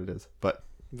actually learn what it is, but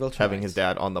having his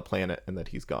dad on the planet and that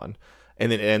he's gone.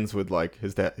 And then it ends with like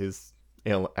his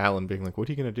Alan being like, "What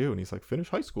are you gonna do?" And he's like, "Finish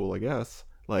high school, I guess."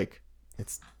 Like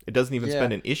it doesn't even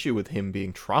spend an issue with him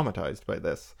being traumatized by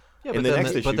this. Yeah, and the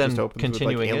next issue just opens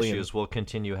continuing with, like, alien... issues will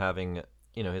continue having,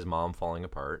 you know, his mom falling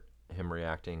apart, him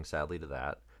reacting sadly to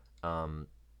that,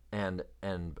 and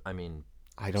I mean,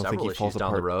 I don't several think he falls issues down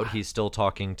apart. the road, he's still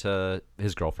talking to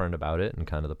his girlfriend about it and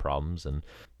kind of the problems and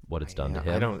what it's done to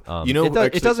him. I don't,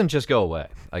 it doesn't just go away,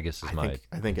 I guess is I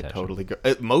think intention. it totally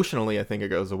emotionally. I think it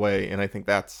goes away, and I think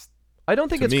that's. I don't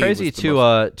think it's crazy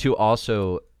to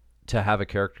also to have a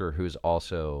character who's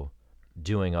also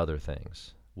doing other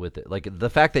things with it. Like the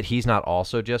fact that he's not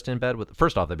also just in bed with,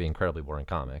 first off, that'd be an incredibly boring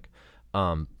comic.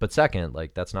 But second,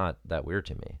 like that's not that weird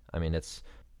to me. I mean,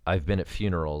 I've been at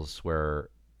funerals where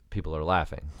people are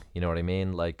laughing. You know what I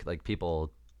mean? Like people's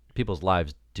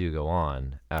lives do go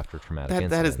on after traumatic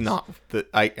incidents. That is not the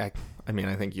I mean,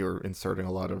 I think you're inserting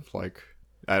a lot of like,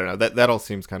 I don't know, that all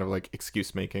seems kind of like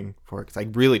excuse making for it, because I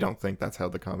really don't think that's how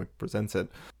the comic presents it.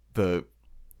 God,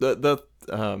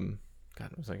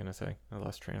 what was I gonna say? I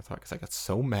lost train of thought because I got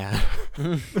so mad.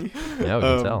 Yeah, we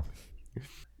can tell.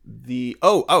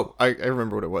 I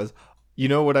remember what it was. You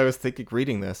know what I was thinking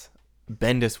reading this?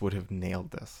 Bendis would have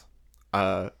nailed this.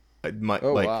 Wow.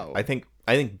 I think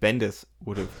Bendis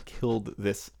would have killed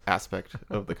this aspect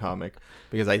of the comic,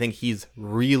 because I think he's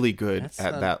really good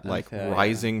at that, like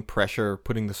rising pressure,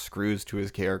 putting the screws to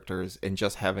his characters and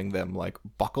just having them like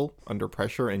buckle under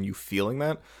pressure, and you feeling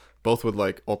that. Both with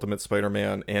like Ultimate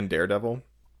Spider-Man and Daredevil.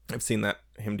 I've seen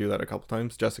him do that a couple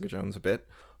times. Jessica Jones a bit.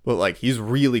 But like he's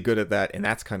really good at that, and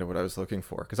that's kind of what I was looking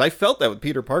for. Because I felt that with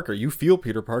Peter Parker. You feel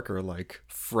Peter Parker like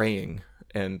fraying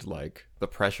and like the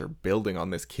pressure building on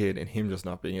this kid and him just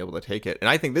not being able to take it. And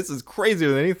I think this is crazier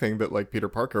than anything that like Peter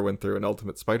Parker went through in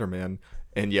Ultimate Spider-Man,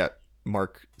 and yet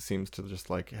Mark seems to just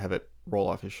like have it roll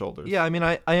off his shoulders. Yeah, I mean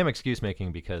I am excuse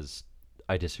making because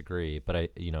I disagree,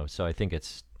 but so I think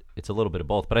it's a little bit of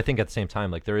both, but I think at the same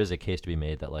time, like there is a case to be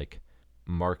made that like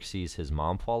Mark sees his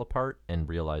mom fall apart and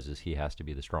realizes he has to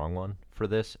be the strong one for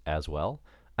this as well.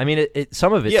 I mean,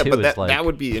 some of it too but is like that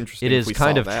would be interesting. It is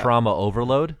kind of that. trauma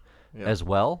overload as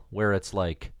well, where it's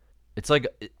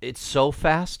so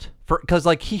fast because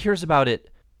like he hears about it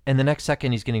and the next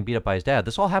second he's getting beat up by his dad.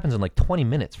 This all happens in like 20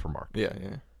 minutes for Mark. Yeah.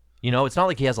 You know, it's not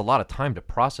like he has a lot of time to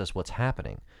process what's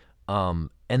happening. And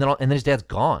then his dad's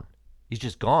gone. He's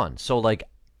just gone. So like.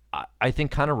 I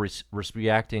think kind of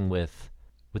reacting with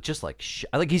just like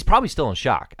he's probably still in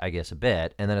shock, I guess, a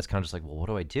bit, and then it's kind of just like, well, what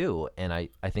do I do? And I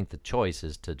think the choice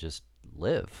is to just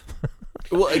live,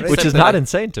 which is not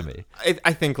insane to me.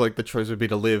 I think like the choice would be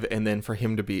to live, and then for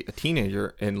him to be a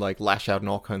teenager and like lash out in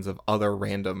all kinds of other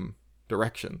random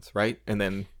directions, right? And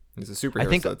then he's a superhero.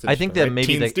 I think that right?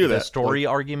 maybe the story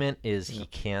like, argument is he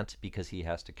can't because he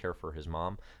has to care for his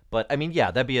mom. But I mean, yeah,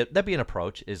 that'd be an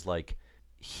approach. Is like.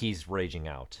 He's raging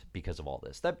out because of all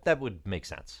this. That would make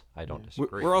sense. I don't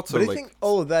disagree. We're also, but I think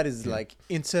all of that is like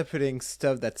interpreting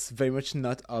stuff that's very much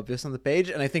not obvious on the page,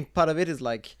 and I think part of it is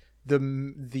like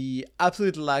the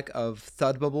absolute lack of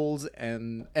thought bubbles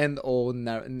and or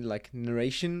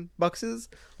narration boxes.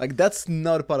 Like that's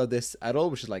not a part of this at all,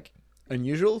 which is like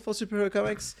unusual for superhero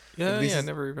comics. Yeah, like, I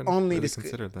never even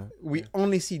considered that. We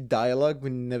only see dialogue. We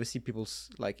never see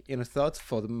people's like inner thoughts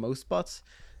for the most part.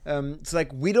 It's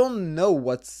like we don't know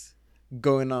what's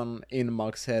going on in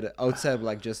Mark's head outside of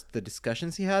like just the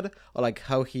discussions he had, or like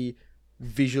how he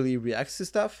visually reacts to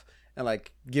stuff. And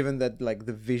like, given that like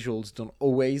the visuals don't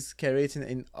always carry it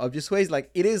in obvious ways, like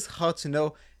it is hard to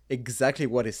know exactly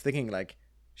what he's thinking. Like,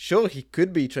 sure, he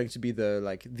could be trying to be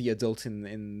the adult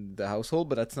in the household,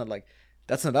 but that's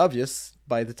not obvious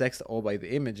by the text or by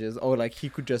the images. Or like he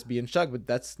could just be in shock, but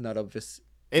that's not obvious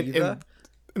either.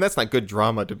 And that's not good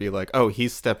drama to be like, oh,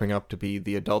 he's stepping up to be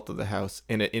the adult of the house,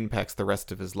 and it impacts the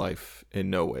rest of his life in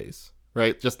no ways,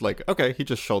 right? Just like, okay, he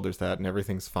just shoulders that, and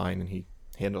everything's fine, and he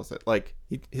handles it. Like,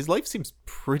 his life seems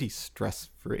pretty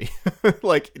stress-free.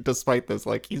 Like, despite this,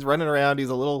 like, he's running around, he's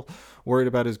a little worried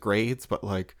about his grades, but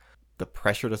like, the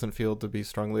pressure doesn't feel to be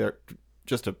strongly.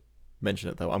 Just to mention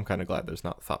it, though, I'm kind of glad there's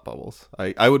not thought bubbles.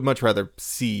 I would much rather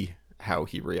see how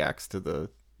he reacts to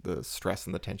the stress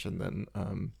and the tension than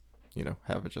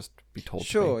have it just be told.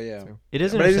 Sure, to me. yeah. So, It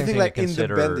is But I interesting just think to like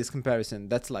consider. in the Bendis comparison,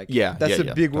 that's like Yeah, that's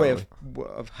a big way totally.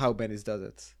 of how Bendis does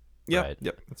it. Yeah, Right.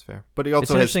 yep, that's fair. But he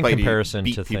also an has interesting Spidey comparison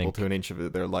beat to people think. to an inch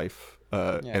of their life,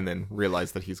 and then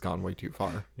realize that he's gone way too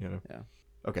far. Yeah.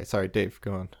 Okay, sorry, Dave.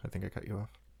 Go on. I think I cut you off.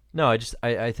 No,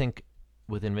 I think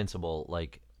with Invincible,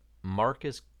 like Mark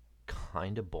is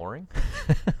kind of boring.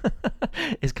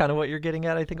 Is kind of what you're getting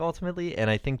at, I think, ultimately, and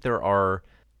I think there are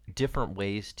different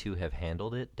ways to have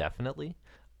handled it. Definitely,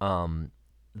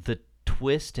 the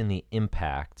twist and the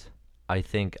impact, I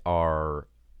think, are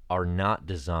not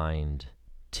designed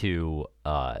to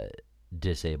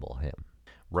disable him,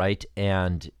 right?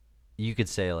 And you could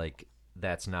say like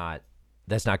that's not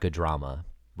good drama,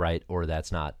 right? Or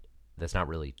that's not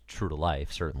really true to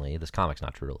life. Certainly, this comic's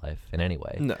not true to life in any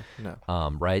way.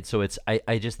 No. Right. So it's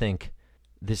I just think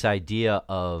this idea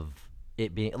of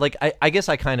it being like I guess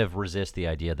I kind of resist the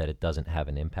idea that it doesn't have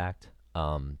an impact.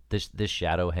 This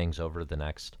shadow hangs over the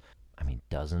next,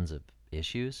 dozens of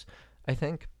issues. I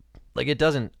think like it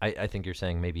doesn't. I think you're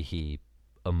saying maybe he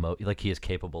he is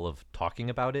capable of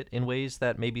talking about it in ways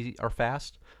that maybe are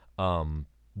fast,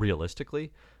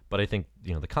 realistically. But I think,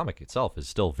 the comic itself is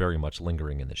still very much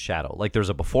lingering in the shadow. Like there's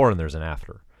a before and there's an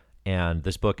after. And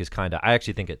this book is I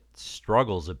actually think it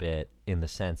struggles a bit in the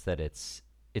sense that it's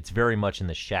very much in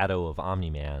the shadow of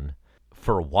Omni-Man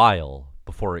for a while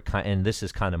before it and this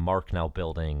is kind of Mark now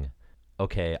building,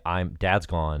 okay, Dad's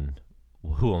gone,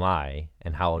 who am I?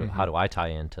 And how do I tie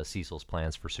into Cecil's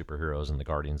plans for superheroes and the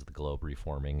Guardians of the Globe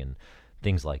reforming and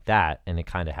things like that? And it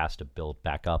kind of has to build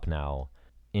back up now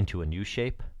into a new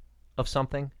shape of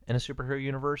something in a superhero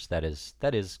universe that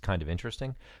is kind of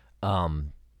interesting.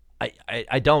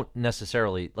 I don't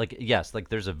necessarily like. Yes, like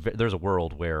there's a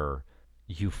world where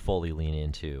you fully lean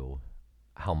into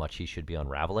how much he should be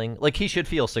unraveling. Like he should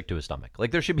feel sick to his stomach.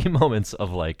 Like there should be moments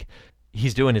of like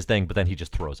he's doing his thing, but then he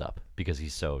just throws up because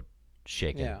he's so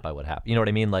shaken by what happened. You know what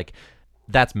I mean? Like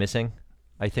that's missing.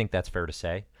 I think that's fair to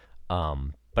say.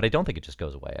 But I don't think it just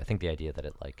goes away. I think the idea that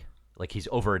it like he's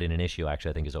over it in an issue, actually,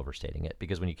 I think is overstating it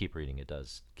because when you keep reading, it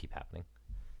does keep happening.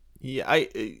 Yeah,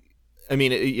 I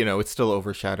mean, it's still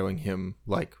overshadowing him,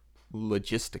 like,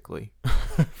 logistically,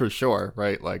 for sure,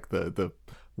 right? Like, the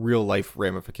real-life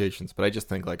ramifications. But I just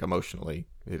think, like, emotionally,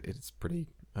 it's pretty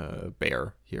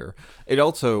bare here. It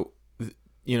also,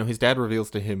 his dad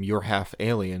reveals to him, you're half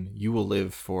alien. You will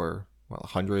live for,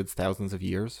 hundreds, thousands of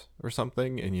years or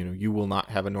something, and, you will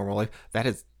not have a normal life. That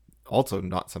is also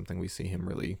not something we see him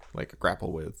really like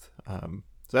grapple with.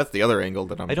 So that's the other angle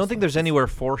that I don't think there's anywhere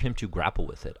for him to grapple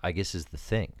with it, I guess is the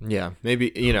thing. Yeah,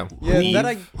 maybe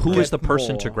who is the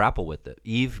person to grapple with it?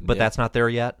 Eve, but that's not there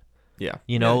yet. Yeah,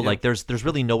 like there's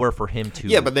really nowhere for him to.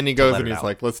 Yeah, but then he goes and he's out.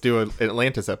 like, let's do an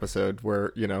Atlantis episode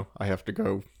where I have to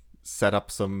go set up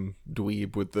some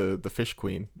dweeb with the fish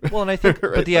queen. Well, and I think,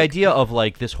 right? but the idea of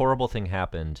like this horrible thing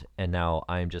happened, and now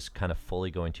I'm just kind of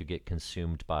fully going to get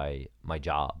consumed by my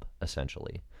job,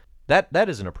 essentially. That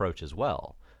is an approach as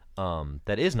well.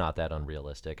 That is not that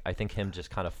unrealistic. I think him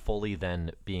just kind of fully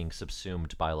then being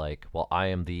subsumed by like, well, I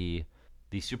am the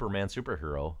Superman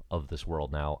superhero of this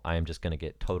world now. I am just going to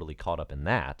get totally caught up in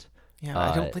that. Yeah,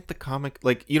 I don't think the comic,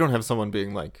 like, you don't have someone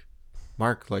being like,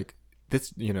 Mark, like,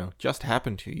 this, just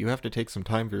happened to you. You have to take some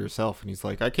time for yourself. And he's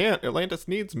like, I can't. Atlantis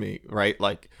needs me, right?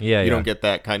 Like, you don't get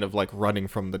that kind of, like, running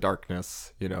from the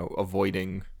darkness,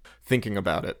 avoiding thinking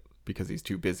about it because he's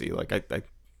too busy. Like, I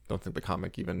don't think the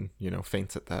comic even,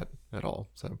 faints at that at all.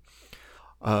 So,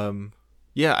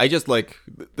 yeah, I just, like,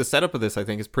 the setup of this, I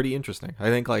think, is pretty interesting. I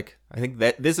think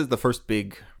that this is the first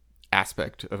big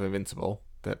aspect of Invincible,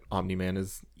 that Omni-Man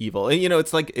is evil. And,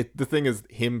 it's like, the thing is,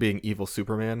 him being evil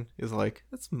Superman is like,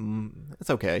 it's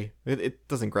okay. It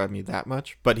doesn't grab me that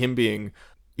much. But him being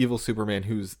evil Superman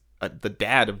who's the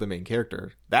dad of the main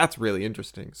character. That's really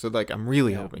interesting. So like I'm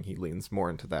really hoping he leans more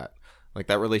into that, like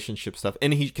that relationship stuff,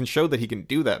 and he can show that he can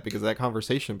do that because that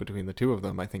conversation between the two of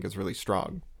them I think is really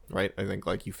strong, right? I think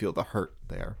like you feel the hurt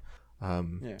there.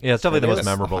 It's definitely the most that's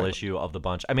memorable the issue of the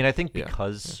bunch. I mean, I think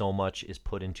because so much is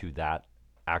put into that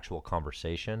actual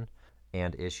conversation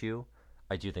and issue,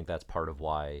 I do think that's part of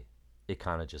why it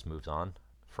kind of just moves on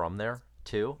from there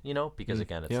too, because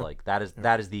again, it's like that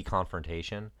is the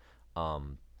confrontation.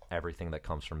 Everything that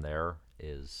comes from there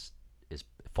is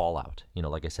fallout.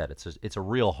 Like I said, it's a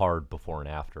real hard before and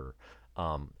after.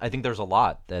 I think there's a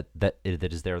lot that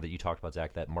is there that you talked about,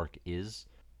 Zach, that Mark is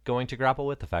going to grapple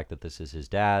with. The fact that this is his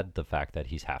dad, the fact that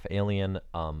he's half alien,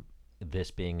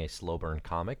 this being a slow burn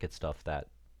comic, it's stuff that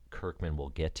Kirkman will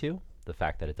get to. The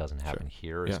fact that it doesn't happen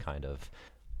here is kind of,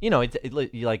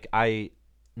 like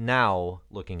now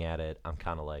looking at it, I'm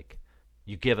kind of like,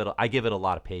 I give it a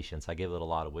lot of patience. I give it a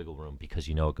lot of wiggle room because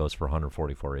it goes for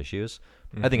 144 issues.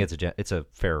 I think it's a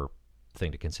fair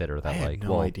thing to consider that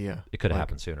idea. It could have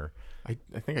happened sooner. I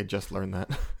think I just learned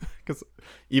that because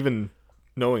even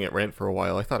knowing it ran for a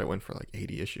while, I thought it went for like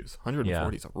 80 issues.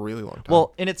 140 is a really long time.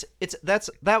 Well, and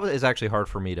that is actually hard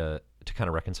for me to kind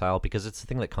of reconcile because it's the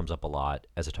thing that comes up a lot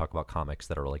as I talk about comics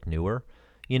that are like newer,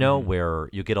 where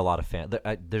you get a lot of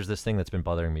there's this thing that's been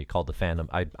bothering me called the fandom.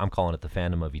 I'm calling it the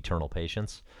fandom of eternal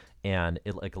patience. And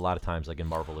it, like a lot of times, like in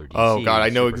Marvel or DC. Oh God, I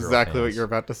know superhero exactly fans, what you're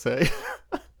about to say.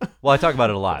 Well, I talk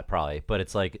about it a lot, probably, but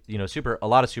it's like a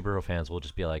lot of superhero fans will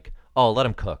just be like, "Oh, let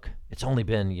him cook. It's only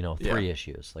been 3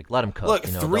 issues. Like, let him cook." Look,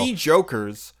 3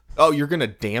 Jokers. Oh, you're gonna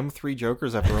damn 3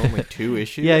 Jokers after only 2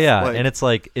 issues? Yeah, like, and it's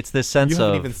like it's this sense you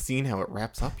haven't of even seen how it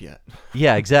wraps up yet.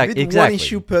 Yeah, exactly. One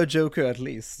issue per Joker at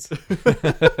least.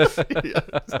 Exactly.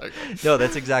 No,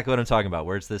 that's exactly what I'm talking about.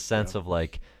 Where it's this sense of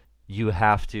like you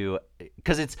have to,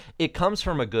 because it comes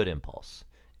from a good impulse.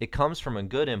 It comes from a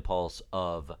good impulse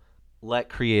of let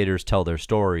creators tell their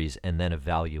stories and then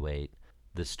evaluate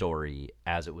the story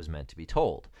as it was meant to be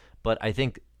told. But I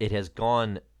think it has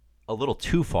gone a little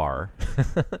too far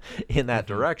in that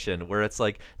direction where it's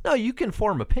like, no, you can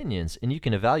form opinions and you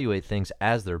can evaluate things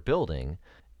as they're building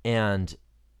and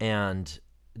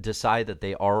decide that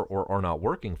they are or are not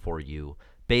working for you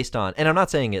based on, and I'm not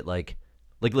saying it like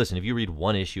listen, if you read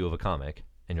one issue of a comic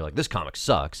and you're like, this comic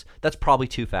sucks, that's probably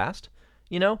too fast,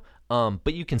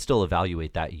 but you can still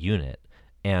evaluate that unit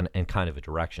and kind of a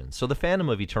direction. So the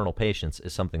fandom of eternal patience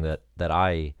is something that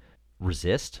I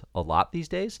resist a lot these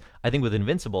days. I think with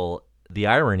Invincible, the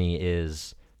irony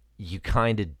is you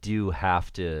kind of do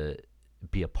have to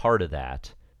be a part of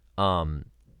that.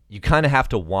 You kind of have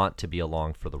to want to be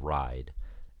along for the ride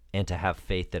and to have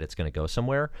faith that it's going to go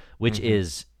somewhere, which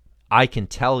is I can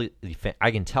tell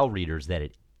readers that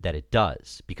it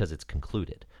does because it's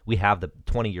concluded. We have the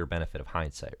 20-year benefit of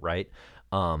hindsight, right?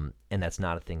 And that's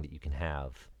not a thing that you can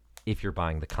have if you're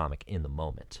buying the comic in the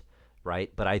moment,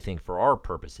 right? But I think for our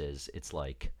purposes, it's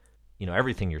like,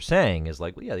 everything you're saying is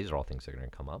like, well, yeah, these are all things that are going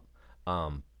to come up.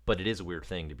 But it is a weird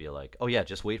thing to be like, oh, yeah,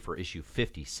 just wait for issue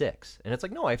 56. And it's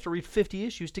like, no, I have to read 50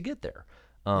 issues to get there.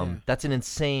 That's an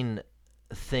insane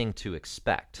thing to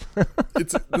expect.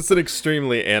 It's an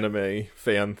extremely anime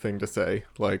fan thing to say.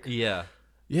 Like, yeah,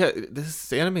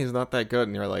 this anime is not that good.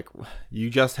 And you're like, you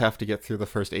just have to get through the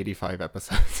first 85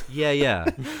 episodes. Yeah.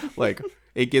 Like,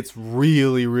 it gets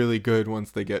really, really good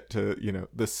once they get to,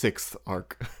 the 6th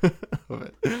arc of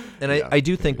it. And I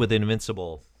do think with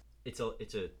Invincible, it's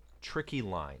a tricky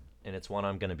line, and it's one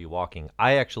I'm going to be walking.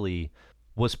 I actually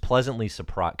was pleasantly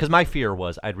surprised, because my fear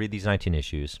was I'd read these 19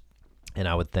 issues, and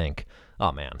I would think,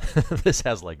 oh man, this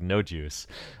has like no juice.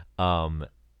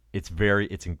 It's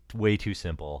way too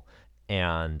simple,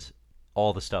 and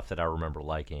all the stuff that I remember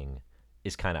liking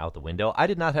is kind of out the window. I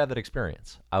did not have that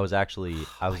experience. I was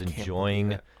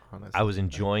enjoying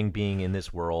being in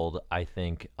this world. I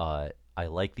think I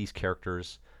like these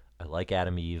characters. I like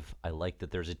Adam Eve. I like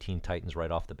that there's a Teen Titans right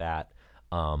off the bat.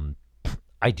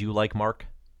 I do like Mark,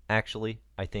 actually.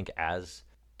 I think as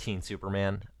Teen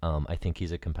Superman, I think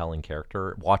he's a compelling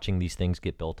character. Watching these things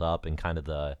get built up and kind of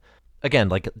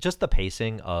just the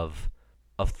pacing of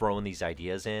throwing these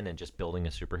ideas in and just building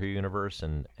a superhero universe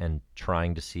and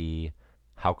trying to see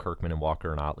how Kirkman and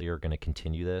Walker and Otley are going to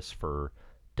continue this for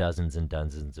dozens and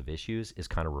dozens of issues is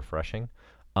kind of refreshing.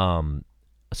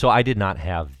 So I did not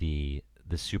have the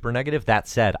super negative. That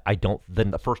said,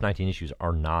 the first 19 issues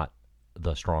are not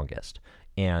the strongest.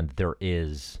 And there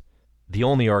is the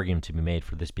only argument to be made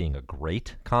for this being a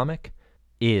great comic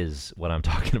is what I'm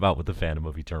talking about with the fandom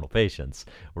of eternal patience,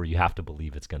 where you have to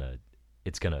believe it's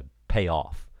gonna pay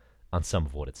off on some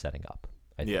of what it's setting up.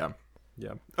 Yeah.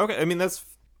 Okay. I mean, that's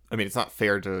I mean, it's not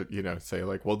fair to, say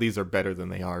like, well, these are better than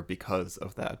they are because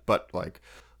of that. But like,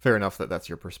 fair enough that that's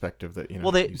your perspective. That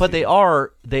Well, they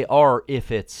are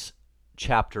if it's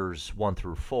chapters 1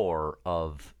 through 4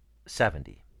 of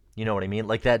 70. You know what I mean?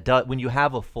 Like that when you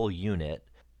have a full unit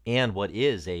and what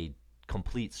is a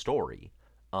complete story,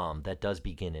 that does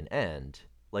begin and end.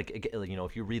 Like,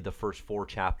 if you read the first 4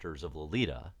 chapters of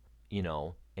Lolita,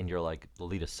 and you're like,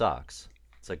 Lolita sucks.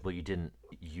 It's like, well,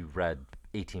 you read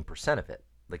 18% of it.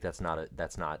 Like that's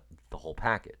not the whole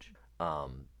package.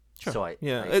 Sure. So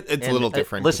it's a little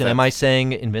different. Listen, am I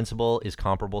saying Invincible is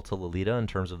comparable to Lolita in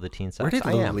terms of the teen sex? Where did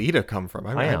Lolita come from?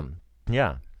 I am.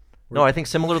 Yeah. No, I think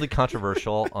similarly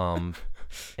controversial.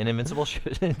 And Invincible.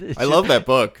 I love that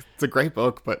book. It's a great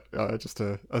book, but just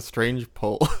a strange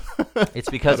pull. It's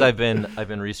because I've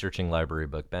been researching library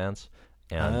book bans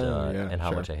and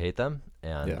how much I hate them,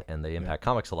 and they impact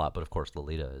comics a lot. But of course,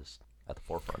 Lolita is at the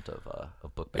forefront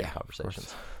of book ban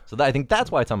conversations. So I think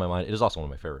that's why it's on my mind. It is also one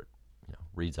of my favorite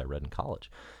reads I read in college,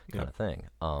 kind of thing.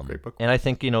 Great book. And I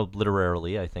think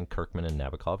literarily, I think Kirkman and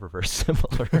Nabokov are very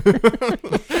similar.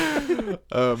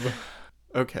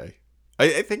 Okay.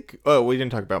 I think. Oh, we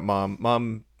didn't talk about Mom.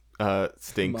 Mom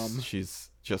stinks. Mom. She's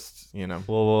just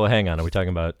Well, hang on. Are we talking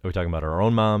about our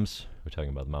own moms? Are we talking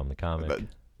about the mom in the comic?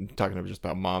 Talking just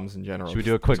about moms in general. Should we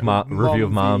do a quick review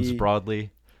of moms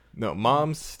broadly? No,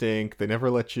 moms stink. They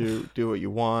never let you do what you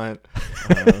want.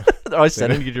 They're always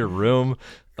sending you to your room.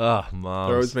 Ugh, moms.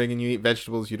 They're always making you eat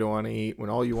vegetables you don't want to eat when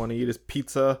all you want to eat is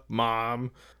pizza.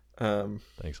 Mom.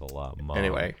 Thanks a lot, Mom.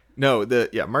 Anyway, no,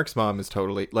 Mark's mom is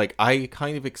totally like I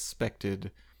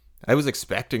was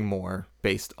expecting more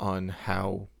based on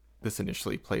how this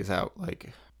initially plays out.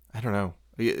 Like, I don't know.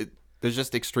 There's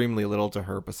just extremely little to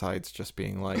her besides just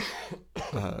being like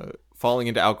falling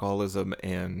into alcoholism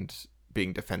and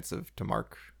being defensive to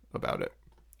Mark about it.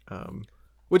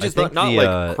 Which is not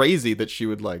like crazy that she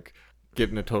would like get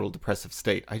in a total depressive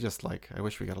state. I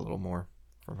wish we got a little more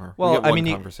from her. Well, I mean,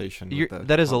 conversation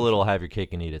that is a little have your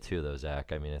cake and eat it too, though,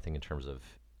 Zach. I mean, I think in terms of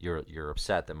you're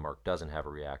upset that Mark doesn't have a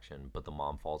reaction, but the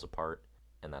mom falls apart,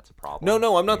 and that's a problem.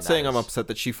 No, I'm not saying I'm upset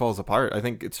that she falls apart. I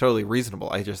think it's totally reasonable.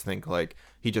 I just think like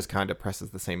he just kind of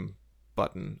presses the same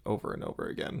button over and over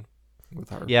again with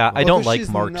her. Yeah, I don't like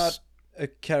Mark's. Not a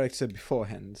character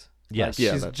beforehand. Yes,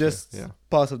 like, she's just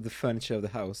part of the furniture of the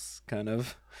house, kind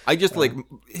of. I just like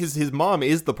his mom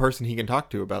is the person he can talk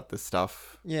to about this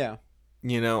stuff. Yeah.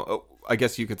 I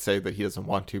guess you could say that he doesn't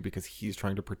want to because he's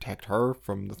trying to protect her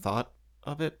from the thought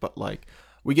of it. But like,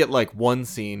 we get like one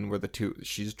scene where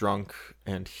she's drunk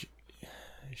and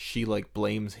she like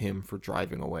blames him for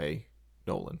driving away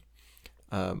Nolan.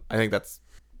 I think that's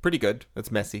pretty good.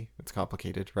 It's messy. It's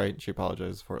complicated, right? She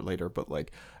apologizes for it later, but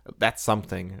like, that's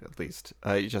something at least.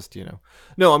 Just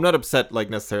no, I'm not upset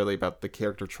like necessarily about the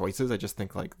character choices. I just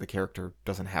think like the character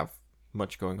doesn't have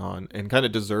much going on and kind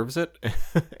of deserves it.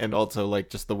 And also like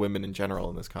just the women in general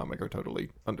in this comic are totally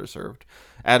underserved.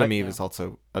 Adam Eve is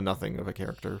also a nothing of a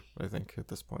character, I think, at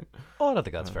this point. Oh, I don't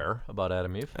think that's fair about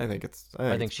Adam Eve. I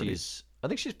think she's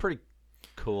pretty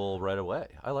cool right away.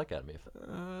 I like Adam Eve.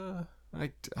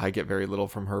 I get very little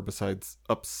from her besides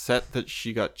upset that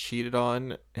she got cheated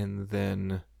on and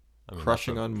then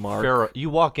crushing on Mark. You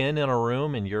walk in a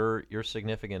room and your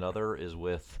significant other is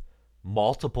with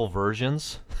multiple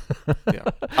versions. Yeah,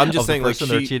 I'm just saying, the person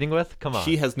they're cheating with. Come on,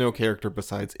 she has no character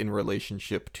besides in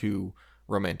relationship to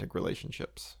romantic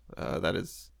relationships. That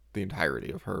is the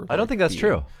entirety of her. I don't think that's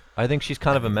true. I think she's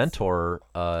kind of a mentor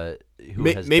who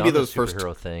has done the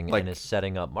superhero thing and is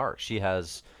setting up Mark. She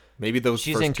has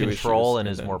she's in control and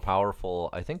is more powerful.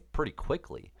 I think pretty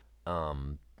quickly,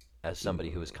 as somebody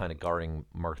who is kind of guarding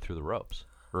Mark through the ropes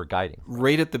or guiding.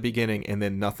 Right at the beginning, and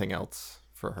then nothing else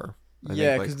for her.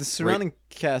 Because the surrounding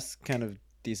cast kind of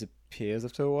disappears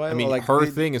after a while. I mean, her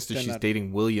thing is that she's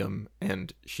dating William,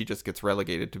 and she just gets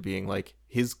relegated to being like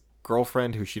his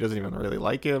girlfriend, who she doesn't even really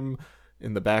like him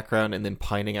in the background, and then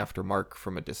pining after Mark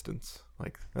from a distance.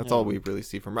 Like that's all we really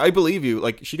see from her. I believe you.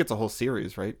 Like she gets a whole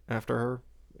series right after her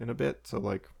in a bit, so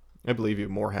like I believe you.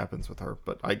 More happens with her,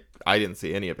 but I didn't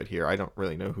see any of it here. I don't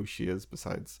really know who she is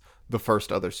besides the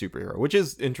first other superhero, which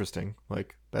is interesting.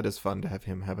 Like that is fun to have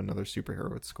him have another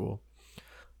superhero at school.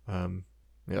 I don't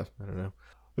know.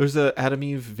 There's a Adam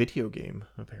Eve video game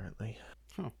apparently.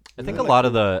 I think a lot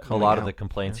of the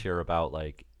complaints here about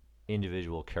like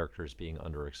individual characters being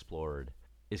underexplored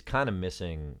is kind of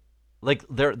missing. Like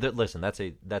listen, that's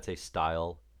a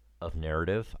style of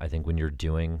narrative. I think when you're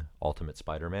doing Ultimate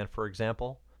Spider-Man, for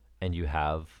example, and you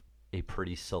have a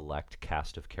pretty select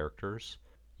cast of characters,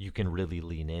 you can really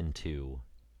lean into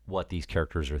what these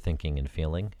characters are thinking and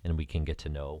feeling, and we can get to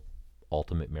know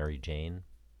Ultimate Mary Jane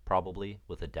probably,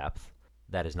 with a depth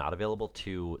that is not available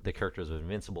to the characters of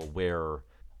Invincible, where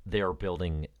they are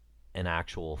building an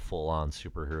actual full-on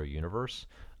superhero universe.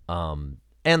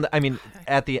 And I mean,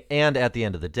 at the end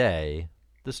of the day,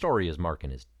 the story is Mark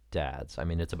and his dad's. I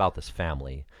mean, it's about this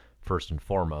family first and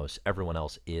foremost. Everyone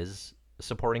else is a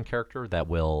supporting character that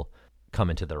will come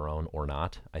into their own or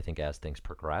not, I think, as things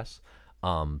progress.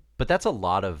 But that's a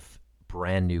lot of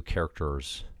brand new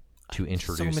characters to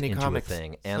introduce into comics, a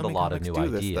thing, and a lot of new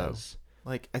ideas.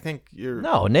 Like, I think you're...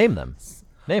 No, name them.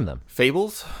 Name them.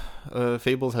 Fables.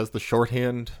 Fables has the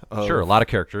shorthand of... Sure, a lot of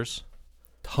characters.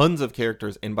 Tons of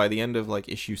characters, and by the end of, like,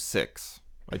 issue 6...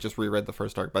 I just reread the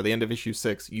first arc. By the end of issue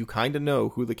 6, you kind of know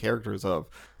who the characters of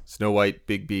Snow White,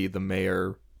 Bigby, the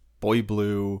Mayor, Boy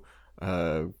Blue,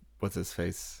 what's his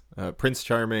face? Prince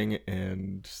Charming,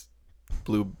 and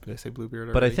Blue... Did I say Bluebeard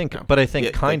already? But I think,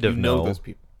 No. kind of you know those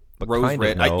people. But Rose kind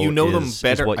Red. of know you know them is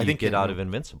better. what I you think get out of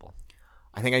Invincible.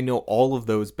 I think I know all of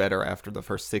those better after the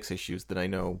first 6 issues than I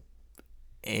know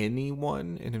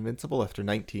anyone in Invincible after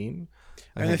 19.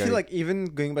 I feel like even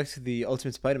going back to the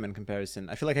Ultimate Spider-Man comparison,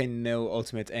 I feel like I know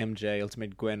Ultimate MJ,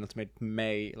 Ultimate Gwen, Ultimate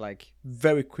May like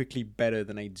very quickly better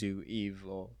than I do Eve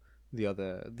or the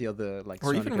other like.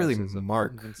 Or even really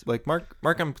Mark. Like Mark,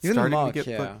 I'm even starting Mark, to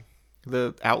get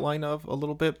the outline of a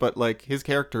little bit, but like his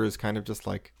character is kind of just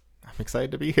like, I'm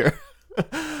excited to be here.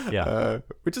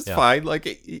 Which is fine. Like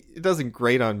it doesn't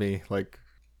grate on me like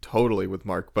totally with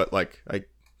Mark, but like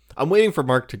I'm waiting for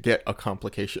Mark to get a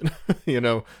complication,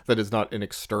 that is not an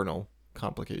external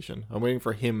complication. I'm waiting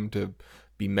for him to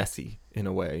be messy in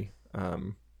a way.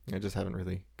 I just haven't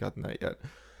really gotten that yet.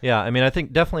 Yeah, I mean, I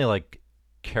think definitely like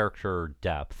character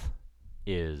depth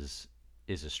is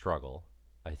a struggle,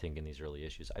 I think, in these early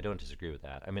issues. I don't disagree with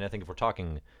that. I mean, I think if we're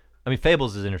talking,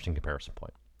 Fables is an interesting comparison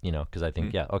point, because I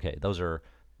think, those are,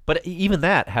 but even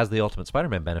that has the Ultimate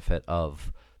Spider-Man benefit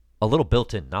of a little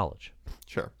built-in knowledge.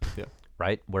 Sure, yeah.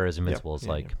 Right? Whereas Invincible is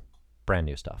brand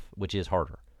new stuff, which is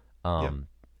harder.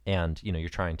 And you're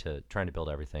trying to build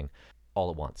everything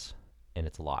all at once, and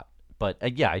it's a lot. But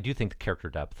I do think the character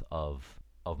depth of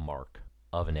Mark,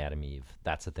 of an Adam Eve,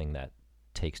 that's the thing that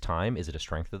takes time. Is it a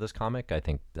strength of this comic? I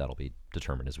think that'll be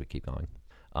determined as we keep going.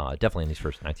 Definitely in these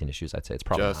first 19 issues, I'd say it's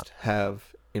probably just not.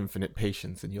 have infinite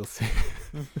patience, and you'll see.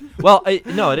 Well,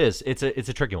 no, it is. It's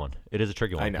a tricky one. It is a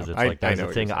tricky one. I know. It's like that's the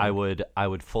thing I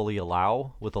would fully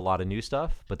allow with a lot of new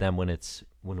stuff. But then when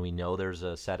we know there's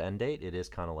a set end date, it is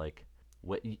kind of like,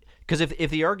 because if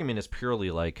the argument is purely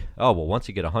like, oh well, once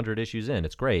you get 100 issues in,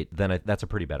 it's great, then that's a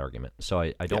pretty bad argument. So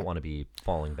I don't want to be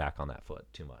falling back on that foot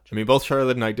too much. I mean, both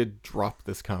Charlotte and I did drop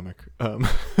this comic,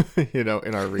 in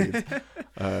our reads.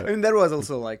 That was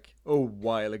also like a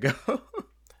while ago.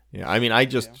 Yeah, I mean, I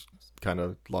just kind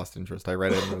of lost interest. I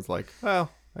read it and was like,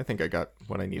 well, I think I got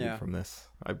what I needed from this.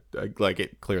 I like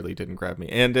it clearly didn't grab me.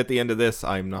 And at the end of this,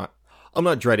 I'm not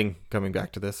dreading coming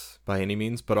back to this by any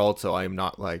means, but also I'm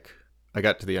not like, I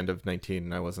got to the end of 19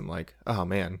 and I wasn't like, oh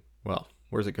man, well,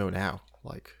 where's it go now?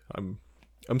 Like I'm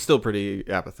still pretty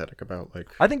apathetic about like.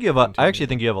 I actually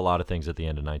think you have a lot of things at the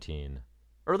end of 19,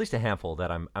 or at least a handful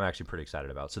that I'm actually pretty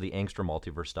excited about. So the Angstrom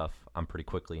multiverse stuff, I'm pretty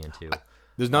quickly into.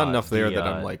 There's not enough there that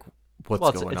I'm like,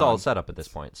 what's going on? It's all set up at this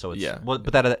point, so it's but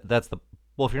that's the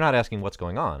if you're not asking what's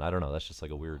going on, I don't know. That's just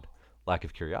like a weird lack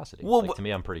of curiosity. Well, to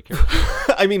me, I'm pretty curious.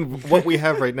 I mean, what we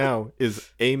have right now is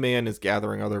a man is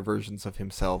gathering other versions of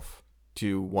himself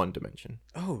to one dimension.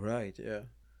 Oh right, yeah.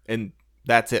 And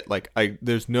that's it. Like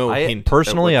there's no hint.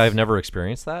 Personally, I've never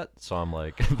experienced that, so I'm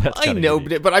like, that's I know,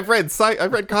 but I've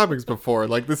read comics before.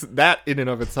 Like that in and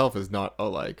of itself is not a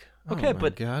like. Okay, oh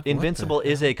but God, Invincible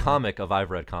is a comic of I've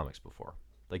read comics before.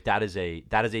 Like that is a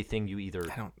thing you either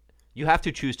you have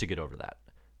to choose to get over that.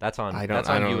 That's on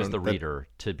you as the reader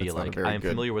to be like, I am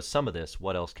familiar with some of this.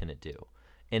 What else can it do?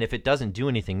 And if it doesn't do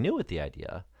anything new with the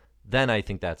idea, then I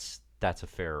think that's a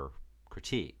fair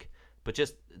critique. But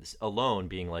just alone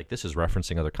being like, this is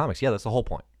referencing other comics, that's the whole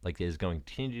point. Like, is going to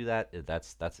continue to do that?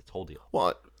 That's its whole deal.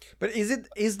 What? But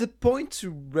is the point to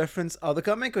reference other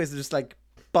comic, or is it just like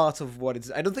part of what it's?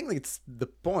 I don't think it's the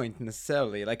point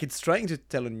necessarily. Like, it's trying to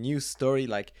tell a new story,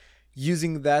 like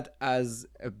using that as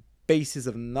a basis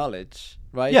of knowledge,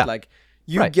 right? Yeah. Like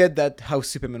you get that how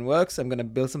Superman works. I'm gonna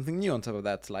build something new on top of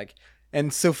that. Like,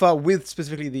 and so far with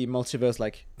specifically the multiverse,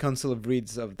 like Council of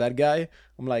Reeds of that guy,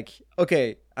 I'm like,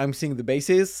 okay, I'm seeing the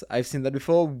basis. I've seen that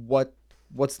before.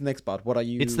 What's the next part? What are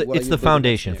you? It's the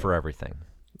foundation for everything.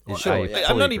 Sure,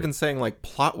 I'm not even saying like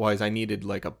plot wise I needed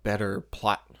like a better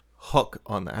plot hook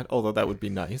on that, although that would be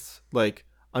nice. Like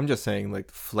I'm just saying like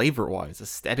flavor wise,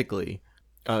 aesthetically,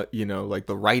 like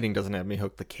the writing doesn't have me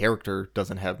hooked, the character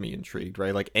doesn't have me intrigued,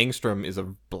 right? Like Angstrom is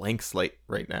a blank slate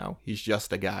right now. He's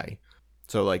just a guy.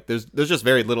 So like there's just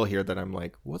very little here that I'm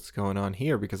like, what's going on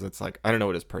here? Because it's like I don't know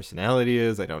what his personality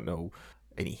is. I don't know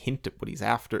any hint at what he's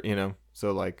after,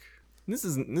 So like this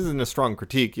isn't a strong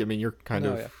critique. I mean, you're kind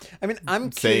of I mean,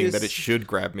 I'm saying curious... that it should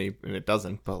grab me and it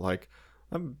doesn't, but like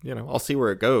I'll see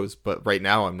where it goes, but right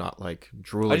now I'm not like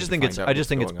drooling. I just think it's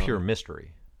pure on.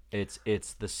 mystery.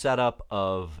 It's the setup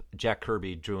of Jack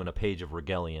Kirby drawing a page of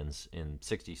regalians in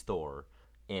 60s Thor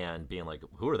and being like,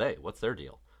 who are they? What's their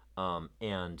deal?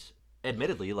 And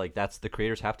admittedly, like that's the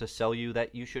creators have to sell you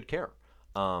that you should care.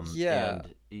 And that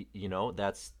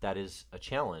is a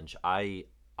challenge. I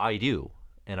do,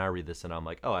 and I read this and I'm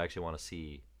like, oh, I actually want to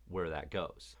see where that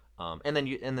goes. And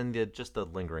then just the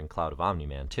lingering cloud of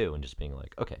Omni-Man too, and just being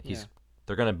like, okay,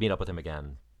 they're gonna meet up with him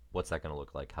again. What's that going to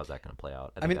look like? How's that going to play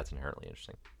out? I think that's inherently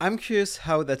interesting. I'm curious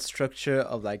how that structure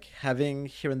of like having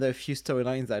here and there a few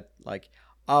storylines that like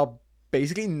are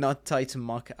basically not tied to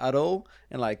Mark at all,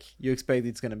 and like you expect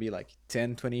it's going to be like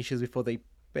 10, 20 issues before they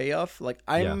pay off. Like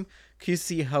I'm curious to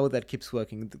see how that keeps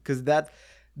working, because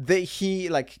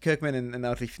Kirkman and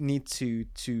Outleaf need to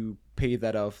pay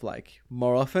that off like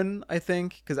more often, I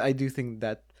think, because I do think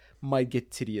that might get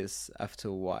tedious after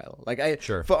a while. Like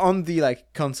for on the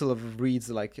like Council of Reeds,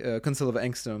 like Council of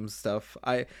Angstrom stuff,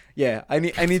 I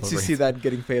need to see that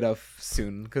getting paid off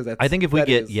soon, because I think if we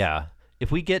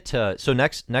get to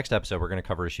next episode we're going to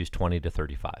cover issues 20 to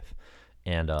 35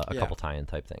 and a couple tie-in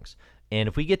type things, and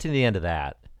if we get to the end of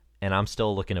that and I'm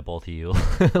still looking at both of you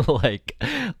like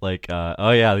oh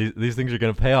yeah, these things are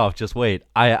going to pay off, just wait,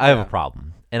 I have a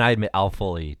problem, and I admit I'll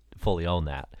fully own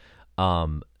that.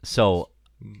 So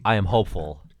I am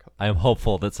hopeful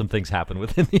that some things happen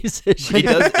within these issues.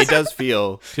 It does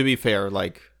feel, to be fair,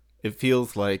 like it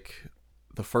feels like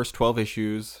the first 12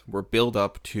 issues were build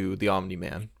up to the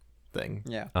Omni-Man thing,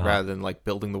 rather than like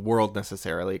building the world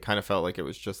necessarily. It kind of felt like it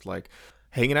was just like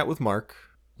hanging out with Mark,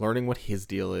 learning what his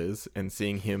deal is, and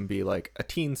seeing him be like a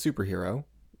teen superhero,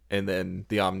 and then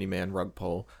the Omni-Man rug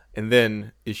pull, and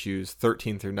then issues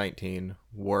 13 through 19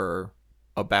 were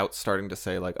about starting to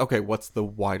say like, okay, what's the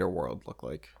wider world look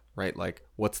like, right? Like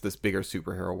what's this bigger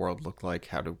superhero world look like?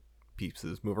 How do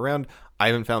pieces move around? I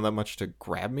haven't found that much to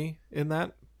grab me in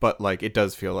that, but like it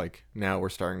does feel like now we're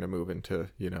starting to move into,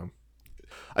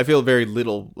 I feel very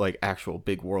little like actual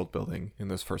big world building in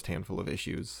this first handful of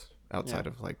issues outside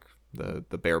of like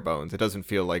the bare bones. It doesn't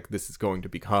feel like this is going to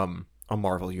become a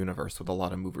Marvel universe with a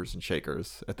lot of movers and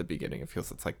shakers at the beginning. It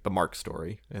feels it's like the Mark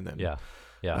story, and then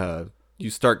you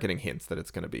start getting hints that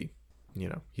it's going to be,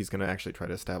 he's going to actually try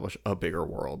to establish a bigger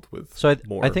world with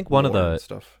more. I think one of the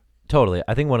stuff. Totally.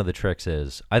 I think one of the tricks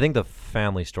is I think the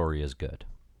family story is good.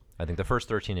 I think the first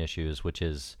 13 issues, which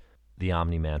is the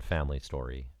Omni-Man family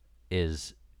story,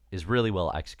 is really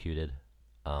well executed,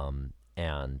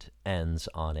 and ends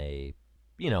on an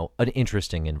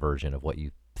interesting inversion of what you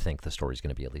think the story is going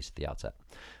to be, at least at the outset.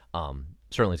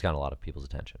 Certainly, it's gotten a lot of people's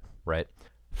attention. Right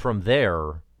from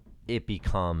there, it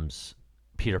becomes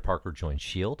Peter Parker joins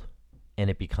S.H.I.E.L.D., and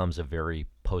it becomes a very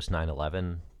post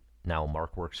 9/11. Now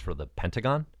Mark works for the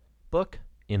Pentagon book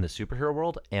in the superhero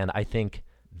world, and I think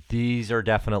there's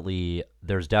definitely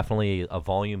a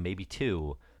volume, maybe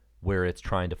two, where it's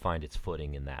trying to find its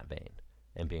footing in that vein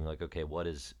and being like, okay, what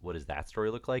does that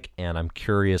story look like? And I'm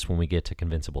curious when we get to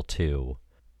Convincible 2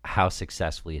 how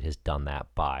successfully it has done that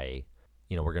by,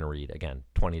 we're going to read, again,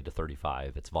 20 to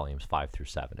 35. It's volumes 5 through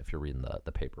 7 if you're reading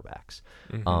the paperbacks.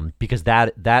 Mm-hmm. Because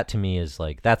that to me is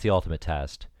like, that's the ultimate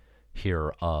test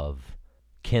here of,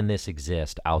 can this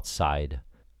exist outside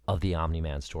of the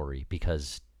Omni-Man story?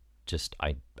 Because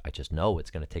I just know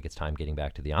it's going to take its time getting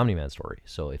back to the Omni-Man story.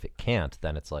 So if it can't,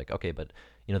 then it's like, okay, but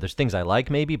there's things I like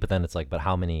maybe, but then it's like, but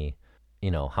how many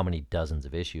dozens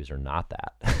of issues are not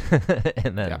that?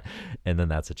 and then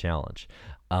that's a challenge.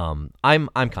 I'm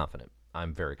confident.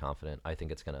 I'm very confident. I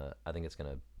think it's gonna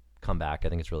come back. I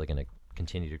think it's really gonna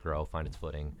continue to grow, find its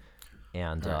footing.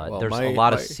 And there's a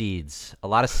lot of seeds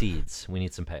we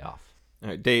need some payoff. All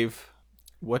right, Dave,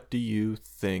 what do you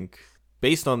think,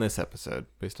 based on this episode,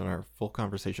 based on our full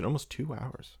conversation, almost 2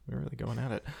 hours, we're really going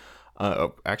at it.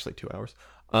 Actually 2 hours.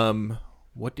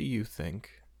 What do you think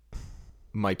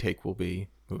my take will be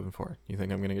moving forward? You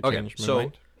think I'm going to get changed my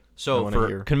mind? So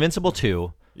for Convincible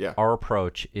 2, our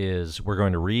approach is we're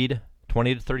going to read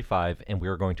 20 to 35, and we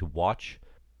are going to watch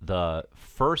the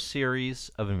first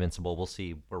series of Invincible. We'll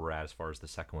see where we're at as far as the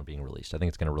second one being released. I think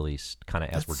it's going to release kind of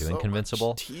as we're doing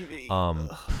Convincible. TV.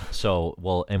 So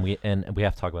we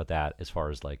have to talk about that as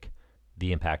far as like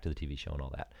the impact of the TV show and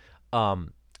all that.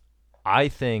 I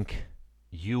think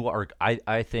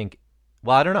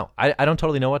Well, I don't know. I don't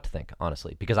totally know what to think,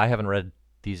 honestly, because I haven't read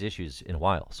these issues in a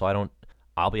while. So I don't.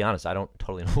 I'll be honest. I don't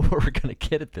totally know what we're gonna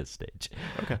get at this stage.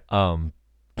 Okay. I'm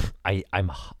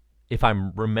if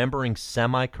I'm remembering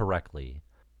semi correctly,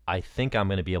 I think I'm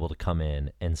gonna be able to come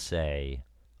in and say,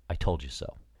 "I told you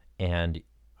so," and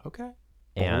Okay.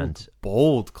 and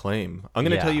Bold claim. I'm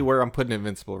going to Yeah. tell you where I'm putting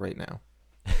Invincible right now.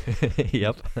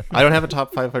 yep. I don't have a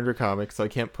top 500 comic, so I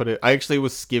can't put it. I actually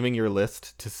was skimming your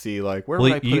list to see like where Well,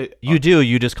 would I put you it. you do.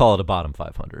 You just call it a bottom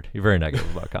 500. You're very negative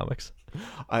about comics.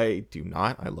 I do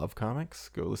not. I love comics.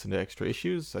 Go listen to extra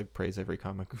issues. I praise every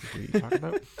comic we talk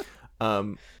about.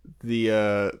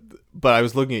 But I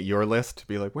was looking at your list to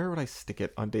be like, where would I stick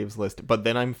it on Dave's list? But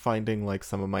then I'm finding like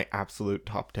some of my absolute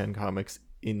top 10 comics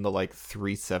in the like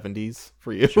 370s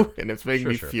for you, and it's making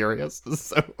me furious.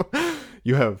 So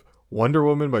you have Wonder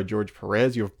Woman by George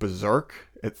Perez. You have Berserk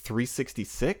at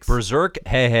 366. Berserk.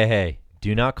 Hey.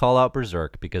 Do not call out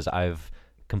Berserk because I've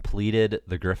completed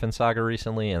the Griffin saga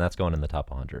recently, and that's going in the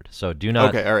top 100. So do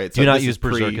not. Okay, all right. Do So not this use is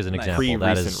Berserk as an example.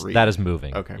 pre-recent read. That is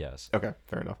moving. Okay. Yes. Okay.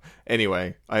 Fair enough.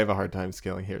 Anyway, I have a hard time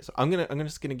scaling here, so I'm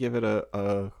just gonna give it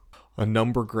a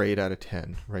number grade out of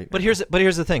 10 right But now.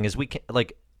 here's the thing: is we can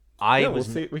like. We'll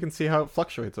see. We can see how it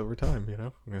fluctuates over time. You know.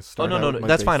 I'm gonna Oh start no, out with my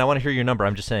that's base. fine. I want to hear your number.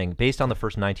 I'm just saying, based on the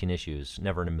first 19 issues,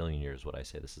 never in a million years would I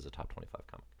say this is a top 25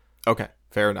 comic. Okay,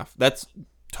 fair enough. That's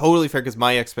totally fair because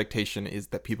my expectation is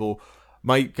that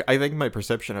I think my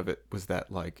perception of it was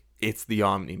that like it's the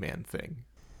Omni-Man thing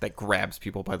that grabs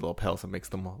people by the lapels and makes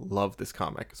them love this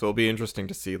comic. So it'll be interesting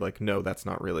to see like, no, that's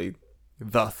not really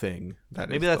the thing.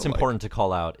 Maybe that's important to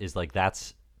call out. Is like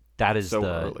that is So the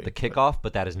early, kickoff,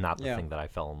 but that is not the Yeah. thing that I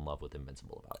fell in love with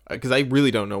Invincible about. Because I really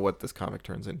don't know what this comic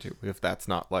turns into if that's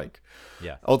not like.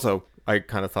 Yeah. Also, I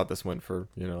kind of thought this went for,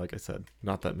 like I said,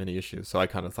 not that many issues. So I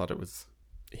kind of thought it was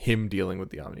him dealing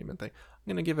with the Omni-Man thing. I'm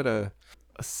going to give it a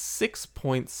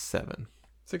 6.7.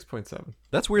 6.7.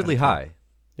 That's weirdly high.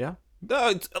 Yeah.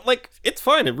 No, it's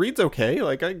fine. It reads okay.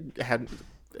 Like I had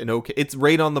an okay. It's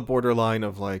right on the borderline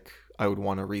of like I would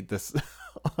want to read this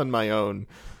on my own,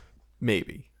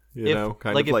 maybe. If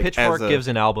Pitchfork gives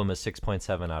an album a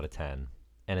 6.7 out of 10,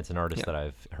 and it's an artist that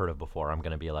I've heard of before, I'm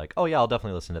gonna be like, oh yeah, I'll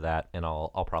definitely listen to that, and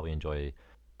I'll probably enjoy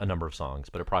a number of songs,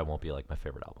 but it probably won't be like my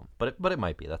favorite album. But it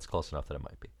might be. That's close enough that it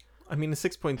might be. I mean, a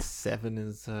 6.7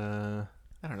 is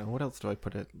I don't know. What else do I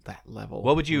put at that level?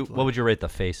 What would you rate the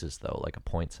faces though? Like a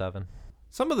 0.7?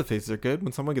 Some of the faces are good.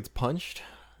 When someone gets punched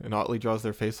and Otley draws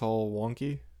their face all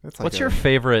wonky, that's like What's your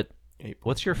favorite 8.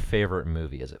 What's your favorite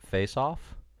movie? Is it Face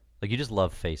Off? Like you just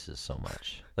love faces so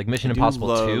much. Like Mission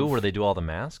Impossible 2 where they do all the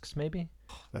masks maybe?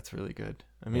 That's really good.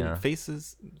 I mean, Yeah.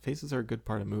 faces are a good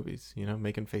part of movies,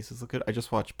 making faces look good. I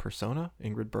just watched Persona.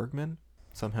 Ingrid Bergman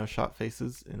somehow shot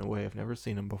faces in a way I've never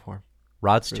seen them before.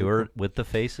 Rod Really Stewart with the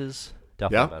faces?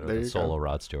 Definitely better there than you solo go.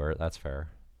 Rod Stewart. That's fair.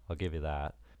 I'll give you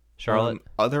that. Charlotte?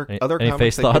 Other any comics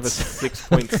face I give thoughts? a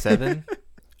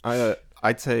 6.7.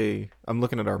 I'd say I'm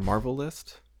looking at our Marvel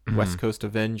list. Mm-hmm. West Coast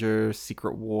Avengers,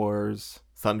 Secret Wars,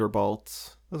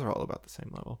 Thunderbolts. Those are all about the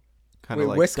same level. Kind Wait, of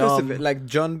like West Coast, dumb. like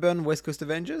John Byrne, West Coast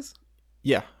Avengers.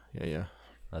 Yeah.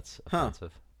 That's Huh.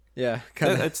 offensive. Yeah,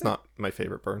 kind of. It's not my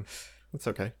favorite burn. It's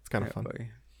okay. It's kind of fun.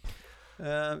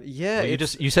 Yeah, Well,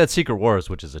 you said Secret Wars,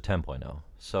 which is a 10.0.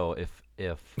 So if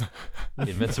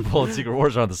Invincible and Secret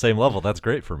Wars are on the same level, that's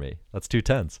great for me. That's 2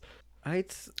 10s.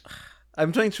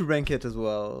 I'm trying to rank it as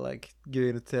well. Like give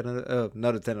it a 10.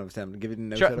 Not a 10 out of 10. Give it a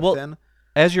 9 Sure, out of well, 10.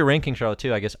 As you're ranking Charlotte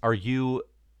too, I guess, are you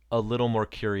a little more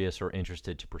curious or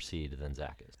interested to proceed than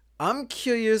Zach is? I'm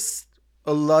curious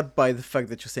a lot by the fact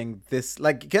that you're saying this,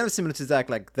 like kind of similar to Zach,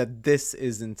 like that this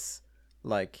isn't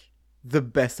like the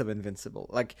best of Invincible.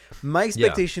 Like my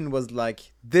expectation was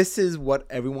like this is what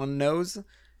everyone knows,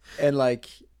 and like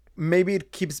maybe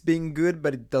it keeps being good,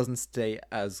 but it doesn't stay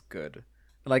as good.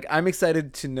 Like I'm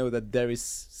excited to know that there is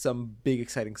some big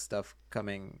exciting stuff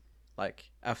coming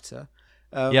like after.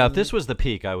 Yeah, if this was the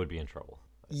peak, I would be in trouble.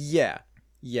 Yeah.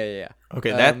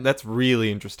 Okay, that's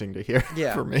really interesting to hear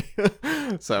Yeah. for me.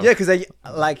 So Yeah, because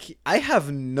I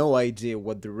have no idea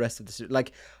what the rest of the series.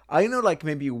 Like I know like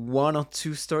maybe 1 or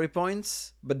 2 story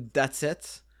points, but that's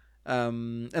it.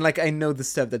 And like I know the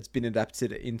stuff that's been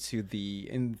adapted into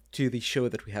the show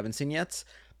that we haven't seen yet.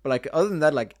 But like other than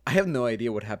that, like I have no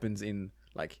idea what happens in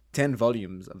like 10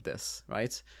 volumes of this,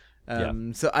 right?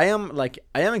 So I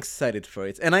am excited for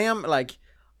it, and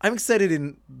I'm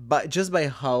excited just by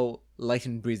how light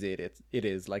and breezy it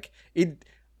is. Like it,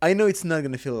 I know it's not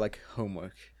gonna feel like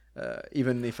homework,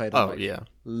 even if I don't.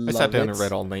 I sat down and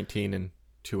read all 19 in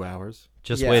 2 hours.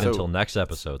 Just Yeah. wait So- until next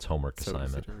episode's homework so easy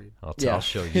assignment. to read. Yeah. I'll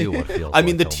show you what feels I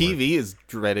mean, like the homework. TV is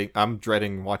dreading. I'm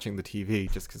dreading watching the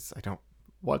TV just because I don't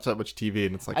watch that much TV,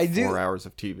 and it's like I do- 4 hours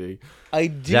of TV. I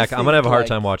do. Jack, I'm gonna have a think, hard like-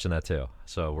 time watching that too.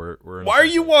 So we're. In Why are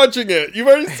you watching it? You've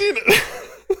already seen it.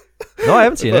 No, I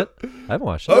haven't seen it. I haven't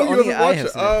watched it. Oh, you Only haven't I watched have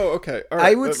it. seen it. Oh, okay. All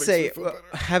right. I would that makes say me feel better.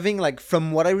 having like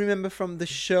from what I remember from the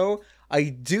show, I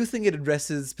do think it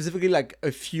addresses specifically like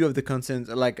a few of the concerns,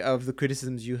 like of the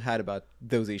criticisms you had about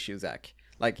those issues, Zach.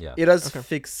 Like Yeah. it does Okay.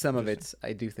 fix some of it,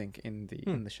 I do think, in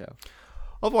the show.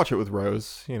 I'll watch it with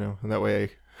Rose, and that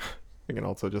way I can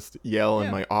also just yell in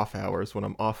Yeah. my off hours when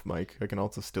I'm off mic. I can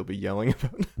also still be yelling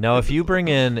about. Now, if you bring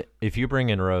in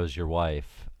Rose, your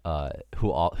wife,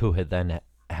 who had then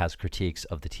has critiques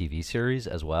of the TV series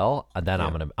as well, and then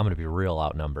I'm gonna be real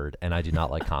outnumbered, and I do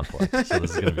not like conflict, so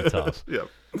this is gonna be tough. Yep.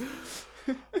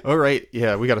 All right.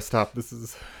 Yeah, we got to stop. This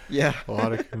is Yeah. a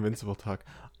lot of Invincible talk.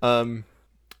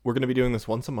 We're going to be doing this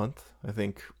once a month. I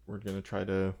think we're going to try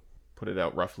to put it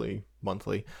out roughly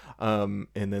monthly. And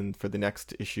then for the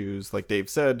next issues, like Dave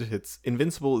said, it's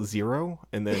Invincible 0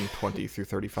 and then 20 through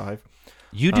 35.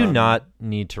 You do not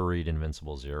need to read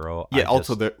Invincible 0. Yeah, I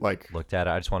also just the like looked at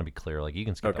it. I just want to be clear. Like, you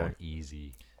can skip that Okay. one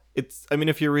easy. I mean,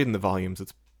 if you're reading the volumes,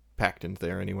 it's packed into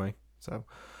there anyway. So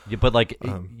Yeah, but like,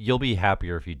 you'll be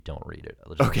happier if you don't read it.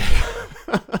 I'll just- okay.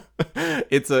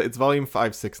 It's volume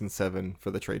 5, 6, and 7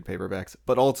 for the trade paperbacks,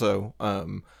 but also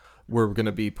we're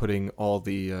gonna be putting all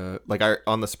the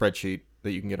on the spreadsheet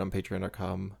that you can get on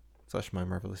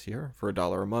patreon.com/mymarvelousyear for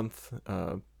 $1 a month.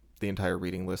 The entire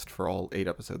reading list for all 8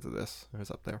 episodes of this is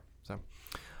up there. So,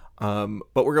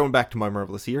 but we're going back to My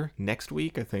Marvelous Year next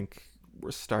week. I think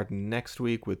we're starting next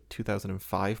week with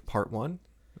 2005 Part 1.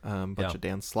 Bunch of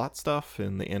Dan Slott stuff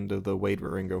and the end of the Wade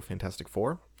Wieringo Fantastic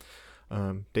Four.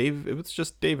 Dave, it was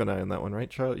just Dave and I on that one,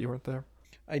 right? Charlotte, you weren't there?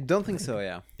 I don't think so,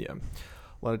 yeah. Yeah.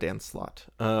 A lot of Dan Slott.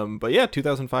 But yeah,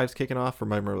 2005's kicking off for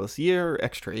My Marvelous Year.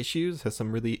 Extra issues has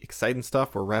some really exciting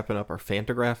stuff. We're wrapping up our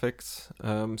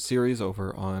Fantagraphics series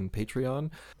over on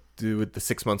Patreon. With the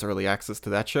 6 months early access to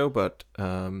that show, but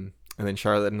and then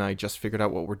Charlotte and I just figured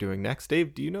out what we're doing next.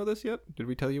 Dave, do you know this yet? Did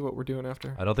we tell you what we're doing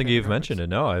after? I don't think you've mentioned it.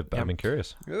 No, I've been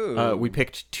curious. Ooh. We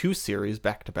picked 2 series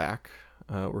back to back.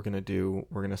 We're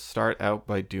gonna start out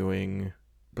by doing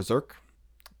Berserk.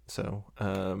 So,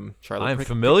 Charlotte, I'm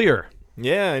familiar.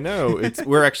 Yeah, I know.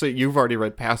 You've already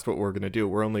read past what we're gonna do.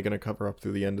 We're only gonna cover up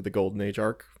through the end of the Golden Age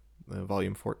arc,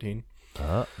 volume 14.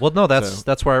 Well, no,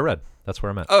 that's where I read. That's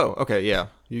where I'm at. Oh, okay, yeah.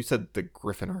 You said the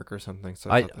Griffin arc or something. So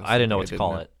I thought that was didn't know something what to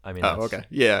call know. it. I mean, Oh, that's- okay.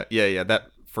 Yeah.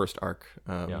 That first arc,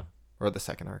 Yeah. or the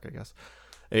second arc, I guess.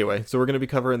 Anyway, so we're gonna be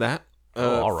covering that.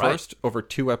 all right. First, over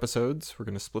 2 episodes, we're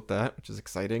gonna split that, which is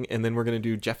exciting, and then we're gonna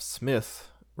do Jeff Smith.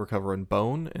 We're covering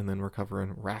Bone, and then we're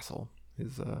covering Rassel,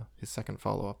 his second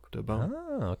follow up to Bone.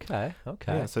 Oh, okay.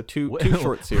 Yeah, so two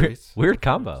short series. Weird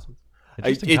combo.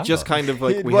 It just kind of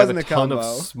like It we had wasn't a a ton of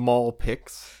combo. small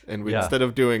picks, and we Yeah. instead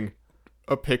of doing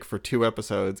a pick for 2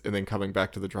 episodes and then coming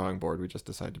back to the drawing board, we just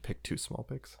decided to pick 2 small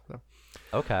picks. So.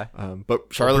 Okay. But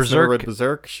Charlotte's never read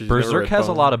Berserk. She's never Berserk read has a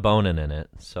Bone. lot of bone in it,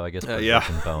 so I guess Berserk yeah.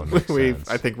 and bone makes sense.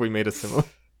 I think we made a similar.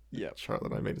 Yeah. Charlotte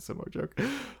and I made a similar joke.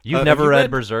 You've Have never you read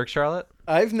Berserk, Charlotte?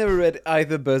 I've never read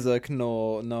either Berserk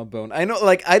nor Bone. I know,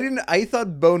 like, I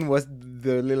thought Bone was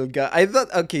the little guy. I thought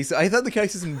the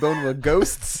characters in Bone were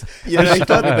ghosts. Yeah, and I she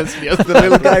thought thought this the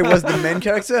little guy was the main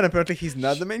character, and apparently he's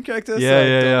not the main character. So Yeah, I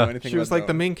yeah, don't yeah. know anything She was about like,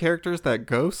 the Bone. main character is that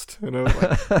ghost? And I was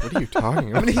like, what are you talking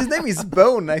I about? mean, his name is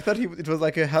Bone. I thought it was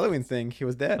like a Halloween thing. He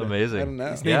was dead. Amazing. I don't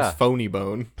know. His name's Yeah. Phony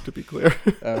Bone, to be clear.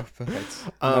 Oh,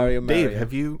 perfect. Dave,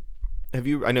 have you?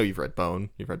 I know you've read Bone.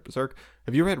 You've read Berserk.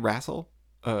 Have you read Rassel?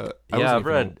 Yeah, I've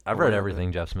read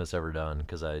everything Jeff Smith's ever done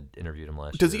because I interviewed him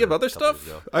last year. Does he have other a couple stuff?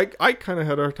 years ago. I kind of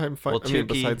had a hard time finding. Well, I mean,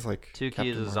 besides like Tukey Captain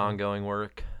is his Marvel. ongoing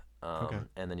work. Okay.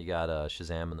 And then you got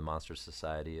Shazam and the Monster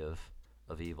Society of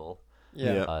Evil.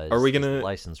 Yeah. Are we his gonna-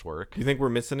 licensed work? Do you think we're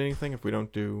missing anything if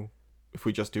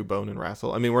we just do Bone and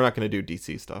Rassel? I mean, we're not going to do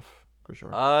DC stuff for sure.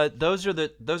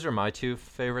 Those are my 2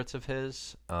 favorites of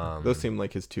his. Those seem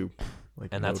like his 2. Like,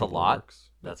 and that's a notable lot. works.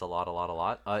 That's a lot.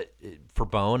 For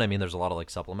Bone, I mean, there's a lot of like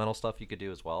supplemental stuff you could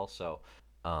do as well. So,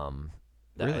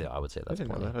 Really? I would say I that's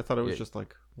didn't know plenty. that. I thought it was Yeah. just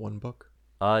like one book.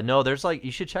 No, there's like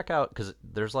you should check out because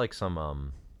there's like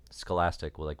some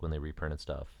Scholastic like when they reprinted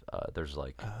stuff. There's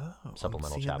like I'm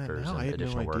supplemental seeing that chapters now. and I had no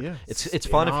additional work. idea. It's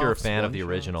fun if you're a Spin-offs, fan of the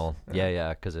one-shots. original. Yeah. Yeah,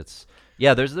 because it's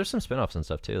there's some spin-offs and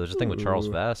stuff too. There's a thing with Charles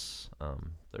Ooh. Vess.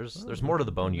 There's more to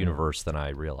the Bone universe than I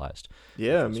realized.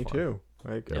 Yeah, was me fun. too.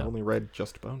 I've Yeah. only read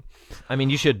just Bone. I mean,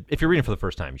 you should if you're reading for the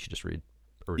first time, you should just read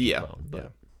original Yeah, Bone. But yeah.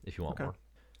 if you want Okay. more.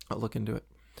 I'll look into it.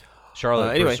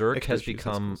 Charlotte, Anyway, Berserk extra has issues, that's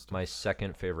become cool stuff. my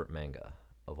second favorite manga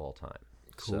of all time.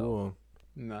 So Cool.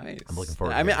 Nice. I'm looking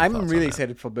forward to I mean, hearing your I'm thoughts on really that.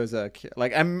 excited for Berserk.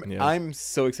 Like, I'm Yeah. I'm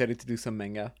so excited to do some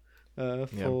manga.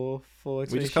 for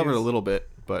We just covered a little bit,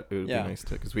 but it would Yeah. be nice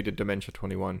to, because we did Dementia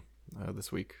 21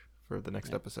 this week for the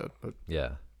next episode. But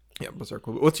Yeah. yeah, Berserk.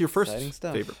 What's your first Exciting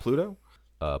stuff. favorite? Pluto?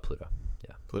 Pluto.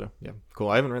 Yeah. Pluto. Yeah, cool.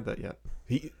 I haven't read that yet.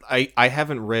 I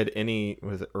haven't read any.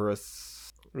 Was it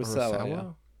Urasawa, yeah.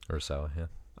 Urasawa, yeah.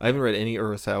 I haven't read any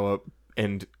Urasawa,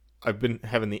 and I've been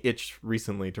having the itch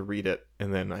recently to read it,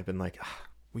 and then I've been like,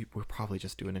 we'll probably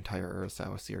just do an entire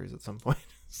Urasawa series at some point.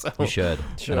 So We should.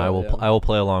 Sure, and I will yeah. I will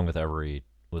play along with every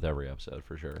episode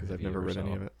for sure. because I've if you never read any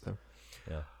Urasawa. of it. So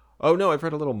Yeah. oh no, I've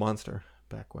read a little Monster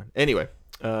back when. Anyway,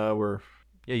 we're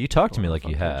Yeah, you talked to me going like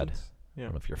off you on had. tangents. I Yeah,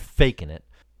 don't know if you're faking it.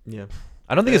 yeah.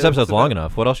 I don't think this Uh, episode's so long that-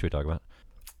 enough. What else should we talk about?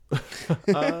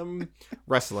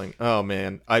 Wrestling. Oh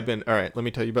man, I've been all right. Let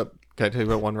me tell you about. Can I tell you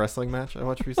about one wrestling match I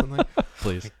watched recently?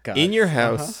 Please. God. In Your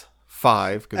House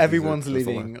 5. 'cause these are- Everyone's there's a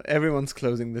lot. leaving. Everyone's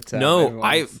closing the town. No,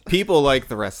 Everyone's- people like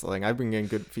the wrestling. I've been getting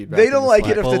good feedback. They in don't the like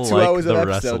Slack. it after People 2 like hours of the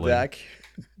episode, wrestling. Jack.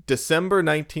 December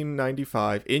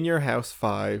 1995, In Your House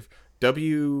 5,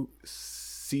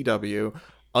 WCW,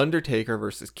 Undertaker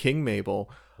versus King Mabel.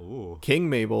 Ooh. King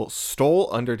Mabel stole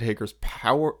Undertaker's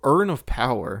urn of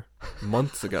power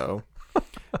months ago,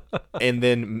 and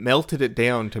then melted it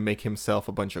down to make himself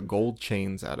a bunch of gold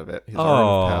chains out of it. His urn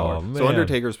Oh, of power. So man.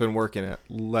 Undertaker's been working at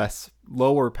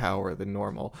lower power than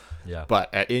normal. Yeah.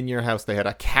 But at In Your House, they had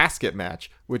a casket match,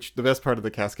 which the best part of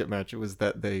the casket match was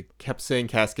that they kept saying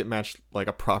casket match like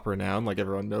a proper noun, like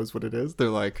everyone knows what it is. They're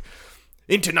like,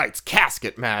 in tonight's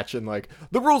casket match, and like,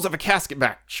 the rules of a casket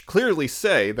match clearly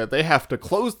say that they have to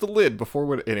close the lid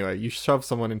before anyway, you shove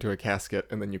someone into a casket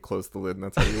and then you close the lid and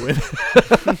that's how you win.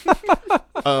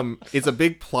 It's a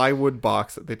big plywood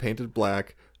box that they painted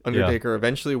black. Undertaker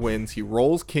eventually wins. He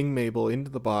rolls King Mabel into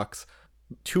the box.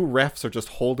 2 refs are just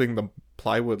holding the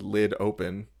plywood lid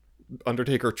open.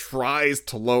 Undertaker tries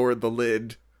to lower the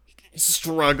lid. He's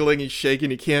struggling, he's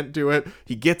shaking, he can't do it.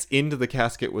 He gets into the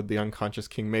casket with the unconscious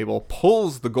King Mabel,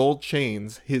 pulls the gold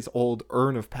chains, his old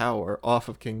urn of power, off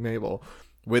of King Mabel.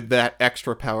 With that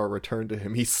extra power returned to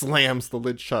him, he slams the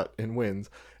lid shut and wins.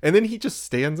 And then he just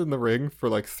stands in the ring for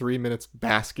like 3 minutes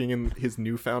basking in his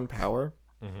newfound power.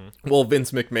 Well,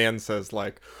 Vince McMahon says,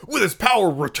 like, with his power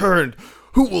returned,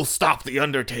 who will stop The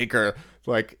Undertaker?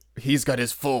 Like, he's got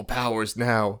his full powers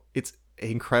now. It's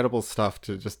incredible stuff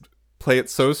to just play it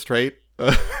so straight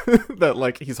that,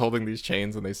 like, he's holding these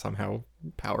chains and they somehow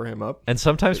power him up. And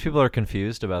sometimes people are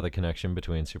confused about the connection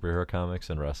between superhero comics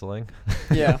and wrestling.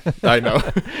 Yeah. I know.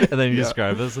 And then you Yeah.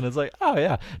 describe this, and it's like, oh,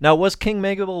 yeah. Now, was King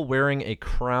Mabel wearing a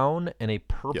crown and a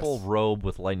purple Yes. robe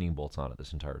with lightning bolts on it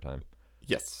this entire time?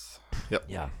 Yes. Yep.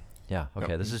 Yeah. Yeah.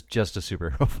 Okay, Yep. this is just a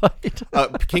superhero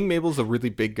fight. King Mabel's a really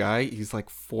big guy. He's like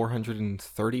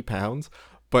 430 pounds,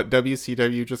 but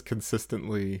WCW just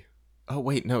consistently... Oh,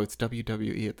 wait, no, it's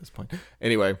WWE at this point.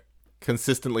 Anyway,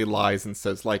 consistently lies and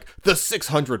says, like, the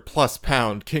 600-plus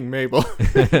pound King Mabel.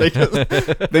 They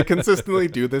consistently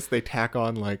do this. They tack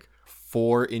on, like,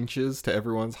 4 inches to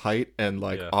everyone's height, and,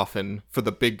 like, often, for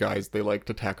the big guys, they like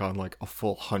to tack on, like, a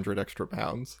full 100 extra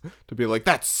pounds to be like,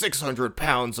 that's 600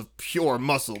 pounds of pure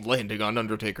muscle landing on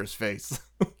Undertaker's face.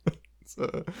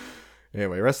 So...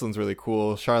 Anyway, wrestling's really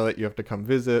cool. Charlotte, you have to come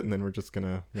visit, and then we're just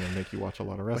gonna make you watch a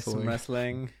lot of Like wrestling. some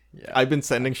wrestling. Yeah. I've been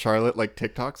sending Charlotte like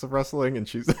TikToks of wrestling, and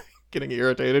she's getting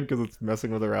irritated because it's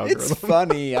messing with her algorithm. It's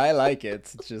funny. I like it.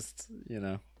 It's just,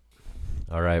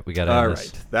 All right, we got to All end right,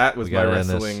 this. that was We my gotta end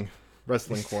this.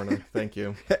 wrestling corner. Thank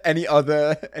you. Any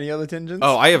other tangents?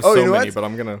 Oh, I have Oh, so you know many, what? but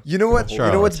I'm gonna. You know what? Charlotte.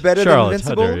 You know what's better Charlotte, than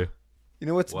how dare Invincible? you? You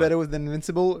know what's What? better than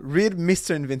Invincible? Read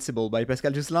Mr. Invincible by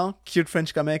Pascal Jusselin. Cute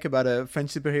French comic about a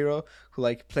French superhero who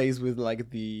like plays with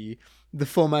like the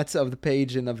formats of the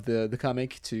page and of the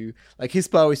comic to like his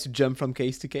power is to jump from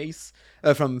case to case,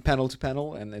 from panel to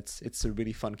panel, and it's a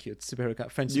really fun, cute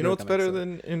superhero French. You know what's superhero better comic, so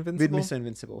than read Invincible? Mr.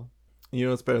 Invincible. You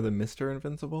know what's better than Mr.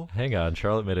 Invincible? Hang on,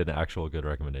 Charlotte made an actual good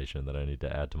recommendation that I need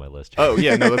to add to my list here. Oh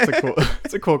yeah, no, that's a cool.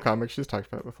 It's a cool comic. She's talked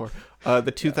about it before. The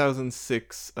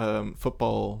 2006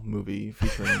 football movie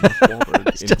featuring Mark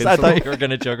Wahlberg. I thought you were going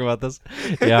to joke about this.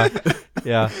 Yeah,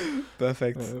 yeah.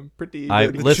 Perfect. Pretty.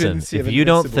 good. Listen, Trinity of if you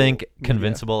don't Invincible think movie,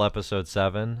 Convincible episode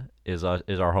 7 is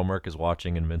our homework is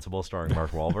watching Invincible starring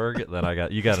Mark Wahlberg, then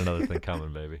you got another thing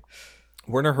coming, baby.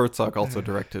 Werner Herzog also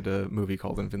directed a movie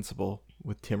called Invincible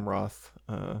with Tim Roth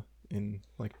in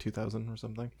like 2000 or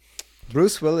something.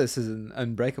 Bruce Willis is an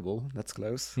Unbreakable. That's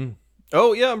close.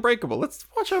 Oh yeah, Unbreakable. Let's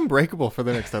watch Unbreakable for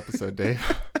the next episode, Dave.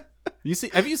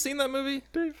 Have you seen that movie,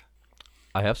 Dave?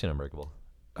 I have seen Unbreakable.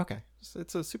 Okay, it's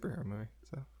a superhero movie.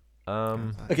 So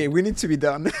Um, Okay, we need to be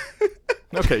done.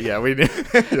 okay, yeah, we did.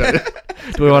 Yeah.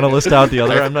 Do we want to list out the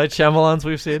other M. Night Shyamalans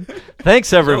we've seen?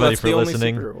 Thanks, everybody, that's for the only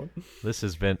listening. superhero one. This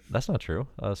has been... That's not true.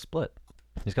 Split.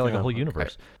 He's got like a Oh, whole okay.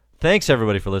 universe. Thanks,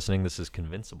 everybody, for listening. This is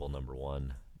Convincible number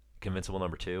 1. Convincible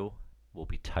number 2 will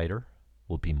be tighter.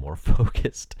 Will be more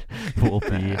focused.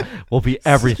 will be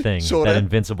everything Shorter. that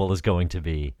Invincible is going to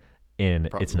be in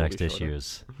Probably its will next be shorter.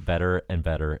 issues. Better and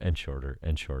better and shorter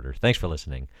and shorter. Thanks for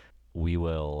listening. We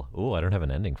will... Ooh, I don't have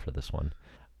an ending for this one.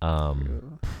 We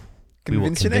will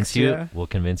Convince you next year. We'll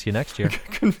convince you next year.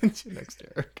 Convince you next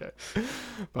year. Okay.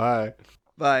 Bye.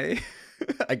 Bye.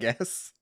 I guess.